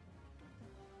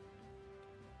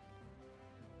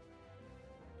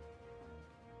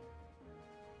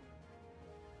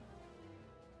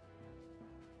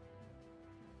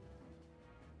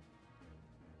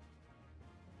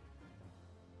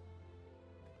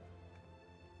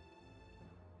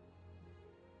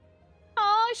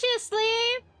 Oh, she's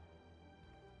asleep.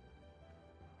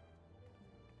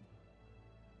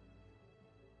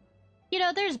 You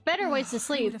know, there's better ways to I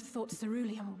sleep. would have thought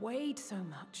ceruleum weighed so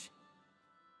much.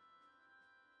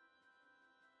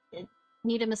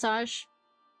 Need a massage?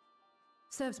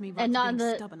 Serves me right And for not in being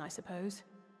the stubborn, I suppose.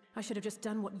 I should have just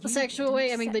done what you the did sexual and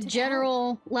way. I mean, the accepted help.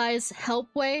 generalized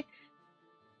help way.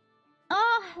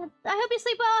 Oh, I hope you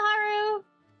sleep well, Haru.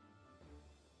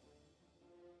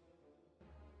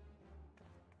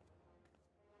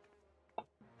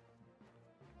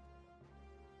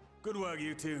 Good work,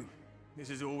 you two. This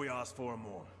is all we asked for and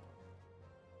more.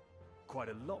 Quite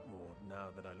a lot more now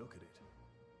that I look at it.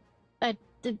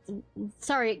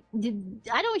 Sorry,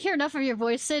 I don't hear enough of your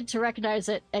voice, Sid, to recognize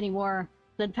it anymore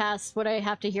than past what I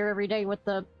have to hear every day with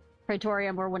the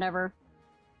Praetorium or whatever.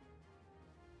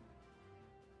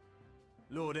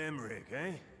 Lord Emmerich,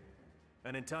 eh?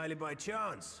 And entirely by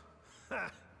chance. Ha!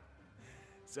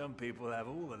 Some people have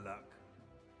all the luck.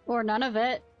 Or none of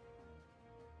it.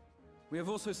 We have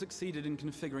also succeeded in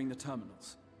configuring the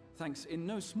terminals, thanks in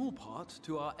no small part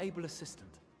to our able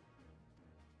assistant.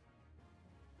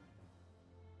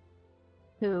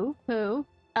 Who?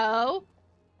 Oh?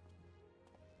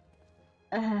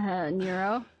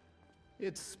 Nero.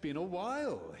 It's been a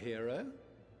while, hero.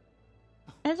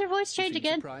 Has her voice changed You seem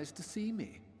again? surprised to see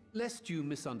me. Lest you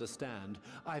misunderstand,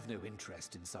 I've no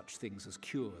interest in such things as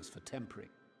cures for tempering.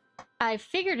 I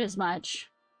figured as much.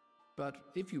 But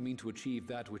if you mean to achieve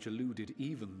that which eluded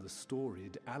even the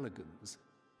storied Allagans,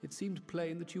 it seemed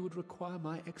plain that you would require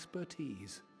my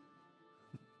expertise.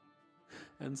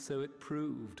 And so it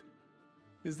proved.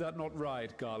 Is that not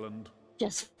right, Garland?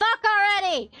 Just fuck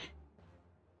already!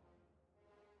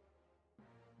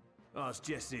 Ask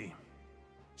Jessie.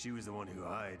 She was the one who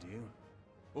hired you.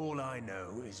 All I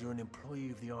know is you're an employee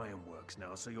of the Ironworks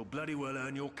now, so you'll bloody well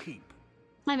earn your keep.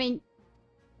 I mean,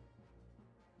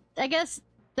 I guess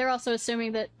they're also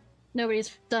assuming that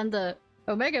nobody's done the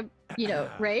Omega, you know,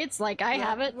 raids like I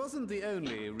haven't. That wasn't the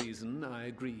only reason I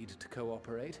agreed to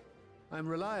cooperate. I'm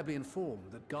reliably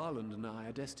informed that Garland and I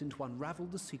are destined to unravel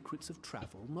the secrets of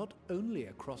travel, not only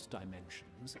across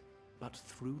dimensions, but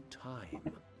through time.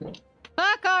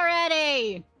 Fuck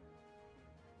already!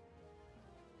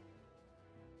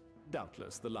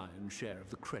 Doubtless the lion's share of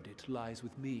the credit lies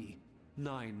with me.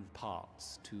 9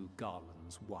 parts to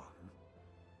Garland's 1.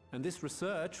 And this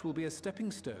research will be a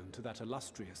stepping stone to that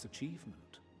illustrious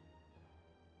achievement.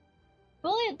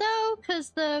 Will it though?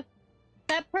 Because that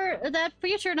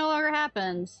future no longer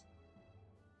happens.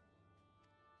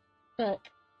 But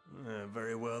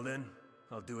Very well then.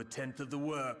 I'll do 1/10 of the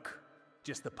work.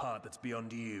 Just the part that's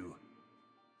beyond you.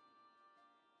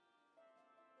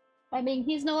 I mean,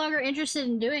 he's no longer interested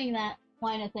in doing that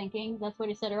line of thinking. That's what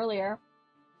he said earlier.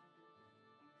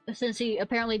 Since he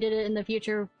apparently did it in the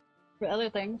future for other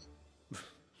things.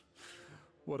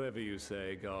 Whatever you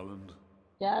say, Garland.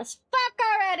 Just fuck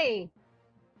already!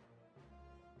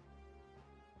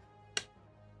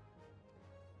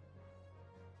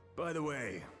 By the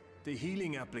way, the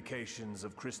healing applications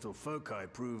of crystal foci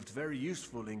proved very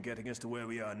useful in getting us to where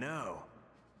we are now.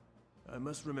 I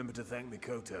must remember to thank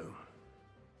Mikoto.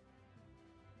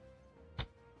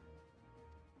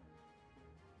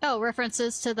 Oh,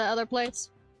 references to the other place?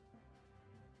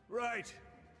 Right.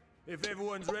 If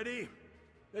everyone's ready,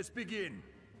 let's begin.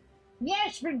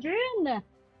 Yes, begin!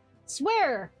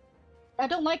 Swear! I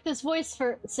don't like this voice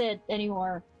for Sid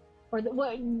anymore. Or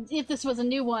what, if this was a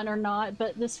new one or not,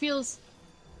 but this feels...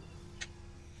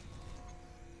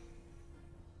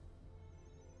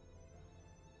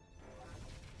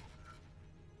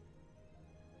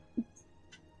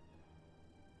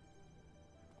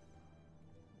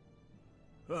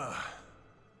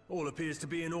 All appears to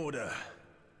be in order.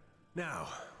 Now,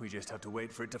 we just have to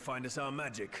wait for it to find us our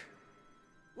magic.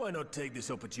 Why not take this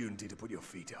opportunity to put your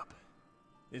feet up?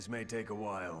 This may take a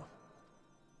while.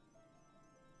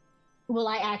 Will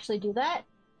I actually do that?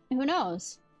 Who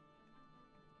knows?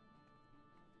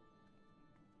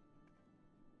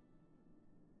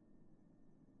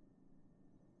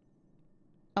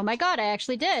 Oh my god, I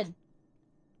actually did.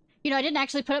 You know, I didn't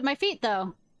actually put up my feet,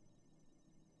 though.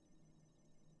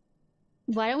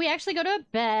 Why don't we actually go to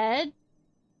bed?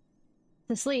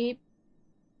 To sleep.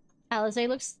 Alize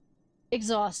looks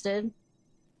exhausted.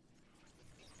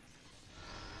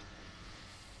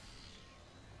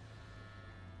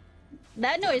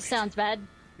 That noise sounds bad.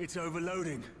 It's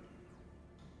overloading.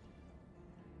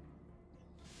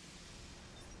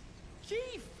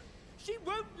 Chief! She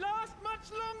won't last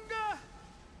much longer!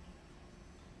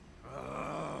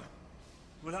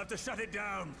 We'll have to shut it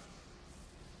down.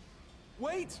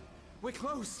 Wait! We're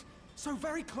close! So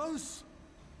very close!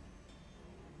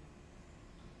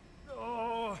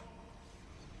 Oh.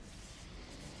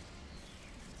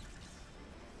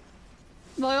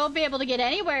 Well, we won't be able to get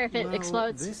anywhere if it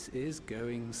explodes. This is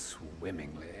going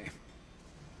swimmingly.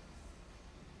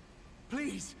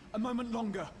 Please, a moment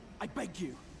longer. I beg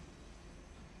you.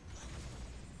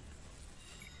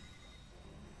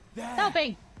 There.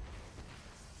 Helping!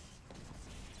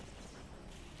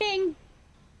 Bing!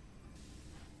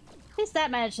 At least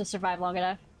that managed to survive long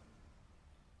enough.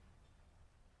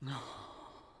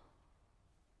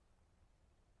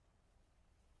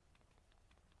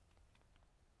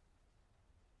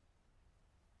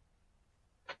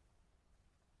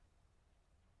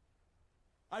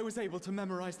 I was able to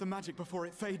memorize the magic before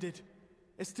it faded.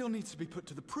 It still needs to be put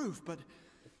to the proof, but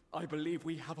I believe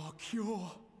we have our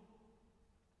cure.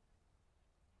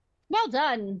 Well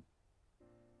done.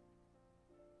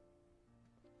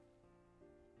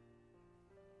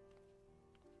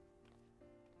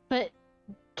 But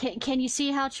can you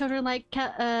see how children like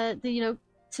the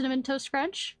cinnamon toast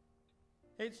crunch?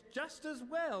 It's just as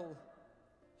well.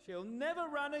 She'll never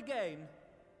run again.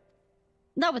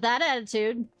 Not with that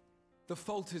attitude. The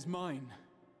fault is mine.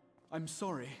 I'm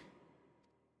sorry.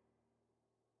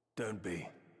 Don't be.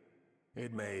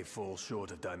 It may fall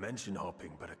short of dimension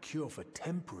hopping, but a cure for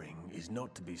tempering is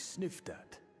not to be sniffed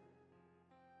at.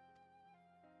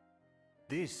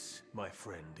 This, my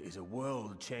friend, is a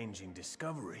world-changing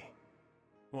discovery.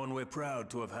 One we're proud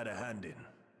to have had a hand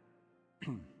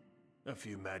in. A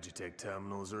few Magitech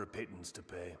terminals are a pittance to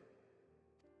pay.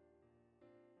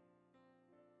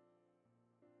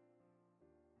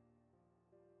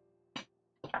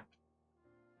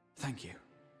 Thank you.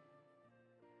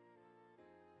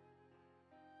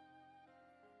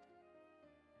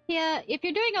 Yeah, if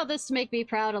you're doing all this to make me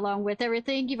proud along with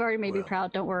everything, you've already made me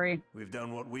proud, don't worry. We've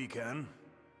done what we can.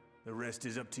 The rest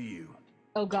is up to you.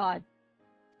 Oh god.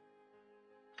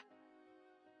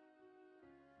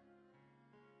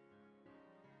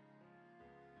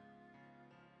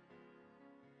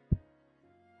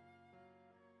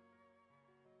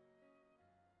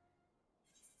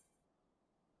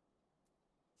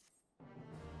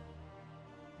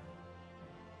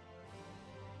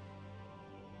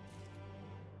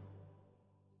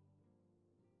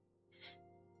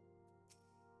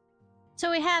 So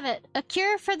we have it.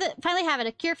 Finally have it.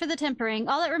 A cure for the tempering.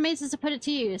 All that remains is to put it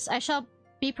to use. I shall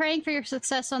be praying for your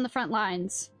success on the front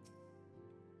lines.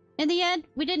 In the end,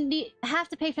 we didn't have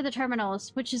to pay for the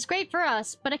terminals, which is great for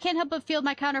us, but I can't help but feel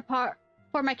my counterpart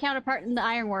in the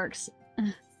ironworks.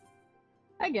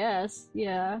 I guess,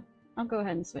 yeah. I'll go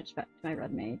ahead and switch back to my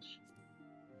red mage.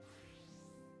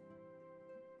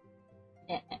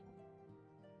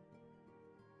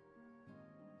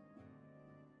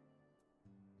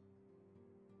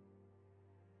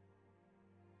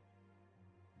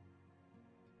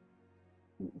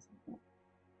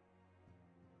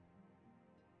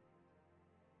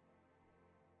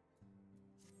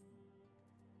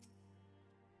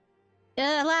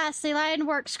 Alas, the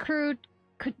Lionworks crew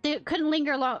couldn't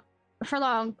linger for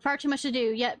long. Far too much to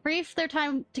do. Yet brief their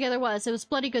time together was. It was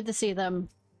bloody good to see them.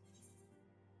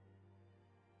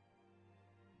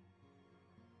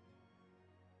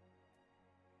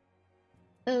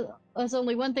 There's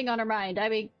only one thing on her mind. I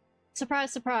mean,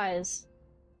 surprise, surprise.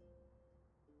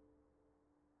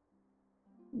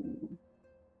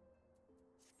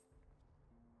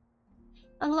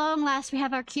 At long last, we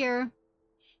have our cure.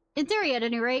 In theory, at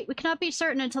any rate, we cannot be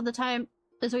certain until the time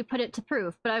as we put it to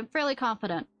proof, but I'm fairly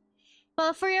confident.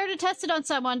 Well, if we are to test it on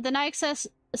someone, then I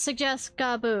suggest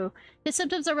Gabu. His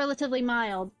symptoms are relatively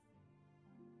mild.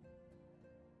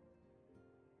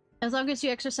 As long as you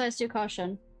exercise due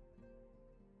caution.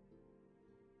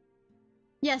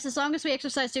 Yes, as long as we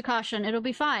exercise due caution, it'll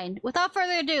be fine. Without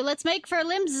further ado, let's make for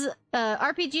Lim's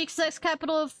RPG sex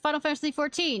capital of Final Fantasy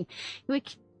XIV.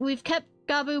 We've kept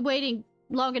Gabu waiting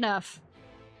long enough.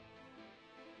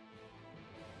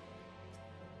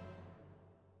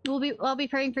 I'll be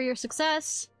praying for your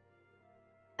success.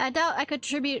 I doubt I could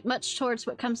contribute much towards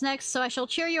what comes next, so I shall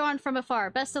cheer you on from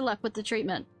afar. Best of luck with the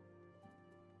treatment.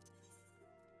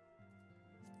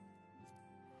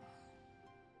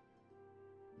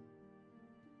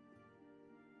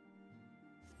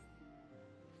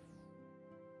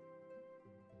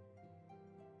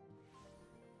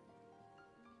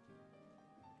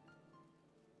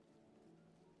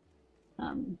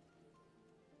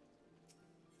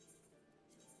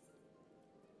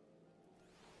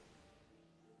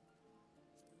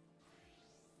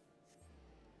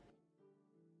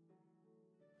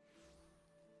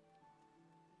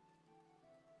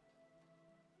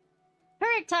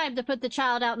 perfect time to put the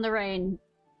child out in the rain.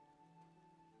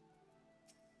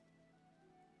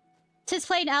 'Tis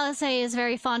plain Alice is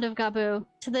very fond of Gabu,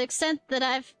 to the extent that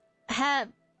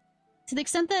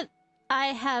I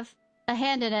have a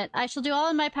hand in it. I shall do all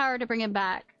in my power to bring him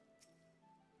back.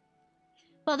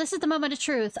 Well, this is the moment of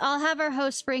truth. I'll have our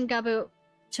host bring Gabu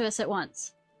to us at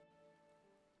once.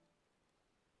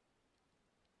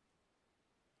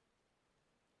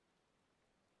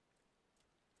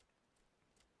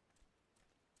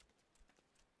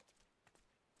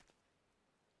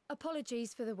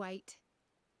 Apologies for the wait.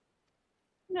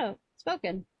 No,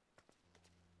 spoken.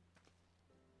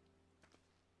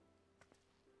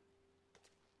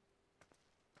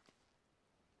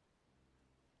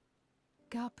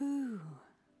 Gabu,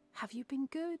 have you been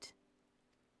good?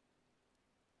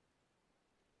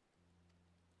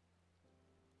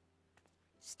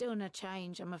 Still no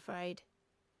change, I'm afraid.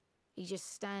 He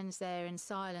just stands there in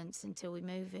silence until we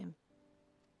move him.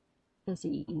 Does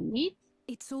he eat?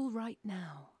 It's all right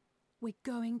now. We're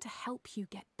going to help you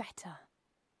get better.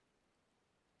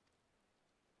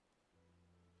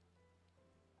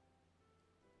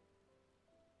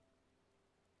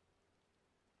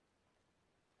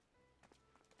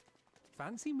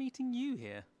 Fancy meeting you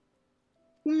here.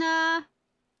 Nah.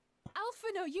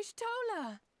 Alphino,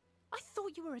 Y'shtola! I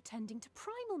thought you were attending to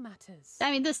primal matters. I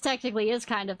mean, this technically is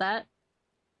kind of that.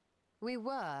 We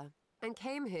were, and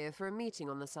came here for a meeting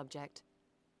on the subject.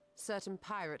 Certain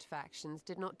pirate factions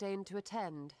did not deign to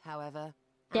attend, however.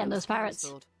 Damn those pirates.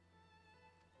 Cancelled.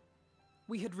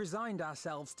 We had resigned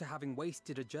ourselves to having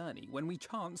wasted a journey when we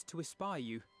chanced to espy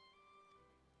you.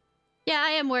 Yeah,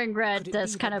 I am wearing red.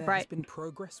 That's kind of bright. Has been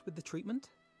progress with the treatment?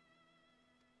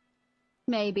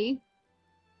 Maybe.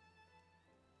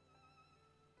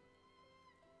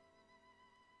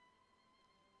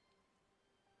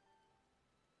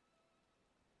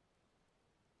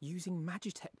 Using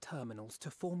Magitech terminals to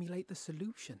formulate the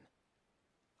solution.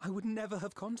 I would never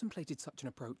have contemplated such an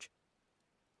approach.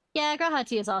 Yeah,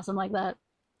 Grahati is awesome like that.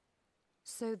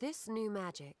 So this new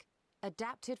magic,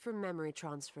 adapted from memory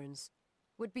transference,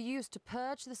 would be used to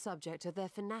purge the subject of their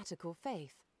fanatical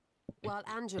faith, while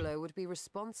Angelo would be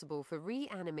responsible for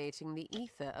reanimating the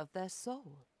ether of their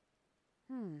soul.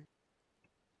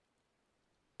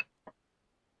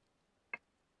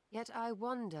 Yet I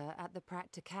wonder at the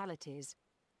practicalities.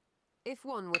 If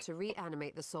one were to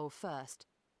reanimate the soul first,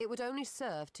 it would only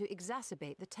serve to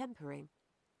exacerbate the tempering.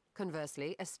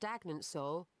 Conversely, a stagnant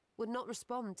soul would not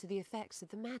respond to the effects of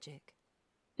the magic.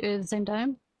 Do it at the same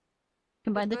time?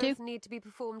 Combine the two? Both need to be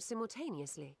performed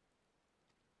simultaneously.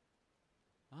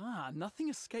 Ah, nothing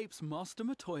escapes Master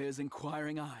Matoya's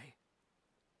inquiring eye.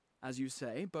 As you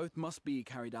say, both must be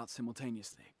carried out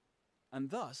simultaneously. And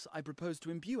thus, I propose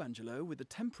to imbue Angelo with the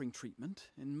tempering treatment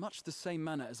in much the same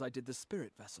manner as I did the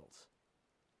spirit vessels.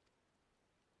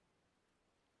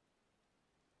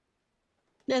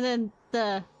 And then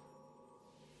the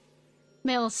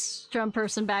maelstrom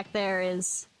person back there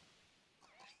is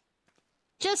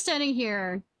just standing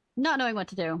here, not knowing what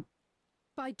to do.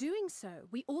 By doing so,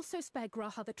 we also spare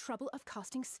Graha the trouble of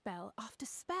casting spell after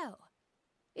spell.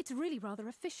 It's really rather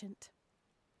efficient.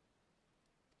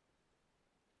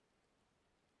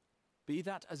 Be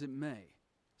that as it may,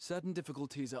 certain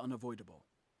difficulties are unavoidable.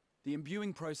 The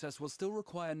imbuing process will still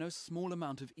require no small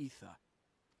amount of ether.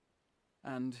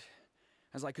 And,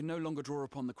 as I can no longer draw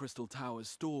upon the Crystal Tower's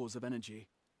stores of energy,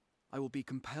 I will be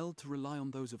compelled to rely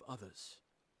on those of others.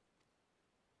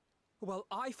 Well,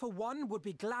 I, for one, would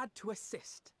be glad to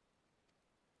assist.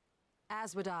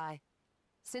 As would I.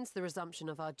 Since the resumption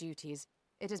of our duties,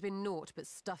 it has been naught but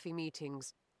stuffy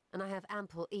meetings, and I have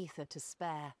ample ether to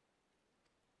spare.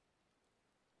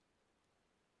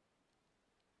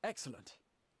 Excellent.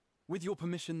 With your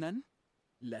permission, then,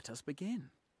 let us begin.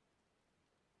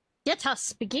 Let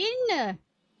us begin!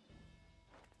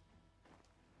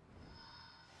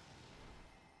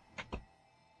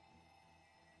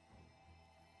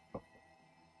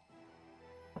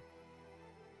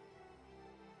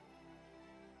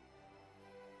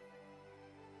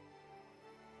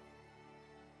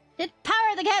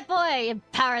 Power the cat boy!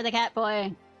 Power the cat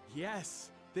boy!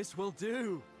 Yes, this will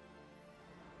do!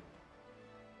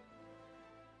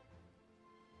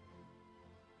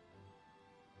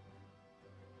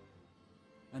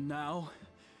 And now,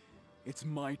 it's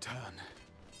my turn.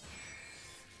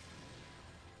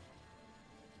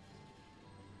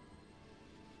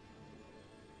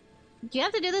 Do you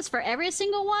have to do this for every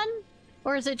single one?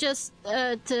 Or is it just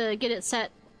to get it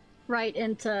set right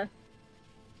into...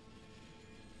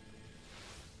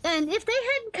 And if they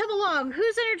hadn't come along,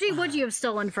 whose energy would you have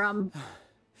stolen from?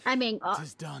 I mean... It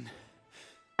is done.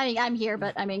 I mean, I'm here,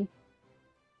 but I mean...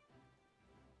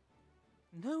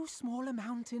 No small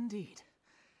amount indeed.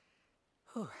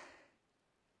 Whew.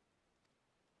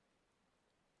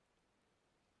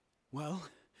 Well,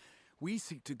 we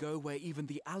seek to go where even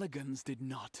the Allegans did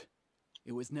not.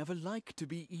 It was never like to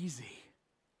be easy.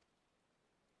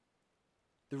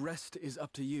 The rest is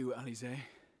up to you, Alize.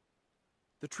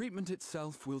 The treatment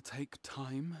itself will take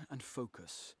time and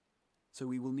focus, so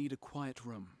we will need a quiet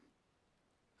room.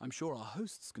 I'm sure our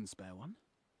hosts can spare one.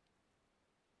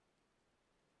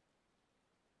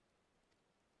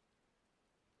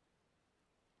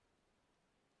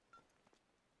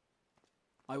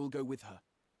 I will go with her.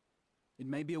 It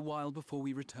may be a while before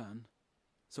we return,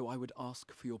 so I would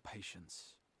ask for your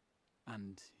patience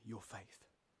and your faith.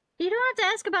 You don't have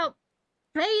to ask about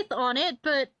faith on it,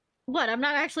 but what, I'm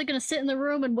not actually gonna sit in the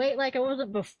room and wait like I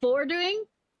wasn't before doing?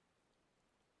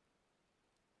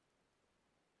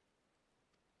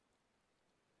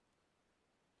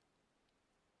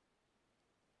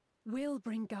 We'll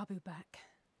bring Gabu back.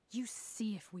 You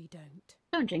see if we don't.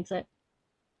 Don't jinx it.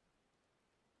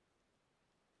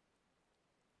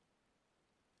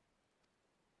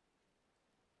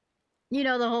 You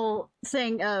know, the whole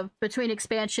thing of between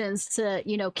expansions to,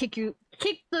 you know, kick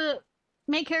the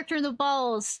main character in the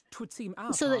balls Twould seem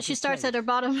our so that path she is starts at played. her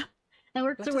bottom and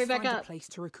works Let her way us back find up. a place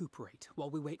to recuperate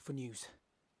while we wait for news.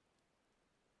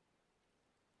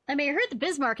 I mean, I heard the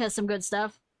Bismarck has some good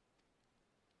stuff.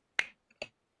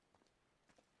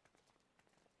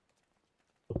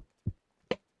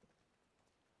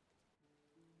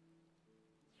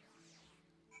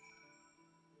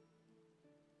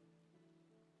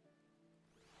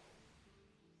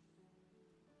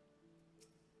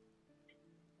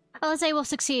 Alize will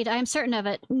succeed. I am certain of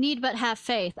it. Need but have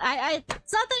faith.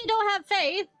 It's not that I don't have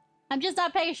faith. I'm just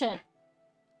not patient.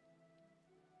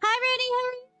 Hi, Randy.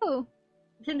 How are you?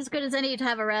 I'm as good as any to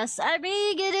have a rest. I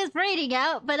mean, it is raining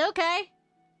out, but okay.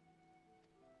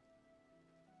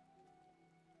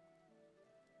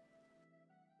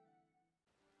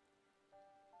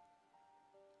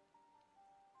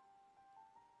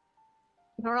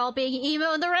 We're all being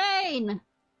emo in the rain.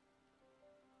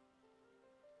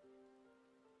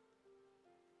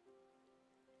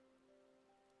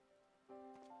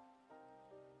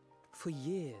 For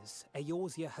years,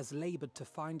 Eorzea has labored to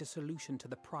find a solution to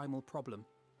the primal problem,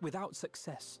 without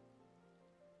success.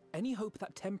 Any hope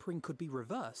that tempering could be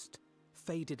reversed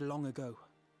faded long ago.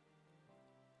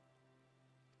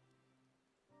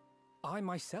 I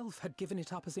myself had given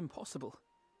it up as impossible.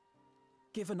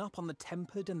 Given up on the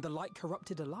tempered and the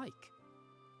light-corrupted alike.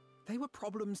 They were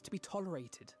problems to be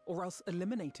tolerated, or else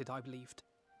eliminated, I believed.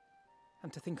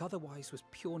 And to think otherwise was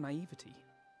pure naivety.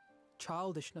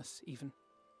 Childishness, even.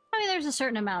 I mean, there's a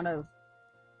certain amount of...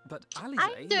 But Alize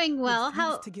I'm doing well.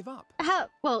 refused to give up.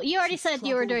 Well, you already She said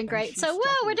you were struggled doing and great, she so whoa, we're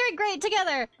struggled. doing great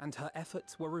together! And her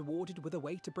efforts were rewarded with a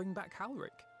way to bring back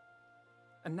Halric.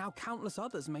 And now countless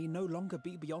others may no longer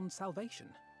be beyond salvation.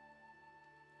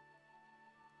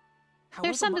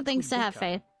 There's some However much things we to have bicker,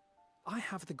 faith. I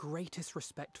have the greatest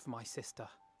respect for my sister.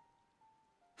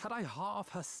 Had I half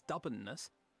her stubbornness,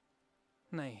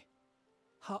 nay,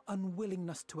 her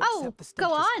unwillingness to accept the status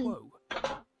go on. quo,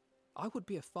 I would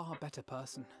be a far better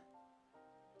person.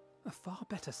 A far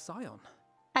better scion.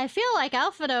 I feel like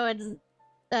Alphado and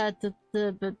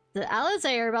the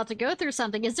Alize are about to go through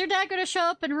something. Is their dad going to show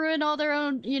up and ruin all their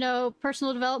own, you know,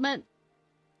 personal development?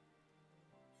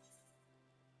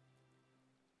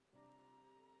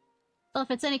 Well,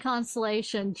 if it's any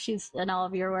consolation, she's in all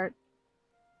of your work.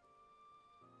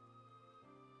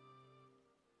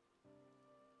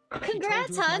 She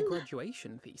Congrats, told you of hun! my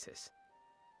graduation thesis.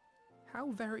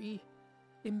 How very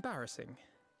embarrassing.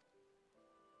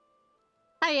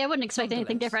 I wouldn't expect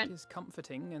anything Nonetheless, different. It is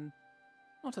comforting and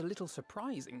not a little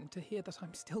surprising to hear that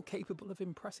I'm still capable of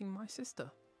impressing my sister.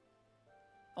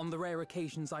 On the rare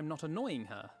occasions I'm not annoying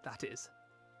her, that is.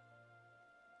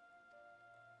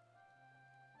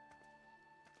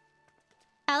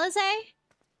 Alize?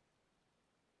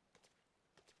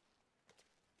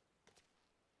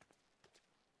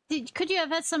 Could you have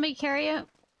had somebody carry you?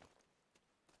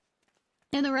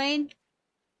 In the rain?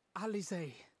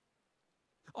 Alize,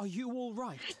 are you all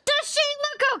right? Does she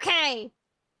look okay?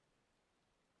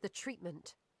 The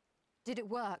treatment. Did it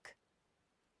work?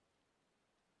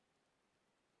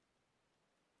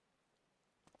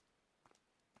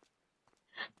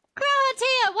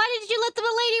 Tia, why did you let the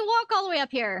lady walk all the way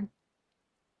up here?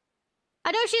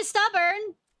 I know she's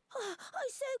stubborn. Oh, I'm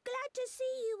so glad to see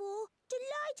you all.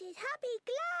 Delighted, happy,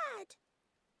 glad.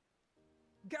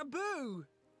 Gaboo!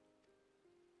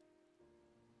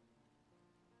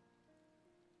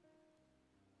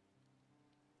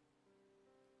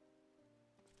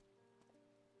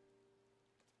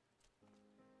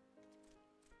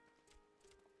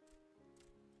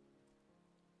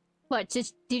 What, do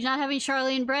you not have any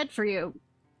Charlene bread for you?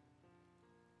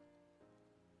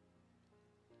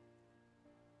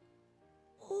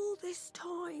 All this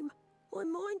time, my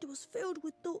mind was filled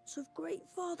with thoughts of Great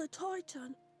Father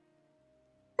Titan.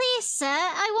 Please, sir,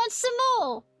 I want some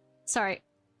more! Sorry.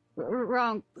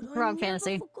 Wrong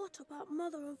fantasy. I never forgot about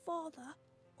Mother and Father.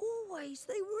 Always,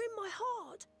 they were in my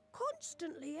heart.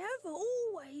 Constantly, ever,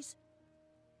 always.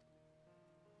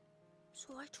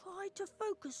 So I tried to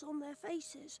focus on their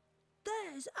faces.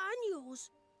 Theirs and yours.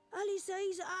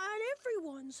 Alize's and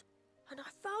everyone's. And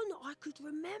I found that I could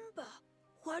remember.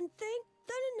 One thing,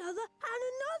 then another, and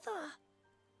another.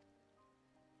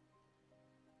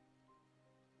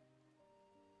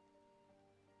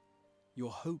 Your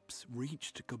hopes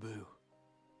reached Gaboo.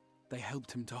 They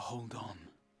helped him to hold on.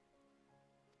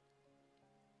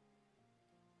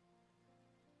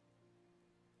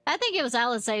 I think it was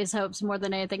Alize's hopes more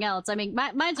than anything else. I mean,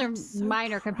 mine's are so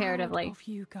minor proud comparatively. of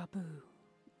you, Gaboo.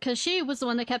 Because she was the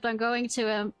one that kept on going to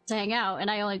him to hang out, and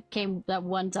I only came that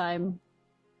one time.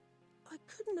 I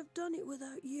couldn't have done it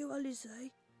without you,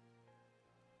 Alize.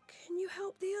 Can you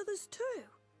help the others too?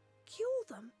 Cure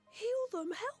them, heal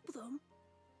them, help them.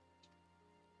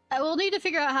 I will need to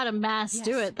figure out how to mass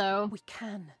do it, though. We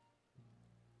can.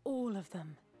 All of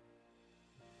them.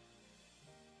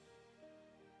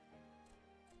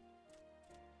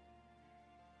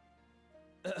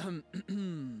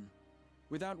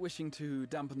 Without wishing to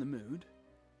dampen the mood,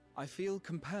 I feel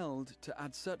compelled to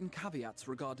add certain caveats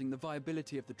regarding the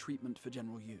viability of the treatment for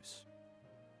general use.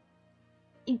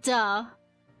 Duh.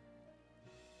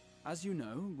 As you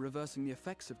know, reversing the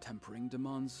effects of tempering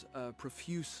demands a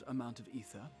profuse amount of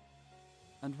ether.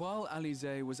 And while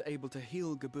Alize was able to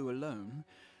heal Gaboo alone,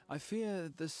 I fear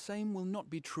the same will not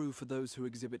be true for those who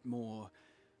exhibit more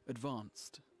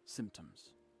advanced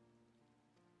symptoms.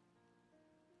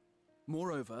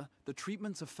 Moreover, the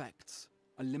treatment's effects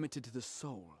are limited to the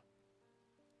soul.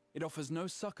 It offers no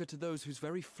succor to those whose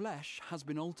very flesh has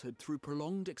been altered through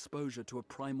prolonged exposure to a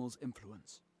primal's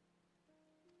influence.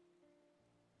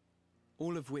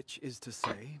 All of which is to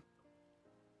say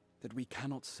that we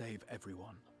cannot save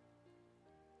everyone.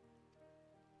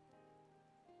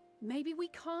 Maybe we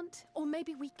can't, or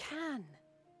maybe we can.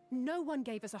 No one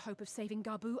gave us a hope of saving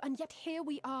Gaboo, and yet here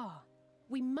we are.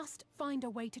 We must find a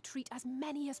way to treat as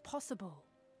many as possible.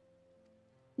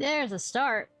 There's a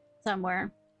start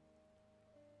somewhere.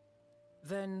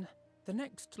 Then the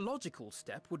next logical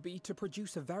step would be to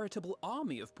produce a veritable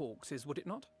army of Porkses, would it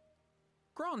not?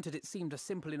 Granted, it seemed a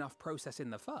simple enough process in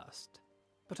the first,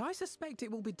 but I suspect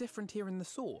it will be different here in the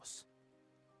source.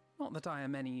 Not that I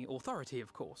am any authority,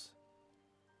 of course.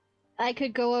 I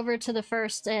could go over to the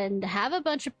first and have a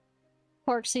bunch of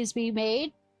Porksies be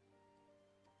made.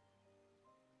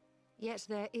 Yet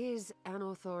there is an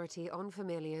authority on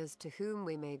familiars to whom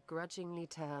we may grudgingly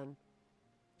turn.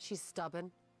 She's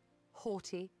stubborn,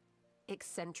 haughty,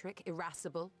 eccentric,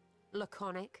 irascible,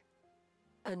 laconic,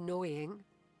 annoying.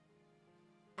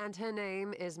 And her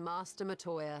name is Master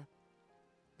Matoya,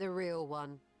 the real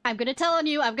one. I'm gonna tell on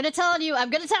you, I'm gonna tell on you, I'm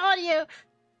gonna tell on you!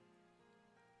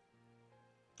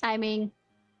 I mean...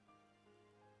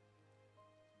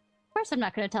 Of course I'm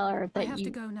not gonna tell her that I have to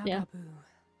go now, yeah. Gaboo.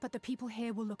 But the people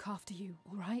here will look after you,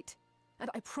 all right?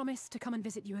 And I promise to come and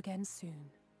visit you again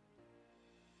soon.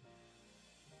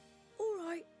 All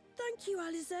right. Thank you,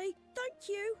 Alize. Thank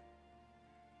you.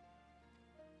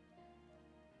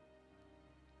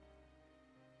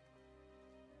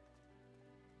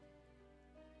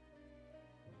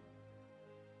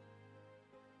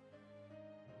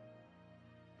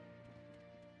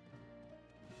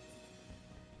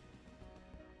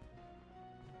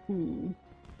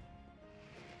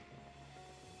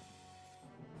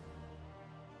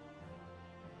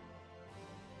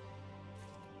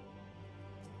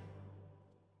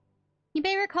 You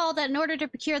may recall that in order to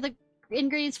procure the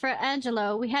ingredients for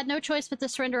Angelo, we had no choice but to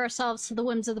surrender ourselves to the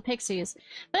whims of the pixies.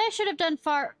 But I should have done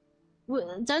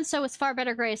so with far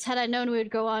better grace had I known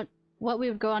what we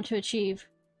would go on to achieve.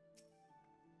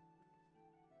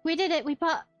 We did it. We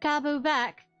brought Gaboo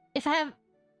back. If I have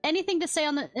anything to say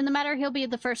in the matter, he'll be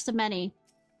the first of many.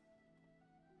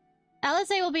 Alize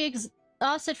will be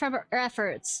exhausted from her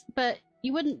efforts, but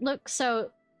you wouldn't look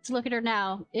so to look at her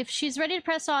now. If she's ready to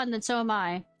press on, then so am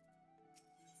I.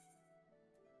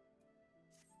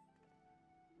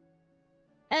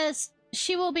 As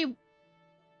she will be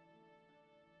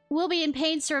in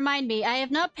pains to remind me, I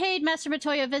have not paid Master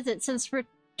Matoya a visit since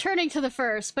returning to the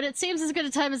first, but it seems as good a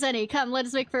time as any. Come, let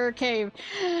us make for her cave.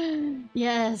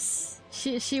 Yes,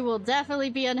 she will definitely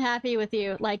be unhappy with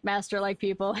you, like Master, like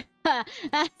people. Oh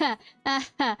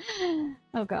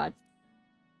god.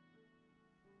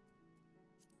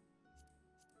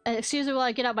 Excuse me while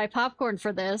I get out my popcorn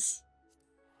for this.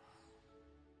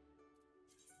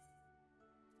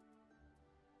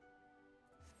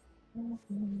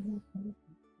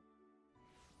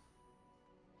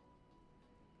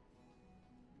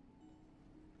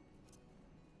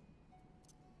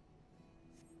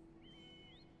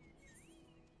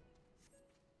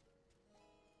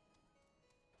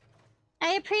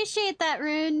 I appreciate that,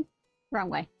 Rune. Wrong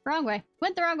way. Wrong way.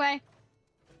 Went the wrong way.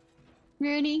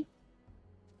 Rooney.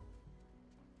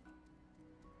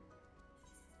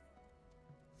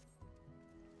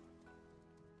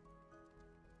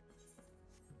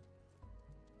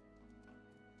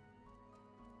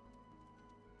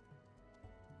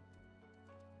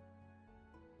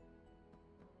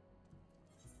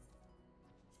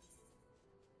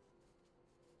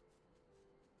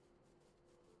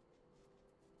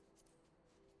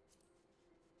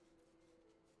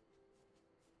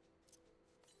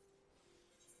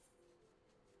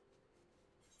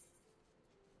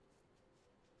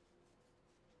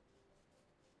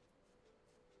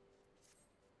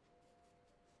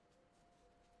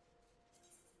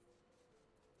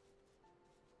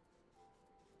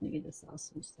 Maybe this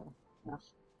awesome stuff. Ugh.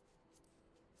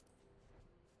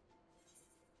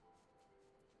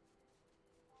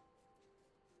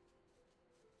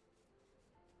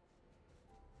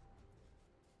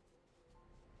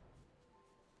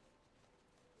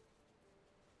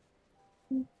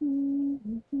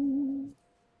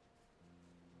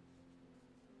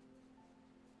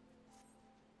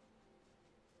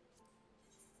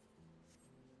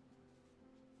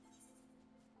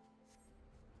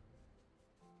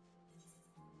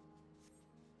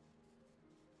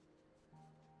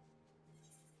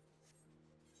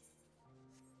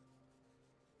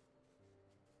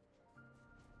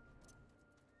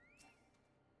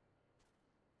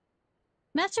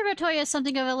 Master Matoya is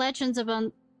something of a legend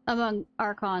among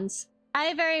Archons.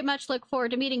 I very much look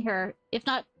forward to meeting her, if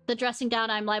not the dressing down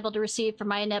I'm liable to receive for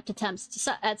my inept attempts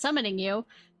at summoning you.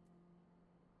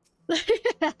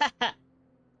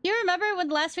 You remember when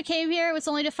last we came here, it was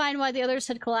only to find why the others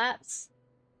had collapsed?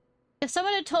 If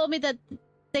someone had told me that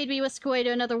they'd be whisked away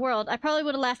to another world, I probably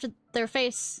would have laughed at their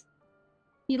face.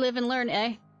 You live and learn,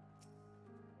 eh?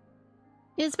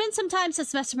 It's been some time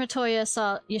since Master Matoya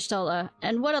saw Y'shtola,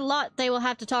 and what a lot they will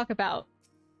have to talk about.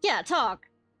 Yeah, talk.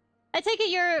 I take it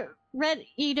you're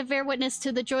ready to bear witness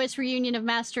to the joyous reunion of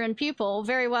master and pupil.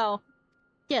 Very well.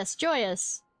 Yes,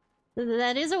 joyous.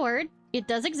 That is a word. It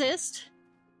does exist.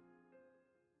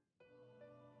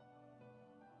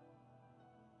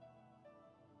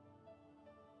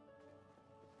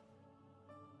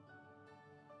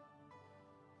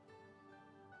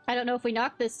 I don't know if we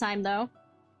knocked this time, though.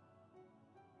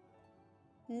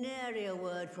 Nary a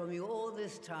word from you all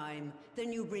this time,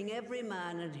 then you bring every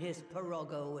man and his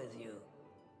pirogo with you.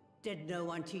 Did no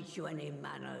one teach you any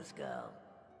manners, girl?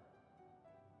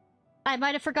 I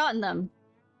might have forgotten them.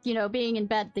 You know, being in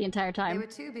bed the entire time. They were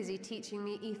too busy teaching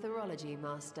me etherology,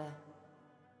 Master.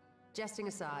 Jesting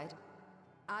aside,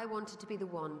 I wanted to be the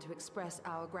one to express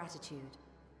our gratitude.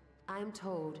 I am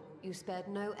told you spared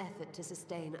no effort to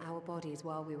sustain our bodies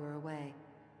while we were away.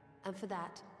 And for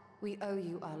that, we owe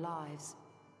you our lives.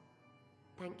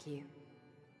 Thank you.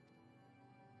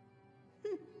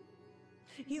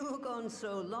 You were gone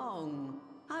so long.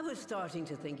 I was starting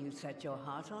to think you'd set your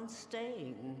heart on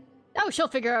staying. Oh, she'll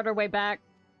figure out her way back.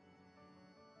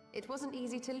 It wasn't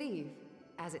easy to leave,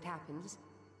 as it happens.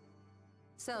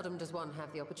 Seldom does one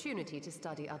have the opportunity to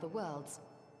study other worlds,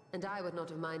 and I would not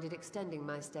have minded extending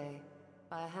my stay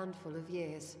by a handful of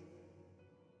years.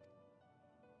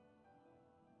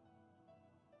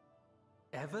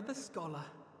 Ever the scholar.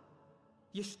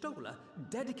 Y'shtola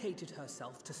dedicated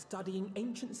herself to studying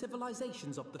ancient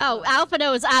civilizations of the Oh,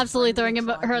 Alphino is absolutely throwing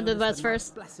her under the bus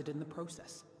first. Blessed in the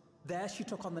process. There she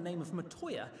took on the name of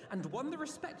Matoya and won the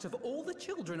respect of all the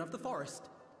children of the forest.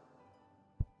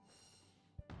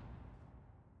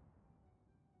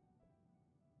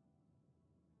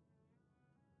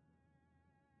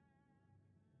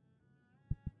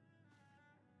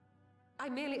 I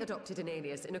merely adopted an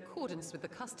alias in accordance with the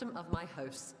custom of my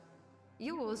hosts.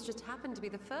 Yours just happened to be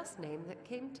the first name that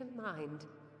came to mind.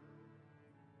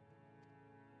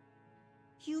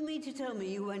 You mean to tell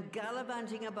me you went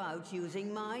gallivanting about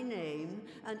using my name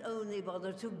and only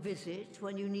bother to visit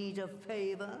when you need a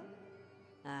favor?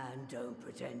 And don't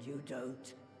pretend you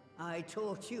don't. I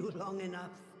taught you long enough.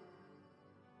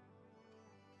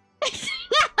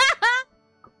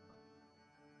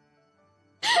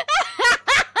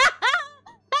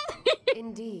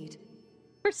 Indeed.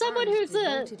 For someone who's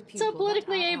so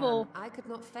politically able. I could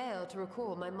not fail to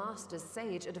recall my master's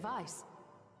sage advice.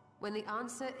 When the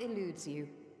answer eludes you,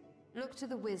 Look to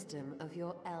the wisdom of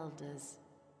your elders.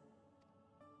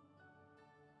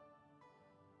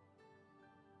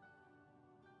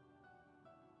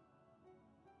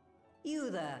 You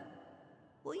there.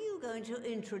 Were you going to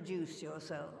introduce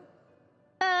yourself?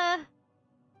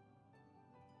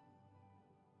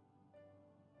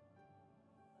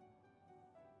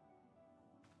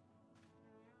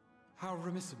 How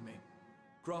remiss of me.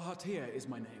 Grahatir is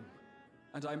my name,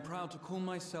 and I'm proud to call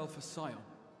myself a scion.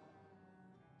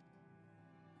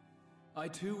 I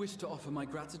too wish to offer my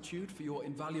gratitude for your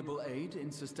invaluable aid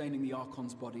in sustaining the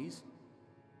Archon's bodies,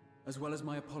 as well as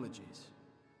my apologies.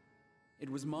 It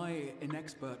was my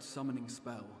inexpert summoning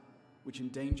spell which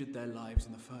endangered their lives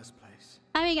in the first place.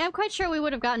 I mean, I'm quite sure we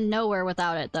would have gotten nowhere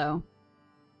without it, though.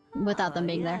 Without them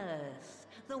being there. Yes,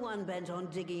 the one bent on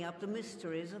digging up the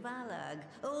mysteries of Alag.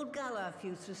 Old Galaf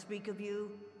used to speak of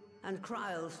you, and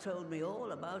Kryles told me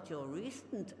all about your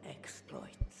recent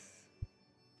exploits.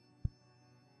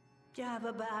 Do you have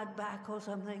a bad back or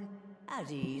something?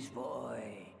 At ease,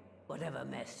 boy. Whatever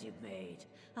mess you've made,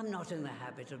 I'm not in the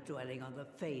habit of dwelling on the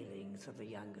failings of the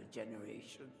younger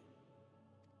generation.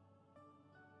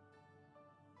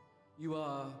 You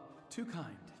are too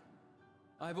kind.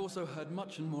 I've also heard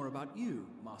much and more about you,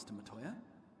 Master Matoya.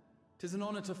 'Tis an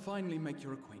honor to finally make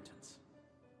your acquaintance.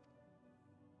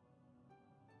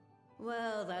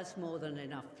 Well, that's more than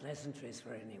enough pleasantries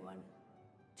for anyone.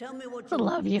 Tell me what I you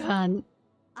love you, hon.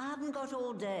 I haven't got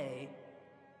all day.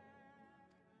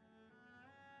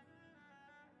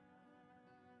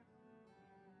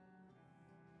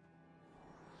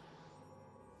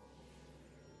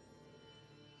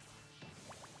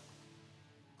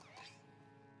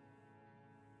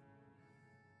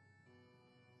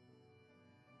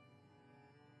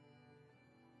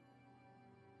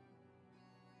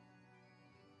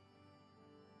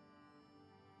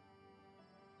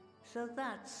 So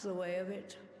that's the way of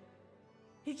it.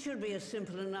 It should be a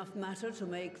simple enough matter to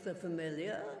make the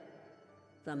familiar.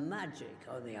 The magic,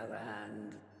 on the other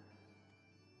hand.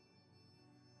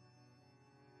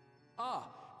 Ah,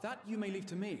 that you may leave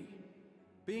to me.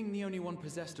 Being the only one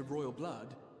possessed of royal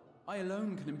blood, I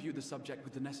alone can imbue the subject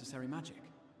with the necessary magic.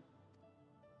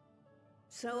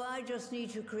 So I just need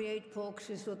to create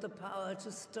Porxes with the power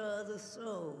to stir the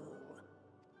soul.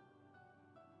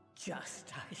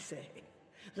 Just, I say.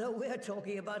 Though we're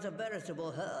talking about a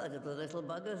veritable herd of the little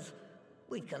buggers,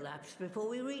 we'd collapse before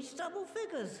we reached double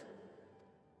figures.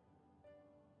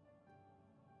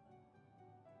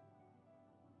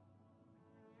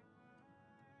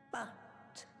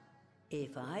 But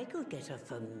if I could get a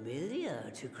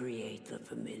familiar to create the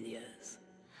familiars,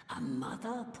 a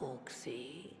mother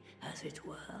Porxie, as it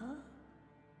were.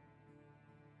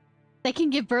 They can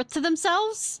give birth to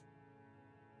themselves?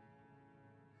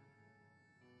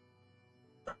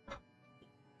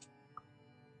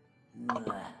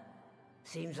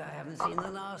 Seems I haven't seen the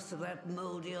last of that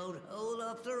moldy old hole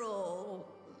after all.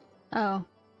 Oh.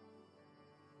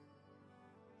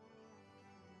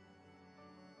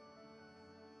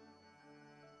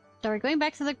 Are we going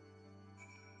back to the...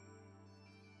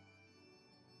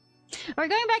 Are we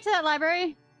going back to that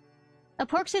library? A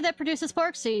Porxie that produces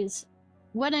Porxies.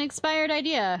 What an inspired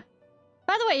idea.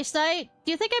 By the way, Ishnai,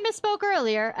 do you think I misspoke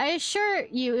earlier? I assure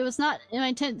you it was not in my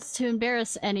intent to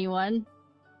embarrass anyone.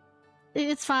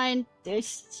 It's fine.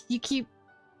 You keep...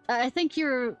 I think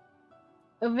you're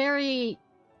a very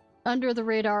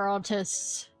under-the-radar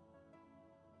autist.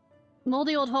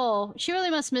 Moldy old hole. She really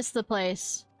must miss the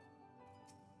place.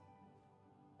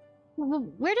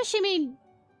 Where does she mean...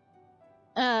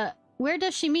 where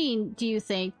does she mean, do you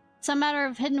think? Some matter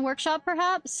of hidden workshop,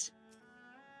 perhaps?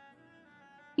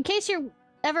 In case you're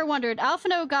ever wondered,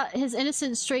 Alphino got his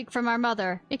innocent streak from our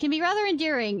mother. It can be rather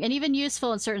endearing and even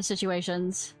useful in certain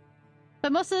situations.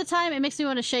 But most of the time, it makes me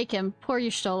want to shake him. Poor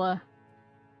Y'shtola.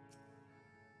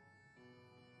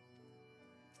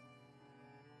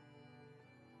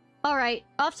 Alright,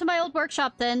 off to my old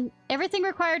workshop then. Everything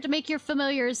required to make your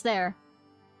familiar is there.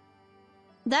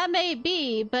 That may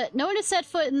be, but no one has set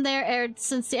foot in there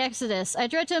since the Exodus. I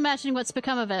dread to imagine what's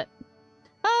become of it.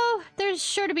 Oh, there's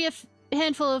sure to be a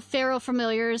handful of feral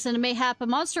familiars and mayhap a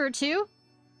monster or two.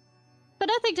 But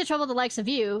nothing to trouble the likes of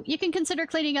you. You can consider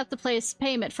cleaning up the place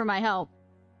payment for my help.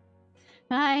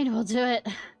 Fine, we'll do it.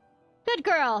 Good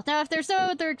girl. Now, if there's no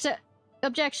other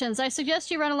objections, I suggest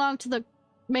you run along to the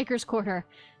Maker's Quarter.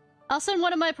 I'll send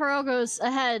one of my pirogos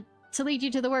ahead to lead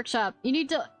you to the workshop. You need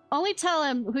to only tell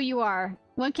him who you are.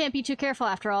 One can't be too careful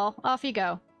after all. Off you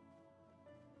go.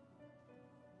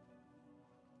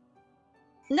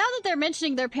 Now that they're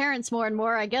mentioning their parents more and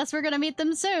more, I guess we're gonna meet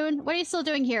them soon. What are you still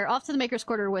doing here? Off to the Maker's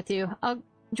Quarter with you. I'll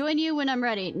join you when I'm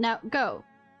ready. Now, go.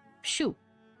 Shoo.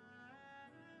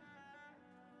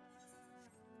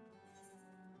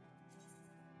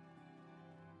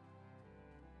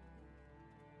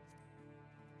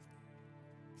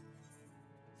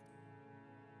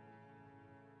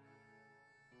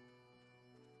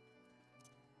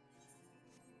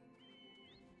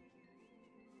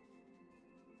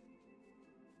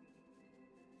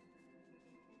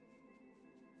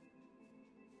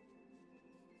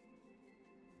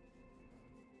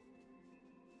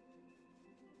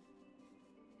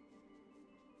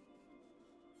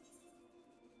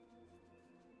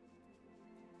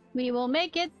 We will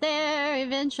make it there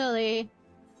eventually.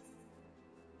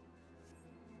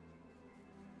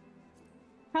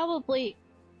 Probably...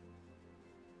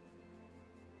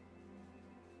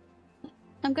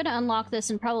 I'm gonna unlock this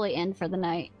and probably end for the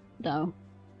night, though.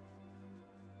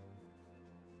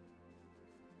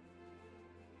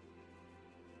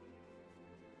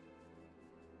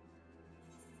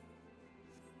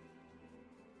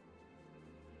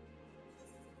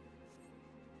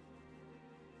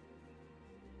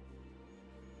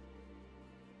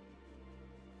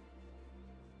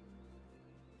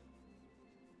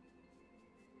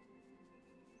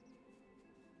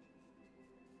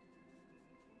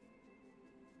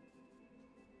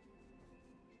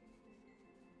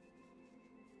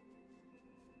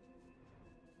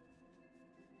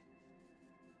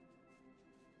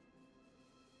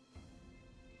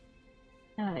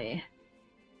 Aye.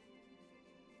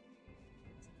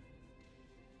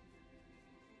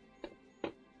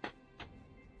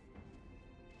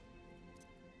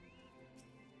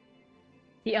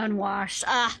 The unwashed.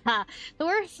 Ah, the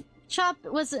workshop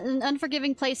was an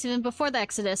unforgiving place even before the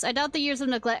Exodus. I doubt the years of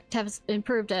neglect have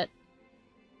improved it.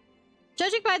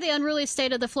 Judging by the unruly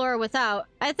state of the flora without,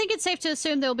 I think it's safe to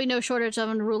assume there will be no shortage of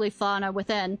unruly fauna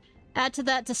within. Add to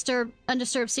that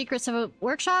undisturbed secrets of a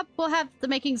workshop, we'll have the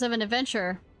makings of an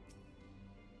adventure.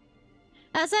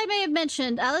 As I may have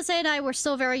mentioned, Alize and I were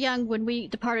still very young when we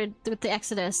departed with the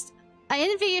Exodus. I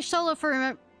envy you solo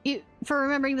for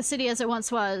remembering the city as it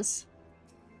once was.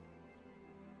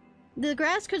 The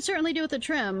grass could certainly do with a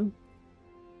trim.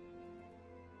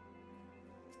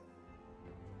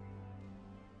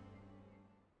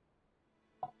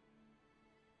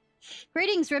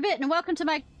 Greetings, Ribbit, and welcome to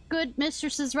my good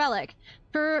mistress's relic.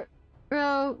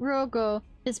 Rogo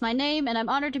is my name, and I'm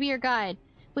honored to be your guide.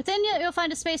 Within it, you'll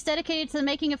find a space dedicated to the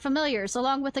making of familiars,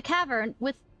 along with a cavern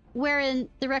wherein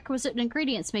the requisite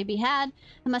ingredients may be had.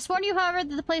 I must warn you, however,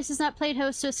 that the place has not played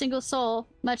host to a single soul,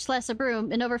 much less a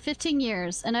broom, in over 15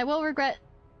 years, and I will regret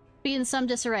being in some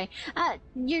disarray.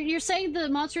 You're saying the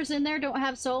monsters in there don't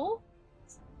have soul?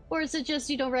 Or is it just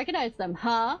you don't recognize them?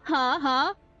 Huh? Huh?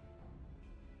 Huh?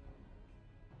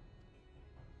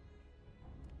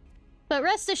 But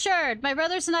rest assured, my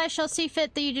brothers and I shall see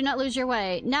fit that you do not lose your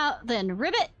way. Now then,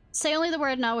 Ribbit, say only the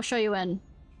word and I will show you in.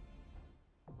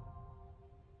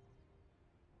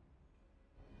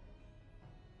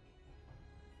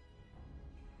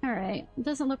 Alright, it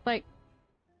doesn't look like...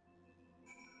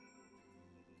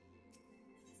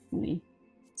 Let me...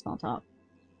 small talk.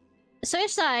 So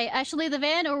Ishnai, I shall lead the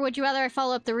van, or would you rather I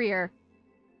follow up the rear?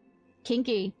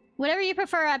 Kinky. Whatever you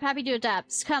prefer, I'm happy to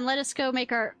adapt. Come, let us go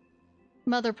make our...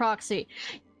 mother proxy.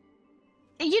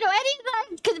 You know, any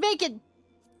that could make it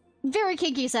very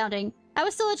kinky sounding. I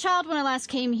was still a child when I last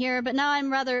came here, but now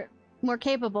I'm rather more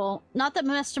capable. Not that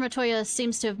Master Matoya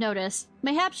seems to have noticed.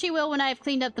 Mayhap she will when I have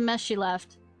cleaned up the mess she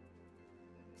left.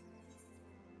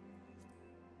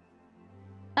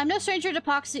 I'm no stranger to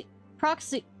proxy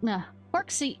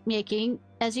making,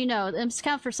 as you know. It must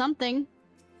count for something.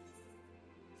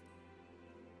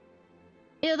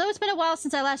 Although it's been a while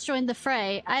since I last joined the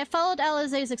fray, I have followed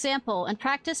Alize's example and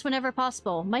practiced whenever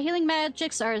possible. My healing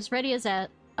magics are as ready as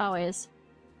always.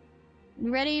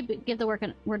 You ready? Give the word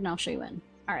and I'll show you in.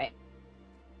 Alright.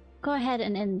 Go ahead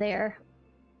and end there.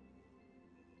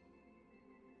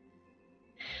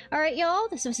 Alright, y'all.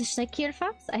 This was Ishnai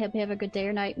Ciarfox. I hope you have a good day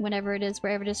or night, whenever it is,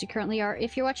 wherever it is you currently are.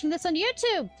 If you're watching this on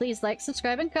YouTube, please like,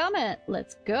 subscribe, and comment.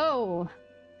 Let's go!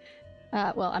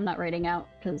 Well, I'm not writing out,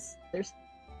 because there's...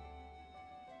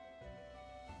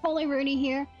 Holy Rooney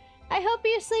here. I hope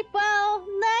you sleep well.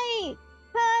 Night!